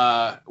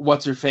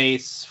what's her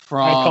face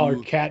from I call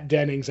her Kat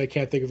Dennings. I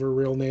can't think of her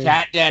real name.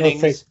 Kat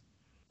Dennings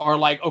are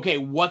like, okay,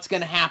 what's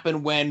going to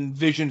happen when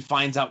Vision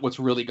finds out what's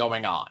really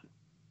going on?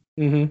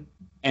 Mm-hmm.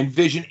 And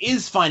Vision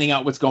is finding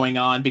out what's going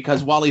on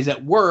because while he's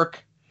at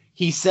work,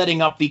 he's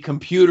setting up the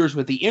computers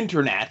with the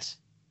internet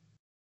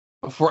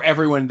for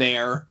everyone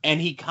there.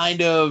 And he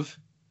kind of,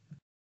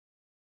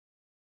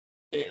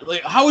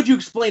 like, how would you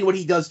explain what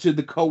he does to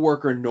the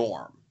coworker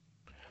Norm?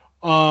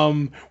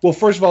 Well,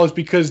 first of all, it's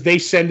because they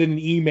send an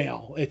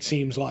email, it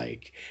seems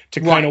like,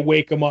 to kind of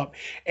wake him up.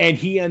 And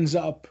he ends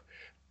up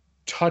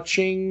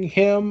touching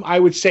him. I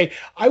would say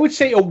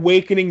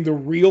awakening the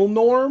real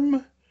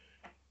Norm.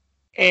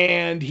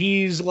 And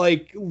he's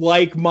like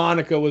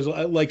Monica was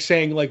like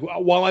saying, like,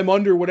 while I'm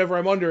under whatever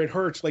I'm under, it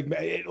hurts. Like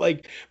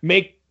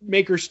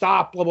make her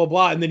stop, blah blah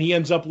blah. And then he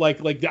ends up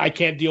like I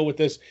can't deal with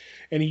this,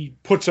 and he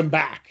puts him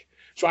back.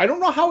 So I don't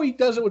know how he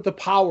does it with the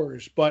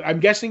powers, but I'm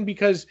guessing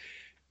because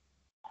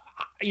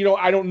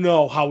I don't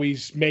know how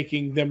he's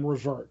making them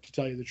revert, to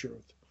tell you the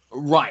truth.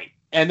 Right.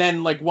 And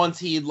then, like, once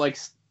he, like,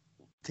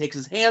 takes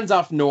his hands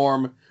off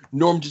Norm,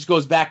 Norm just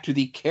goes back to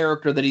the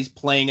character that he's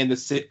playing in the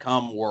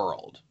sitcom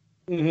world.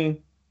 Mm-hmm.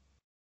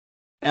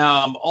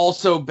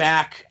 Also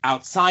back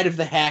outside of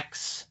the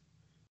Hex,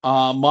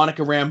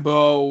 Monica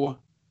Rambeau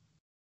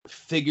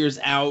figures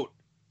out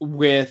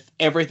with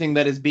everything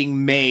that is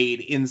being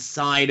made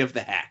inside of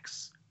the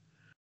Hex.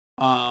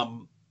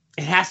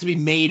 It has to be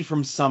made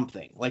from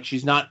something. Like,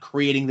 she's not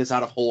creating this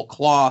out of whole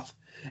cloth.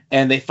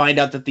 And they find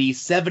out that the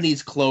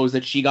 70s clothes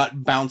that she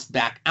got bounced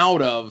back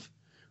out of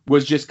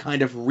was just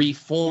kind of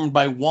reformed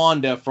by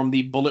Wanda from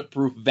the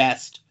bulletproof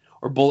vest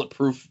or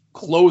bulletproof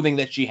clothing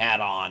that she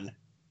had on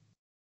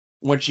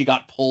when she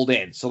got pulled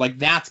in. So, like,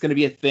 that's going to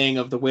be a thing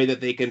of the way that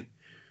they can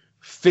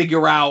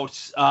figure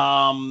out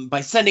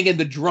by sending in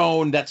the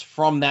drone that's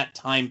from that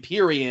time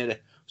period,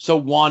 so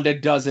Wanda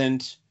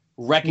doesn't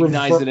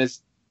recognize it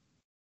as...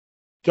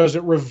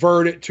 Doesn't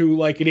revert it to,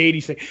 like, an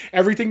 80s thing.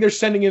 Everything they're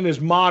sending in is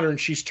modern.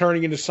 She's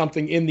turning into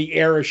something in the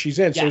era she's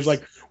in. So it's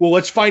like, well,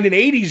 let's find an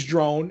 80s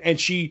drone, and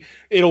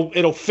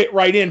it'll fit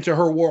right into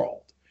her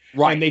world.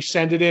 Right. And they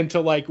send it in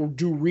to, like,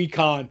 do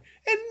recon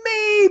and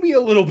maybe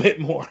a little bit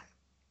more.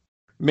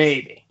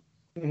 Maybe.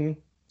 Mm-hmm.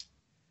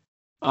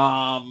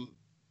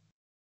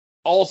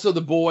 Also, the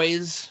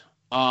boys,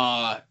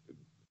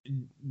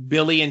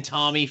 Billy and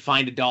Tommy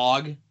find a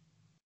dog.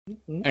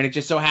 Mm-hmm. And it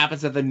just so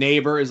happens that the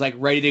neighbor is, like,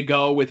 ready to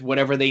go with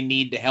whatever they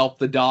need to help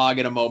the dog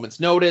at a moment's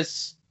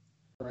notice.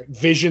 Right.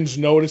 Vision's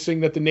noticing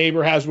that the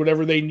neighbor has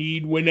whatever they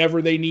need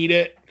whenever they need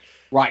it.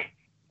 Right.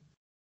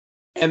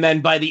 And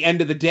then by the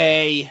end of the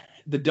day,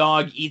 the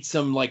dog eats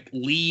some, like,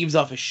 leaves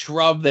off a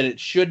shrub that it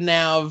shouldn't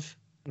have.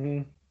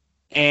 Mm-hmm.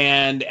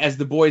 And as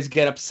the boys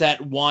get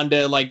upset,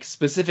 Wanda, like,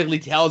 specifically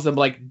tells them,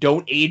 like,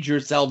 don't age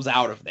yourselves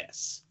out of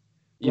this.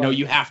 You know,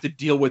 you have to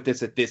deal with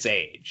this at this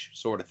age,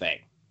 sort of thing.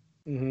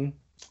 Mm-hmm.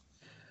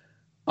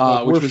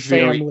 Which we're was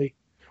family.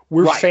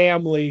 We're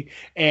family,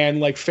 and,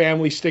 like,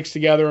 family sticks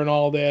together and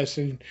all this,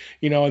 and,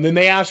 and then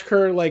they ask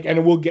her, like,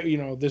 and we'll get,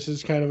 this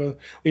is kind of a,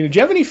 do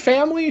you have any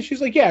family? And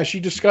she's like, yeah.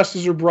 She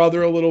discusses her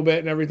brother a little bit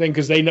and everything,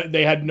 because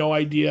they had no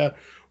idea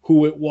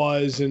who it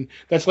was, and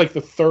that's, like,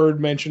 the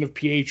third mention of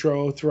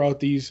Pietro throughout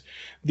these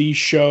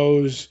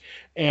shows.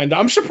 And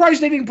I'm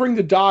surprised they didn't bring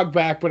the dog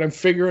back, but I'm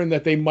figuring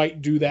that they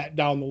might do that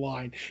down the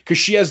line, because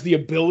she has the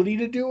ability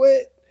to do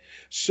it.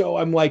 So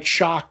I'm, like,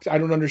 shocked. I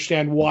don't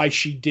understand why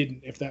she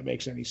didn't, if that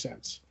makes any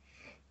sense.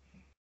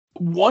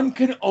 One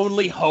can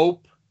only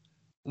hope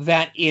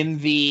that in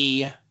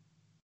the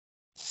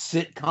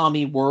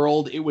sitcom-y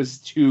world, it was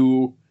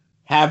to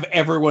have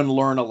everyone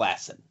learn a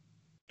lesson.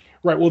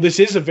 Right. Well, this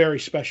is a very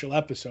special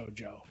episode,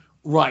 Joe.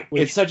 Right.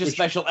 It's such a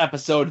special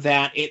episode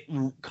that it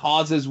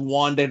causes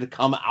Wanda to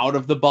come out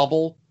of the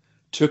bubble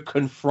to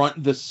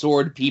confront the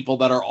sword people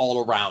that are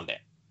all around it.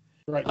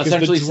 Right.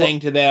 Essentially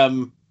saying to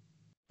them,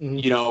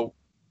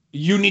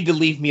 you need to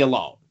leave me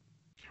alone.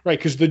 Right,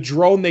 because the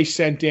drone they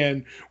sent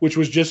in, which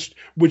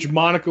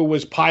Monica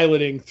was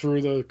piloting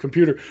through the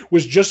computer,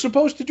 was just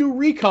supposed to do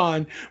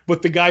recon,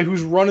 but the guy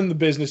who's running the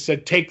business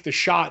said, take the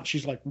shot. And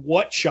she's like,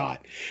 what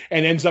shot?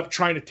 And ends up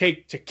trying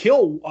to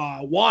kill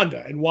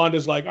Wanda. And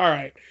Wanda's like, all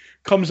right,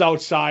 comes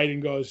outside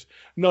and goes,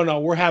 no,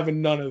 we're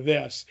having none of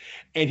this.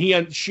 And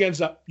she ends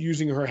up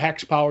using her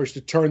hex powers to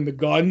turn the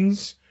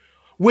guns,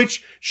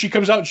 which she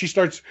comes out and she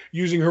starts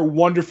using her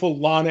wonderful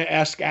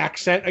Lana-esque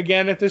accent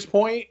again at this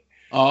point.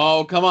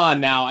 Oh, come on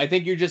now. I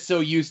think you're just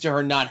so used to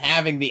her not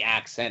having the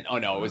accent. Oh,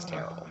 no, it was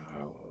terrible.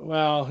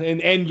 Well, in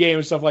Endgame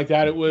and stuff like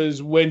that, it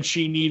was when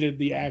she needed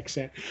the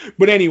accent.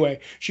 But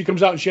anyway, she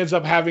comes out and she ends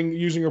up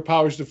using her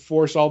powers to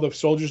force all the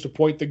soldiers to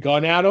point the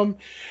gun at him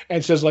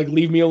and says, like,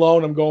 leave me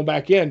alone. I'm going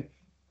back in.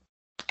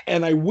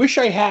 And I wish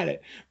I had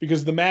it,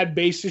 because the Mad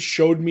Bassist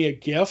showed me a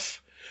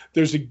GIF.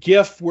 There's a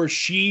GIF where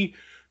she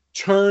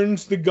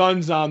turns the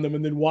guns on them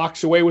and then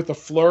walks away with a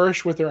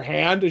flourish with her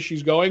hand as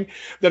she's going,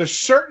 that a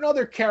certain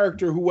other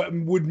character who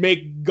would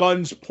make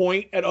guns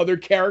point at other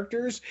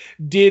characters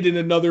did in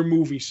another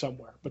movie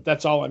somewhere. But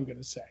that's all I'm going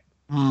to say.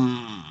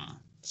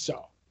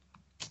 So.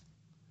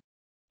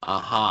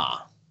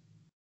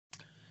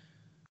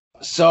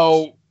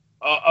 So,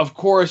 of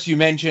course, you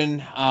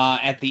mentioned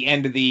at the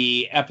end of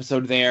the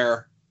episode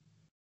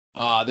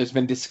there's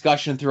been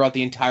discussion throughout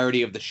the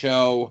entirety of the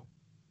show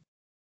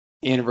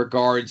in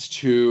regards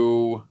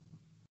to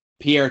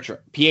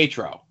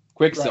Pietro,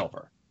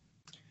 Quicksilver.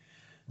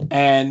 Right.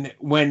 And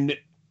when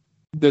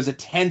there's a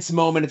tense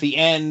moment at the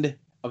end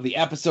of the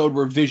episode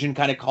where Vision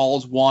kind of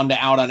calls Wanda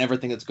out on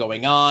everything that's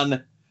going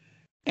on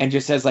and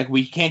just says, like,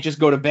 we can't just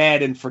go to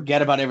bed and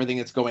forget about everything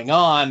that's going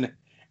on.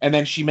 And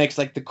then she makes,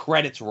 like, the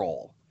credits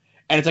roll.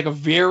 And it's, like, a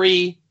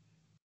very,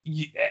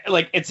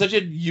 like, it's such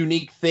a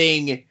unique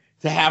thing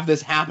to have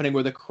this happening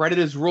where the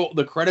credits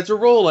are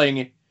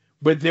rolling,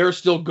 but they're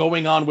still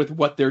going on with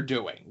what they're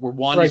doing. Where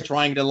Wanda's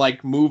trying to,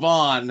 like, move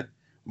on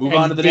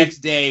to the next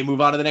day,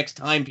 move on to the next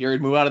time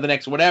period, move on to the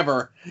next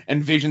whatever,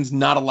 and Vision's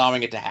not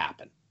allowing it to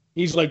happen.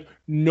 He's like,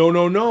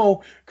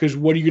 no, because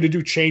what are you going to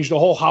do? Change the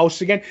whole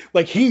house again?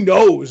 Like, he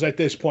knows at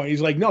this point.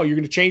 He's like, no, you're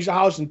going to change the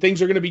house and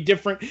things are going to be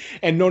different.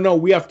 And no,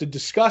 we have to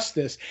discuss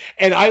this.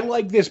 And I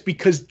like this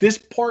because this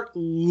part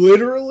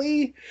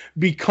literally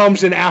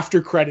becomes an after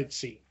credit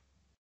scene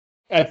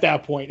at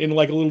that point in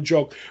like a little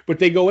joke. But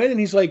they go in and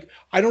he's like,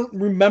 I don't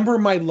remember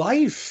my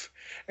life.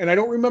 And I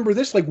don't remember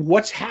this. Like,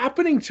 what's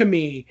happening to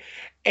me?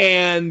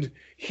 And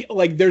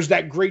like, there's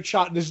that great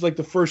shot. This is like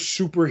the first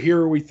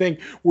superhero we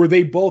think where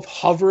they both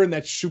hover in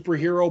that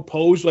superhero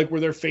pose, like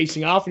where they're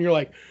facing off, and you're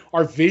like,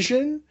 are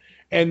Vision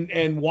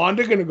and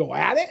Wanda gonna go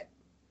at it?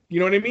 You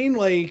know what I mean?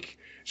 Like,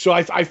 so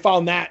I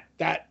found that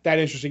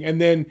interesting.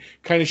 And then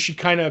she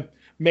kind of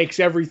makes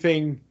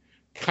everything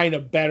kind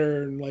of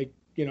better, and like,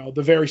 you know,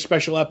 the very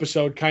special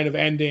episode kind of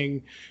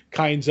ending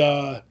kind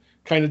of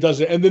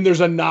does it. And then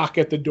there's a knock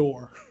at the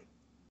door.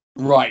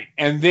 Right.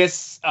 And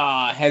this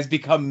has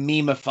become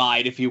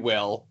memeified, if you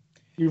will.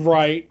 You're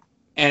right.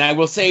 And I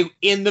will say,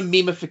 in the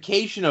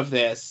memification of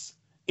this,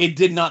 it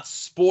did not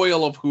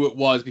spoil of who it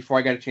was before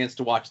I got a chance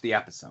to watch the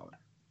episode.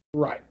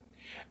 Right.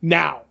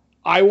 Now,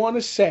 I want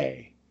to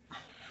say,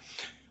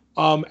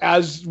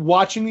 as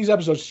watching these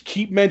episodes,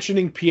 keep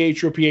mentioning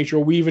Pietro.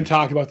 We even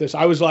talked about this.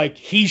 I was like,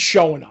 he's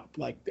showing up.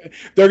 Like,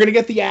 they're going to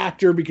get the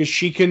actor because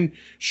she can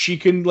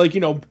like, you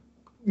know,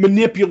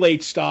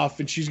 manipulate stuff,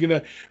 and she's going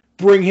to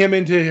bring him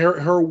into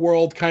her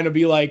world, kind of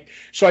be like,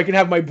 so I can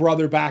have my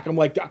brother back. I'm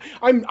like,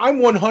 I'm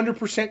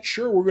 100%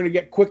 sure we're going to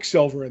get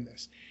Quicksilver in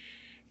this.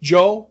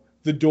 Joe,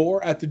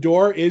 at the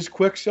door is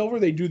Quicksilver.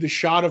 They do the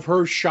shot of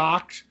her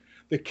shocked.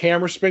 The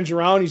camera spins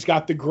around. He's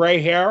got the gray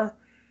hair,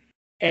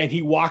 and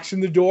he walks in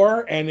the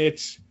door, and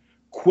it's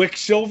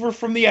Quicksilver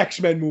from the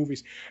X-Men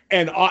movies.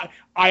 And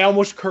I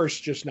almost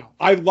cursed just now.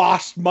 I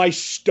lost my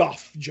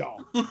stuff,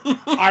 Joe.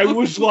 I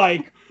was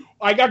like,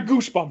 I got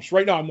goosebumps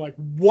right now. I'm like,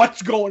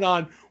 what's going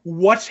on?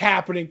 What's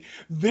happening?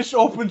 This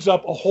opens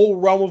up a whole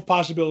realm of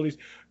possibilities,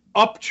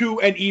 up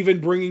to and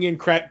even bringing in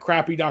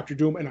crappy Doctor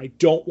Doom. And I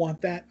don't want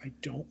that.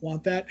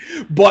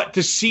 But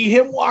to see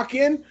him walk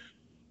in,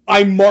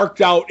 I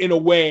marked out in a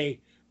way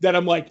that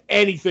I'm like,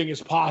 anything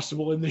is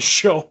possible in this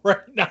show right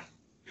now.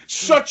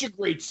 Such a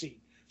great scene.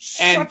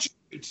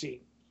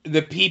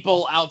 The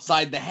people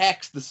outside the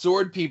Hex, the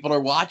Sword people,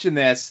 are watching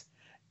this.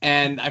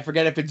 And I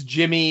forget if it's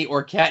Jimmy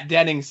or Kat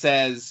Denning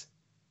says,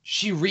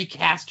 she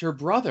recast her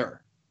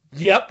brother.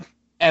 Yep.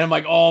 And I'm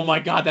like, oh my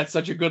God, that's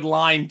such a good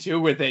line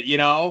too with it, you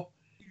know?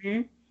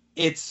 Mm-hmm.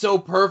 It's so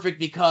perfect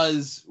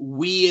because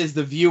we as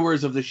the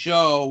viewers of the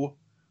show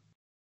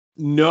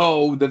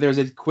know that there's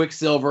a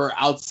Quicksilver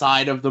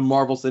outside of the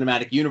Marvel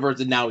Cinematic Universe,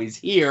 and now he's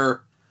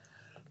here.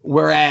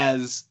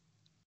 Whereas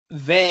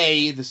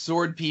they, the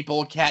Sword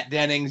people, Kat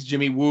Dennings,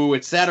 Jimmy Woo,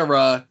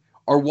 etc.,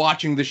 are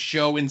watching the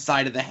show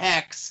inside of the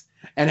Hex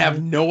and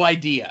have no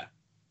idea.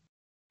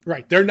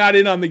 Right. They're not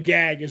in on the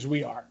gag as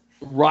we are.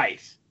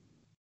 Right.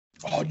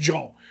 Oh,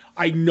 Joe,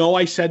 I know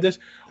I said this.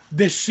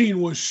 This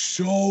scene was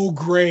so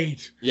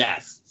great.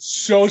 Yes.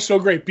 So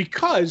great,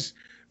 because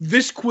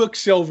this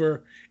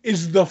Quicksilver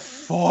is the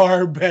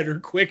far better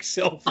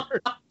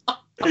Quicksilver.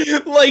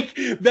 Like,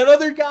 that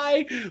other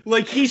guy,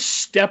 like, he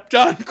stepped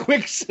on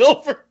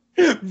Quicksilver.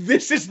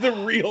 This is the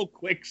real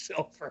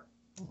Quicksilver.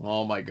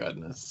 Oh, my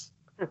goodness.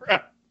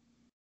 Right.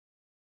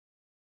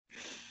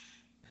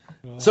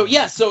 So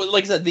yeah, so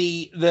like I said,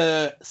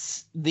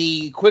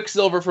 the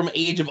Quicksilver from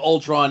Age of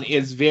Ultron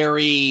is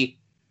very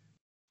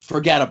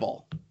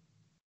forgettable.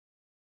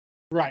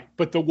 Right,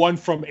 but the one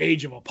from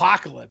Age of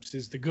Apocalypse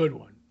is the good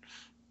one.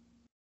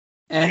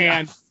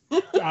 And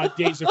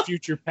Days of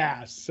Future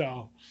Past.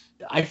 So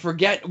I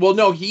forget. Well,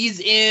 no, he's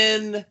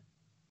in.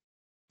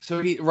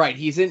 So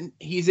he's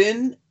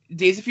in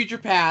Days of Future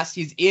Past.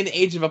 He's in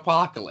Age of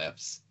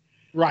Apocalypse.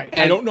 Right.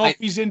 And I don't know if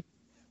he's in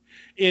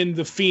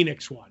the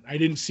Phoenix one. I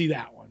didn't see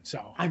that one.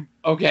 So I'm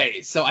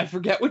okay. So I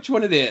forget which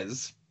one it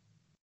is.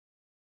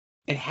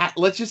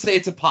 Let's just say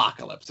it's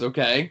Apocalypse.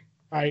 Okay.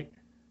 Right.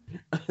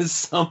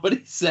 Somebody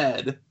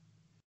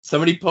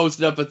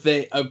posted up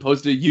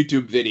posted a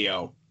YouTube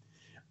video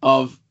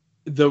of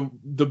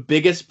the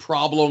biggest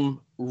problem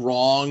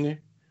wrong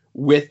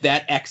with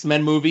that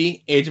X-Men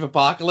movie, Age of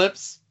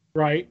Apocalypse.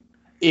 Right.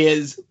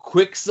 Is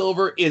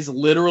Quicksilver is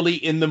literally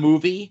in the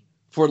movie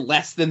for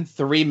less than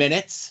 3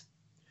 minutes.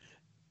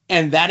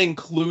 And that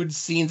includes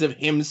scenes of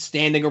him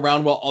standing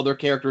around while other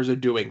characters are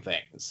doing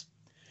things.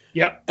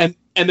 Yep. And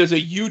there's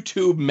a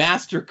YouTube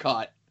master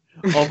cut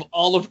of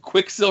all of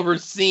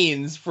Quicksilver's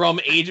scenes from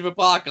Age of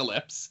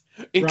Apocalypse,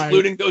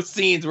 including those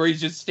scenes where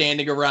he's just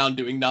standing around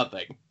doing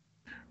nothing.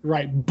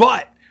 Right.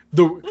 But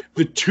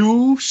the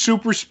two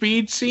super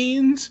speed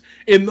scenes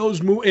in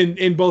those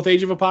in both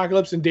Age of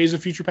Apocalypse and Days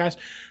of Future Past,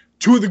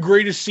 two of the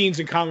greatest scenes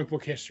in comic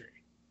book history.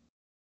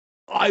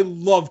 I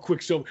love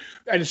Quicksilver,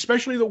 and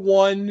especially the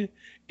one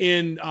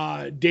in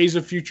Days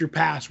of Future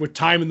Past with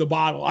Time in the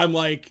Bottle. I'm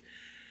like,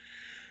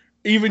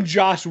 even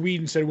Joss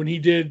Whedon said when he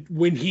did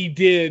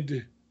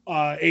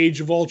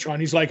Age of Ultron,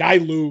 he's like, I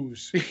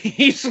lose.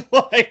 He's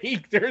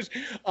like,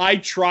 I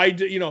tried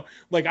to,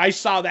 like, I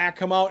saw that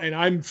come out and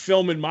I'm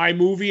filming my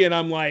movie and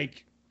I'm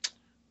like,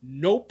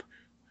 Nope.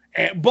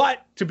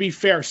 But to be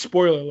fair,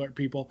 spoiler alert,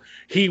 people,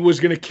 he was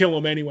going to kill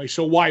him anyway.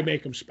 So why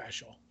make him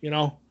special? You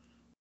know?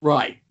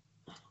 Right.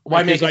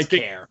 Why make us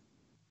think, care?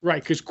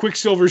 Right, because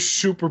Quicksilver's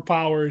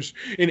superpowers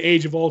in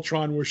Age of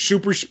Ultron were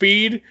super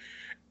speed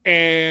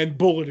and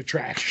bullet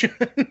attraction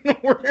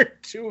were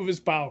two of his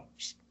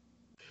powers.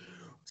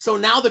 So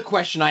now the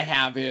question I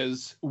have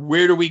is,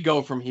 where do we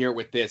go from here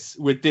with this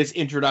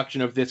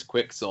introduction of this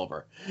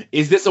Quicksilver?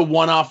 Is this a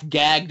one-off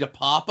gag to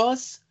pop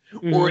us?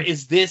 Mm-hmm. Or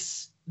is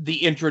this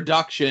the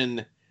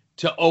introduction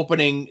to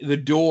opening the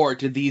door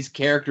to these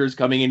characters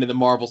coming into the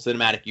Marvel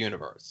Cinematic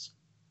Universe?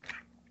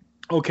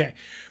 Okay.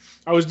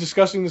 I was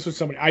discussing this with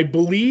somebody. I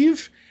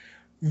believe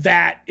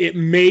that it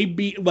may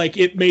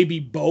be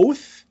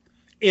both,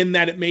 in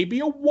that it may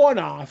be a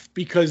one-off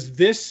because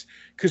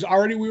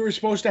already we were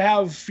supposed to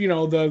have,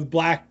 the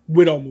Black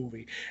Widow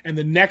movie, and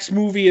the next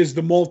movie is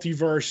the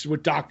multiverse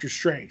with Doctor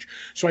Strange.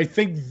 So I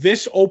think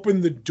this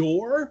opened the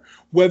door.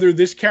 Whether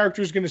this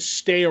character is going to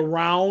stay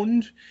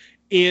around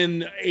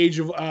in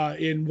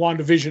in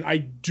WandaVision, I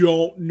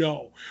don't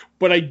know,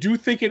 but I do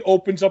think it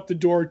opens up the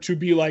door to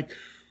be like,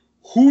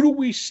 who do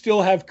we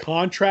still have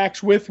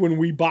contracts with when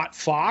we bought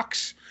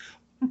Fox?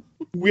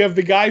 We have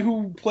the guy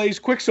who plays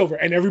Quicksilver,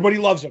 and everybody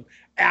loves him.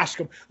 Ask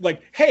him,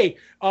 like, hey,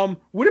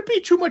 would it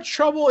be too much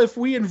trouble if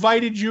we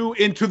invited you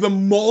into the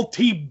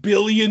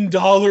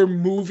multi-billion-dollar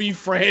movie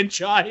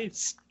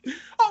franchise?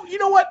 Oh, you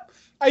know what?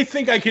 I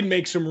think I can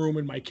make some room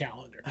in my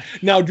calendar.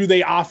 Now, do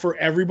they offer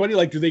everybody?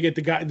 Like, do they get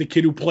the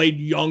kid who played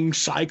young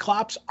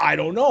Cyclops? I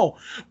don't know.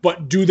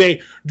 But do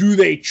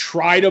they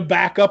try to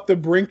back up the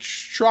Brinks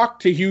truck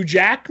to Hugh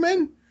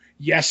Jackman?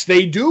 Yes,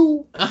 they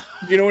do.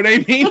 You know what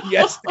I mean?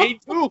 Yes, they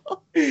do.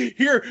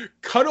 Here,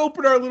 cut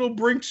open our little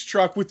Brinks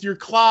truck with your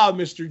claw,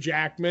 Mr.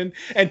 Jackman,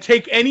 and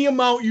take any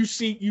amount you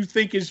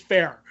think is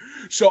fair.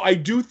 So I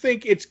do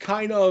think it's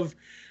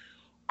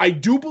I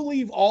do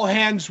believe all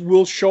hands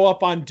will show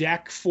up on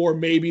deck for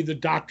maybe the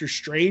Doctor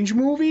Strange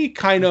movie,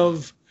 kind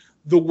of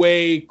the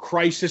way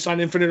Crisis on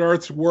Infinite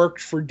Earths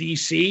worked for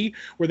DC,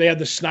 where they had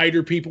the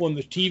Snyder people in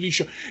the TV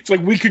show. It's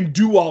like, we can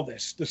do all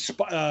this.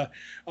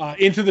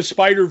 Into the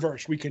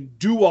Spider-Verse, we can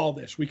do all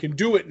this. We can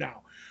do it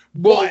now.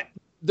 But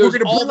we're going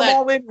to bring them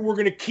all in, and we're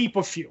going to keep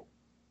a few.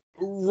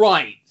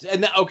 Right.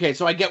 And okay,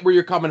 so I get where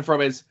you're coming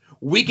from is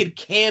we could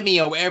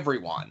cameo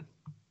everyone.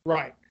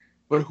 Right.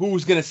 But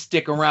who's going to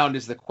stick around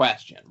is the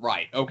question.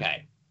 Right.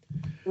 Okay.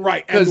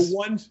 Right.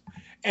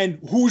 And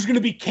who's going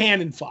to be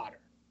cannon fodder?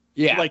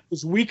 Yeah. Like,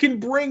 because we can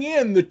bring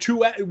in the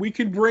two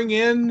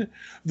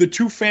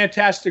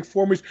Fantastic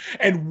Four movies.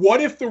 And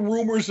what if the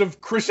rumors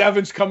of Chris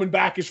Evans coming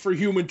back is for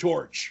Human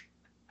Torch?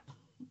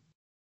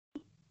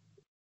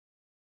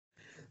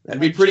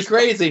 That'd be pretty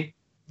crazy.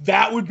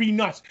 That would be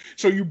nuts.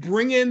 So you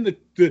bring in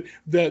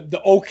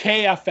the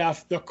okay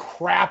FF, the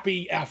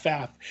crappy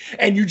FF,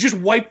 and you just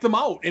wipe them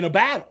out in a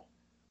battle.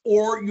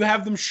 Or you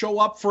have them show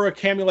up for a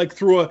cameo, like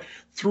through a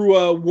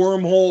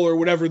wormhole or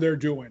whatever they're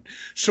doing.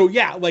 So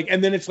yeah,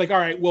 and then it's like, all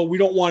right, well, we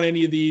don't want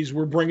any of these.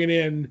 We're bringing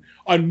in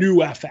a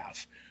new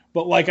FF.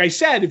 But like I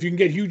said, if you can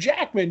get Hugh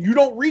Jackman, you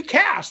don't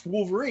recast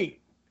Wolverine,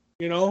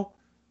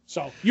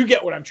 So you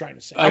get what I'm trying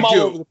to say. I'm all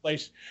over the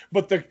place.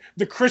 But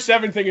the Chris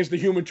Evans thing is the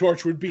Human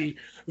Torch would be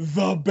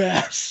the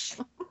best.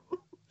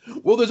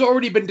 Well, there's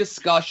already been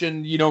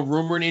discussion,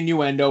 rumor and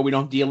innuendo. We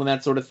don't deal in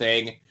that sort of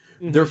thing.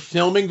 Mm-hmm. They're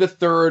filming the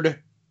third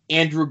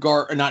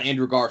not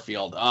Andrew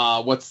Garfield.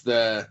 What's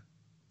the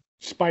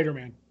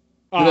Spider-Man?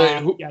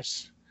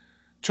 Yes,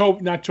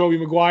 not Tobey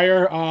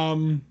Maguire.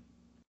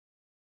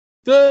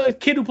 The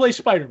kid who plays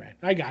Spider-Man.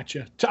 I got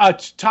you.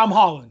 Tom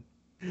Holland.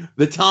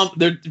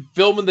 They're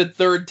filming the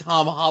third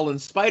Tom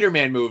Holland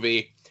Spider-Man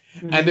movie,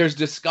 mm-hmm. and there's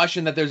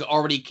discussion that there's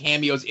already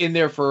cameos in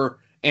there for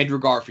Andrew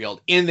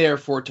Garfield, in there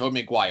for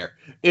Tobey Maguire,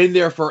 in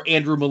there for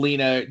Andrew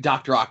Molina,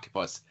 Dr.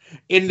 Octopus,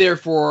 in there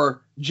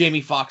for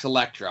Jamie Foxx,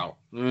 Electro.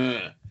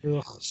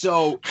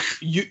 So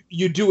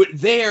you do it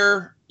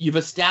there. You've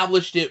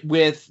established it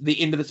with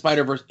the Into the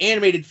Spider-Verse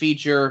animated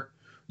feature.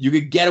 You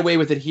could get away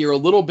with it here a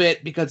little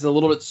bit because it's a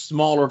little bit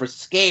smaller of a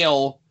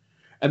scale.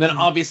 And then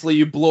obviously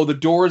you blow the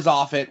doors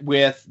off it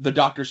with the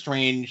Doctor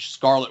Strange,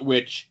 Scarlet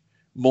Witch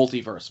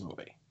multiverse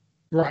movie.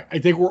 Right. I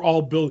think we're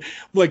all building.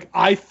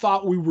 I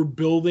thought we were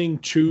building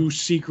to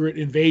Secret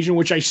Invasion,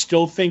 which I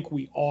still think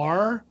we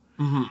are.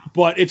 Mm-hmm.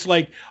 But it's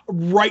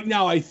right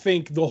now, I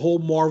think the whole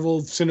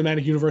Marvel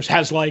Cinematic Universe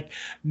has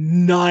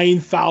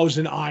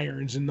 9,000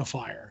 irons in the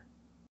fire.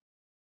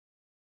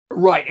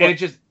 Right. And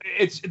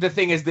it's the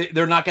thing is that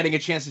they're not getting a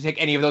chance to take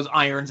any of those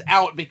irons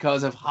out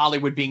because of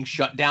Hollywood being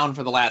shut down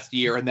for the last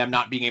year and them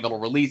not being able to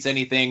release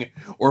anything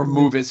or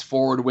move us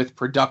forward with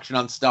production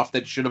on stuff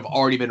that should have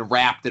already been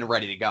wrapped and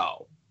ready to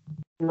go.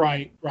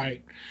 Right.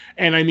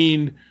 And I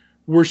mean,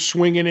 we're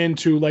swinging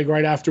into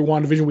right after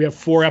WandaVision. We have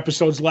 4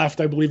 episodes left,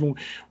 I believe. And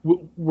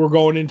we're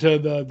going into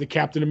the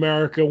Captain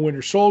America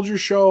Winter Soldier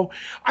show.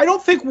 I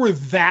don't think we're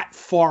that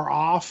far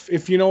off,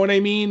 if you know what I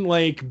mean.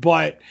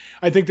 But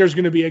I think there's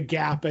going to be a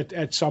gap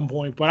at some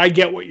point. But I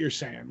get what you're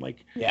saying.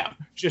 Yeah,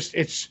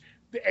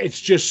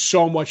 it's just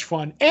so much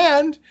fun.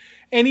 And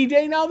any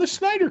day now the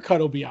Snyder Cut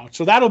will be out.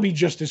 So that'll be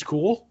just as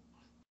cool.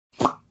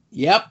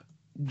 Yep.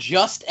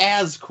 Just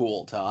as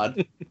cool,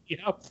 Todd.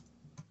 Yep.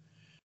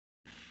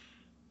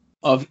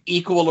 Of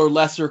equal or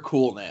lesser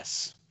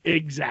coolness.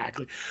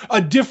 Exactly.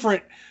 A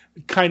different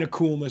kind of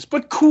coolness,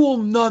 but cool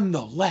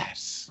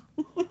nonetheless.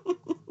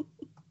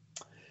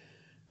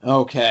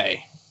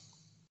 Okay.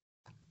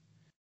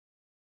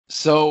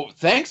 So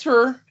thanks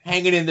for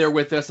hanging in there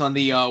with us on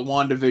the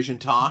WandaVision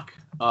talk.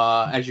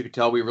 As you can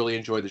tell, we really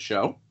enjoyed the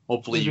show.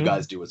 Hopefully you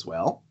guys do as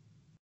well.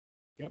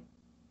 Yep.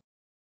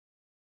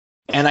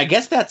 And I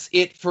guess that's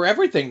it for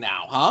everything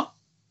now, huh?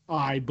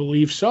 I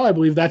believe so. I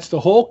believe that's the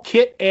whole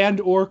kit and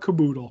or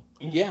caboodle.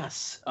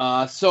 Yes.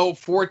 So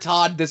for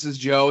Todd, this is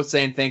Joe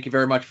saying thank you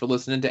very much for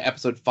listening to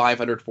episode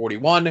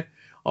 541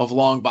 of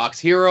Long Box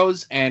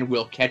Heroes, and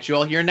we'll catch you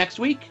all here next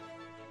week.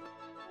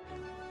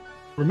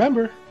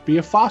 Remember, be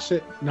a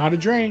faucet, not a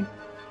drain.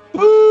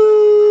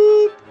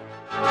 Boop!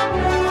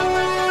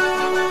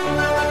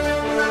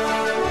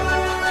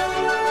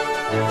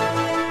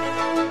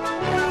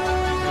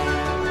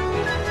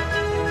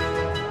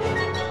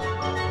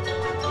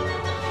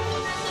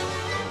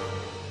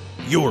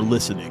 You're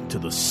listening to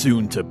the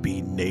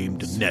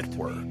soon-to-be-named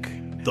network,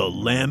 the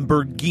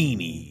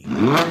Lamborghini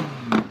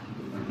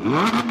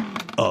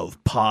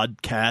of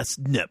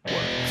Podcast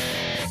Network.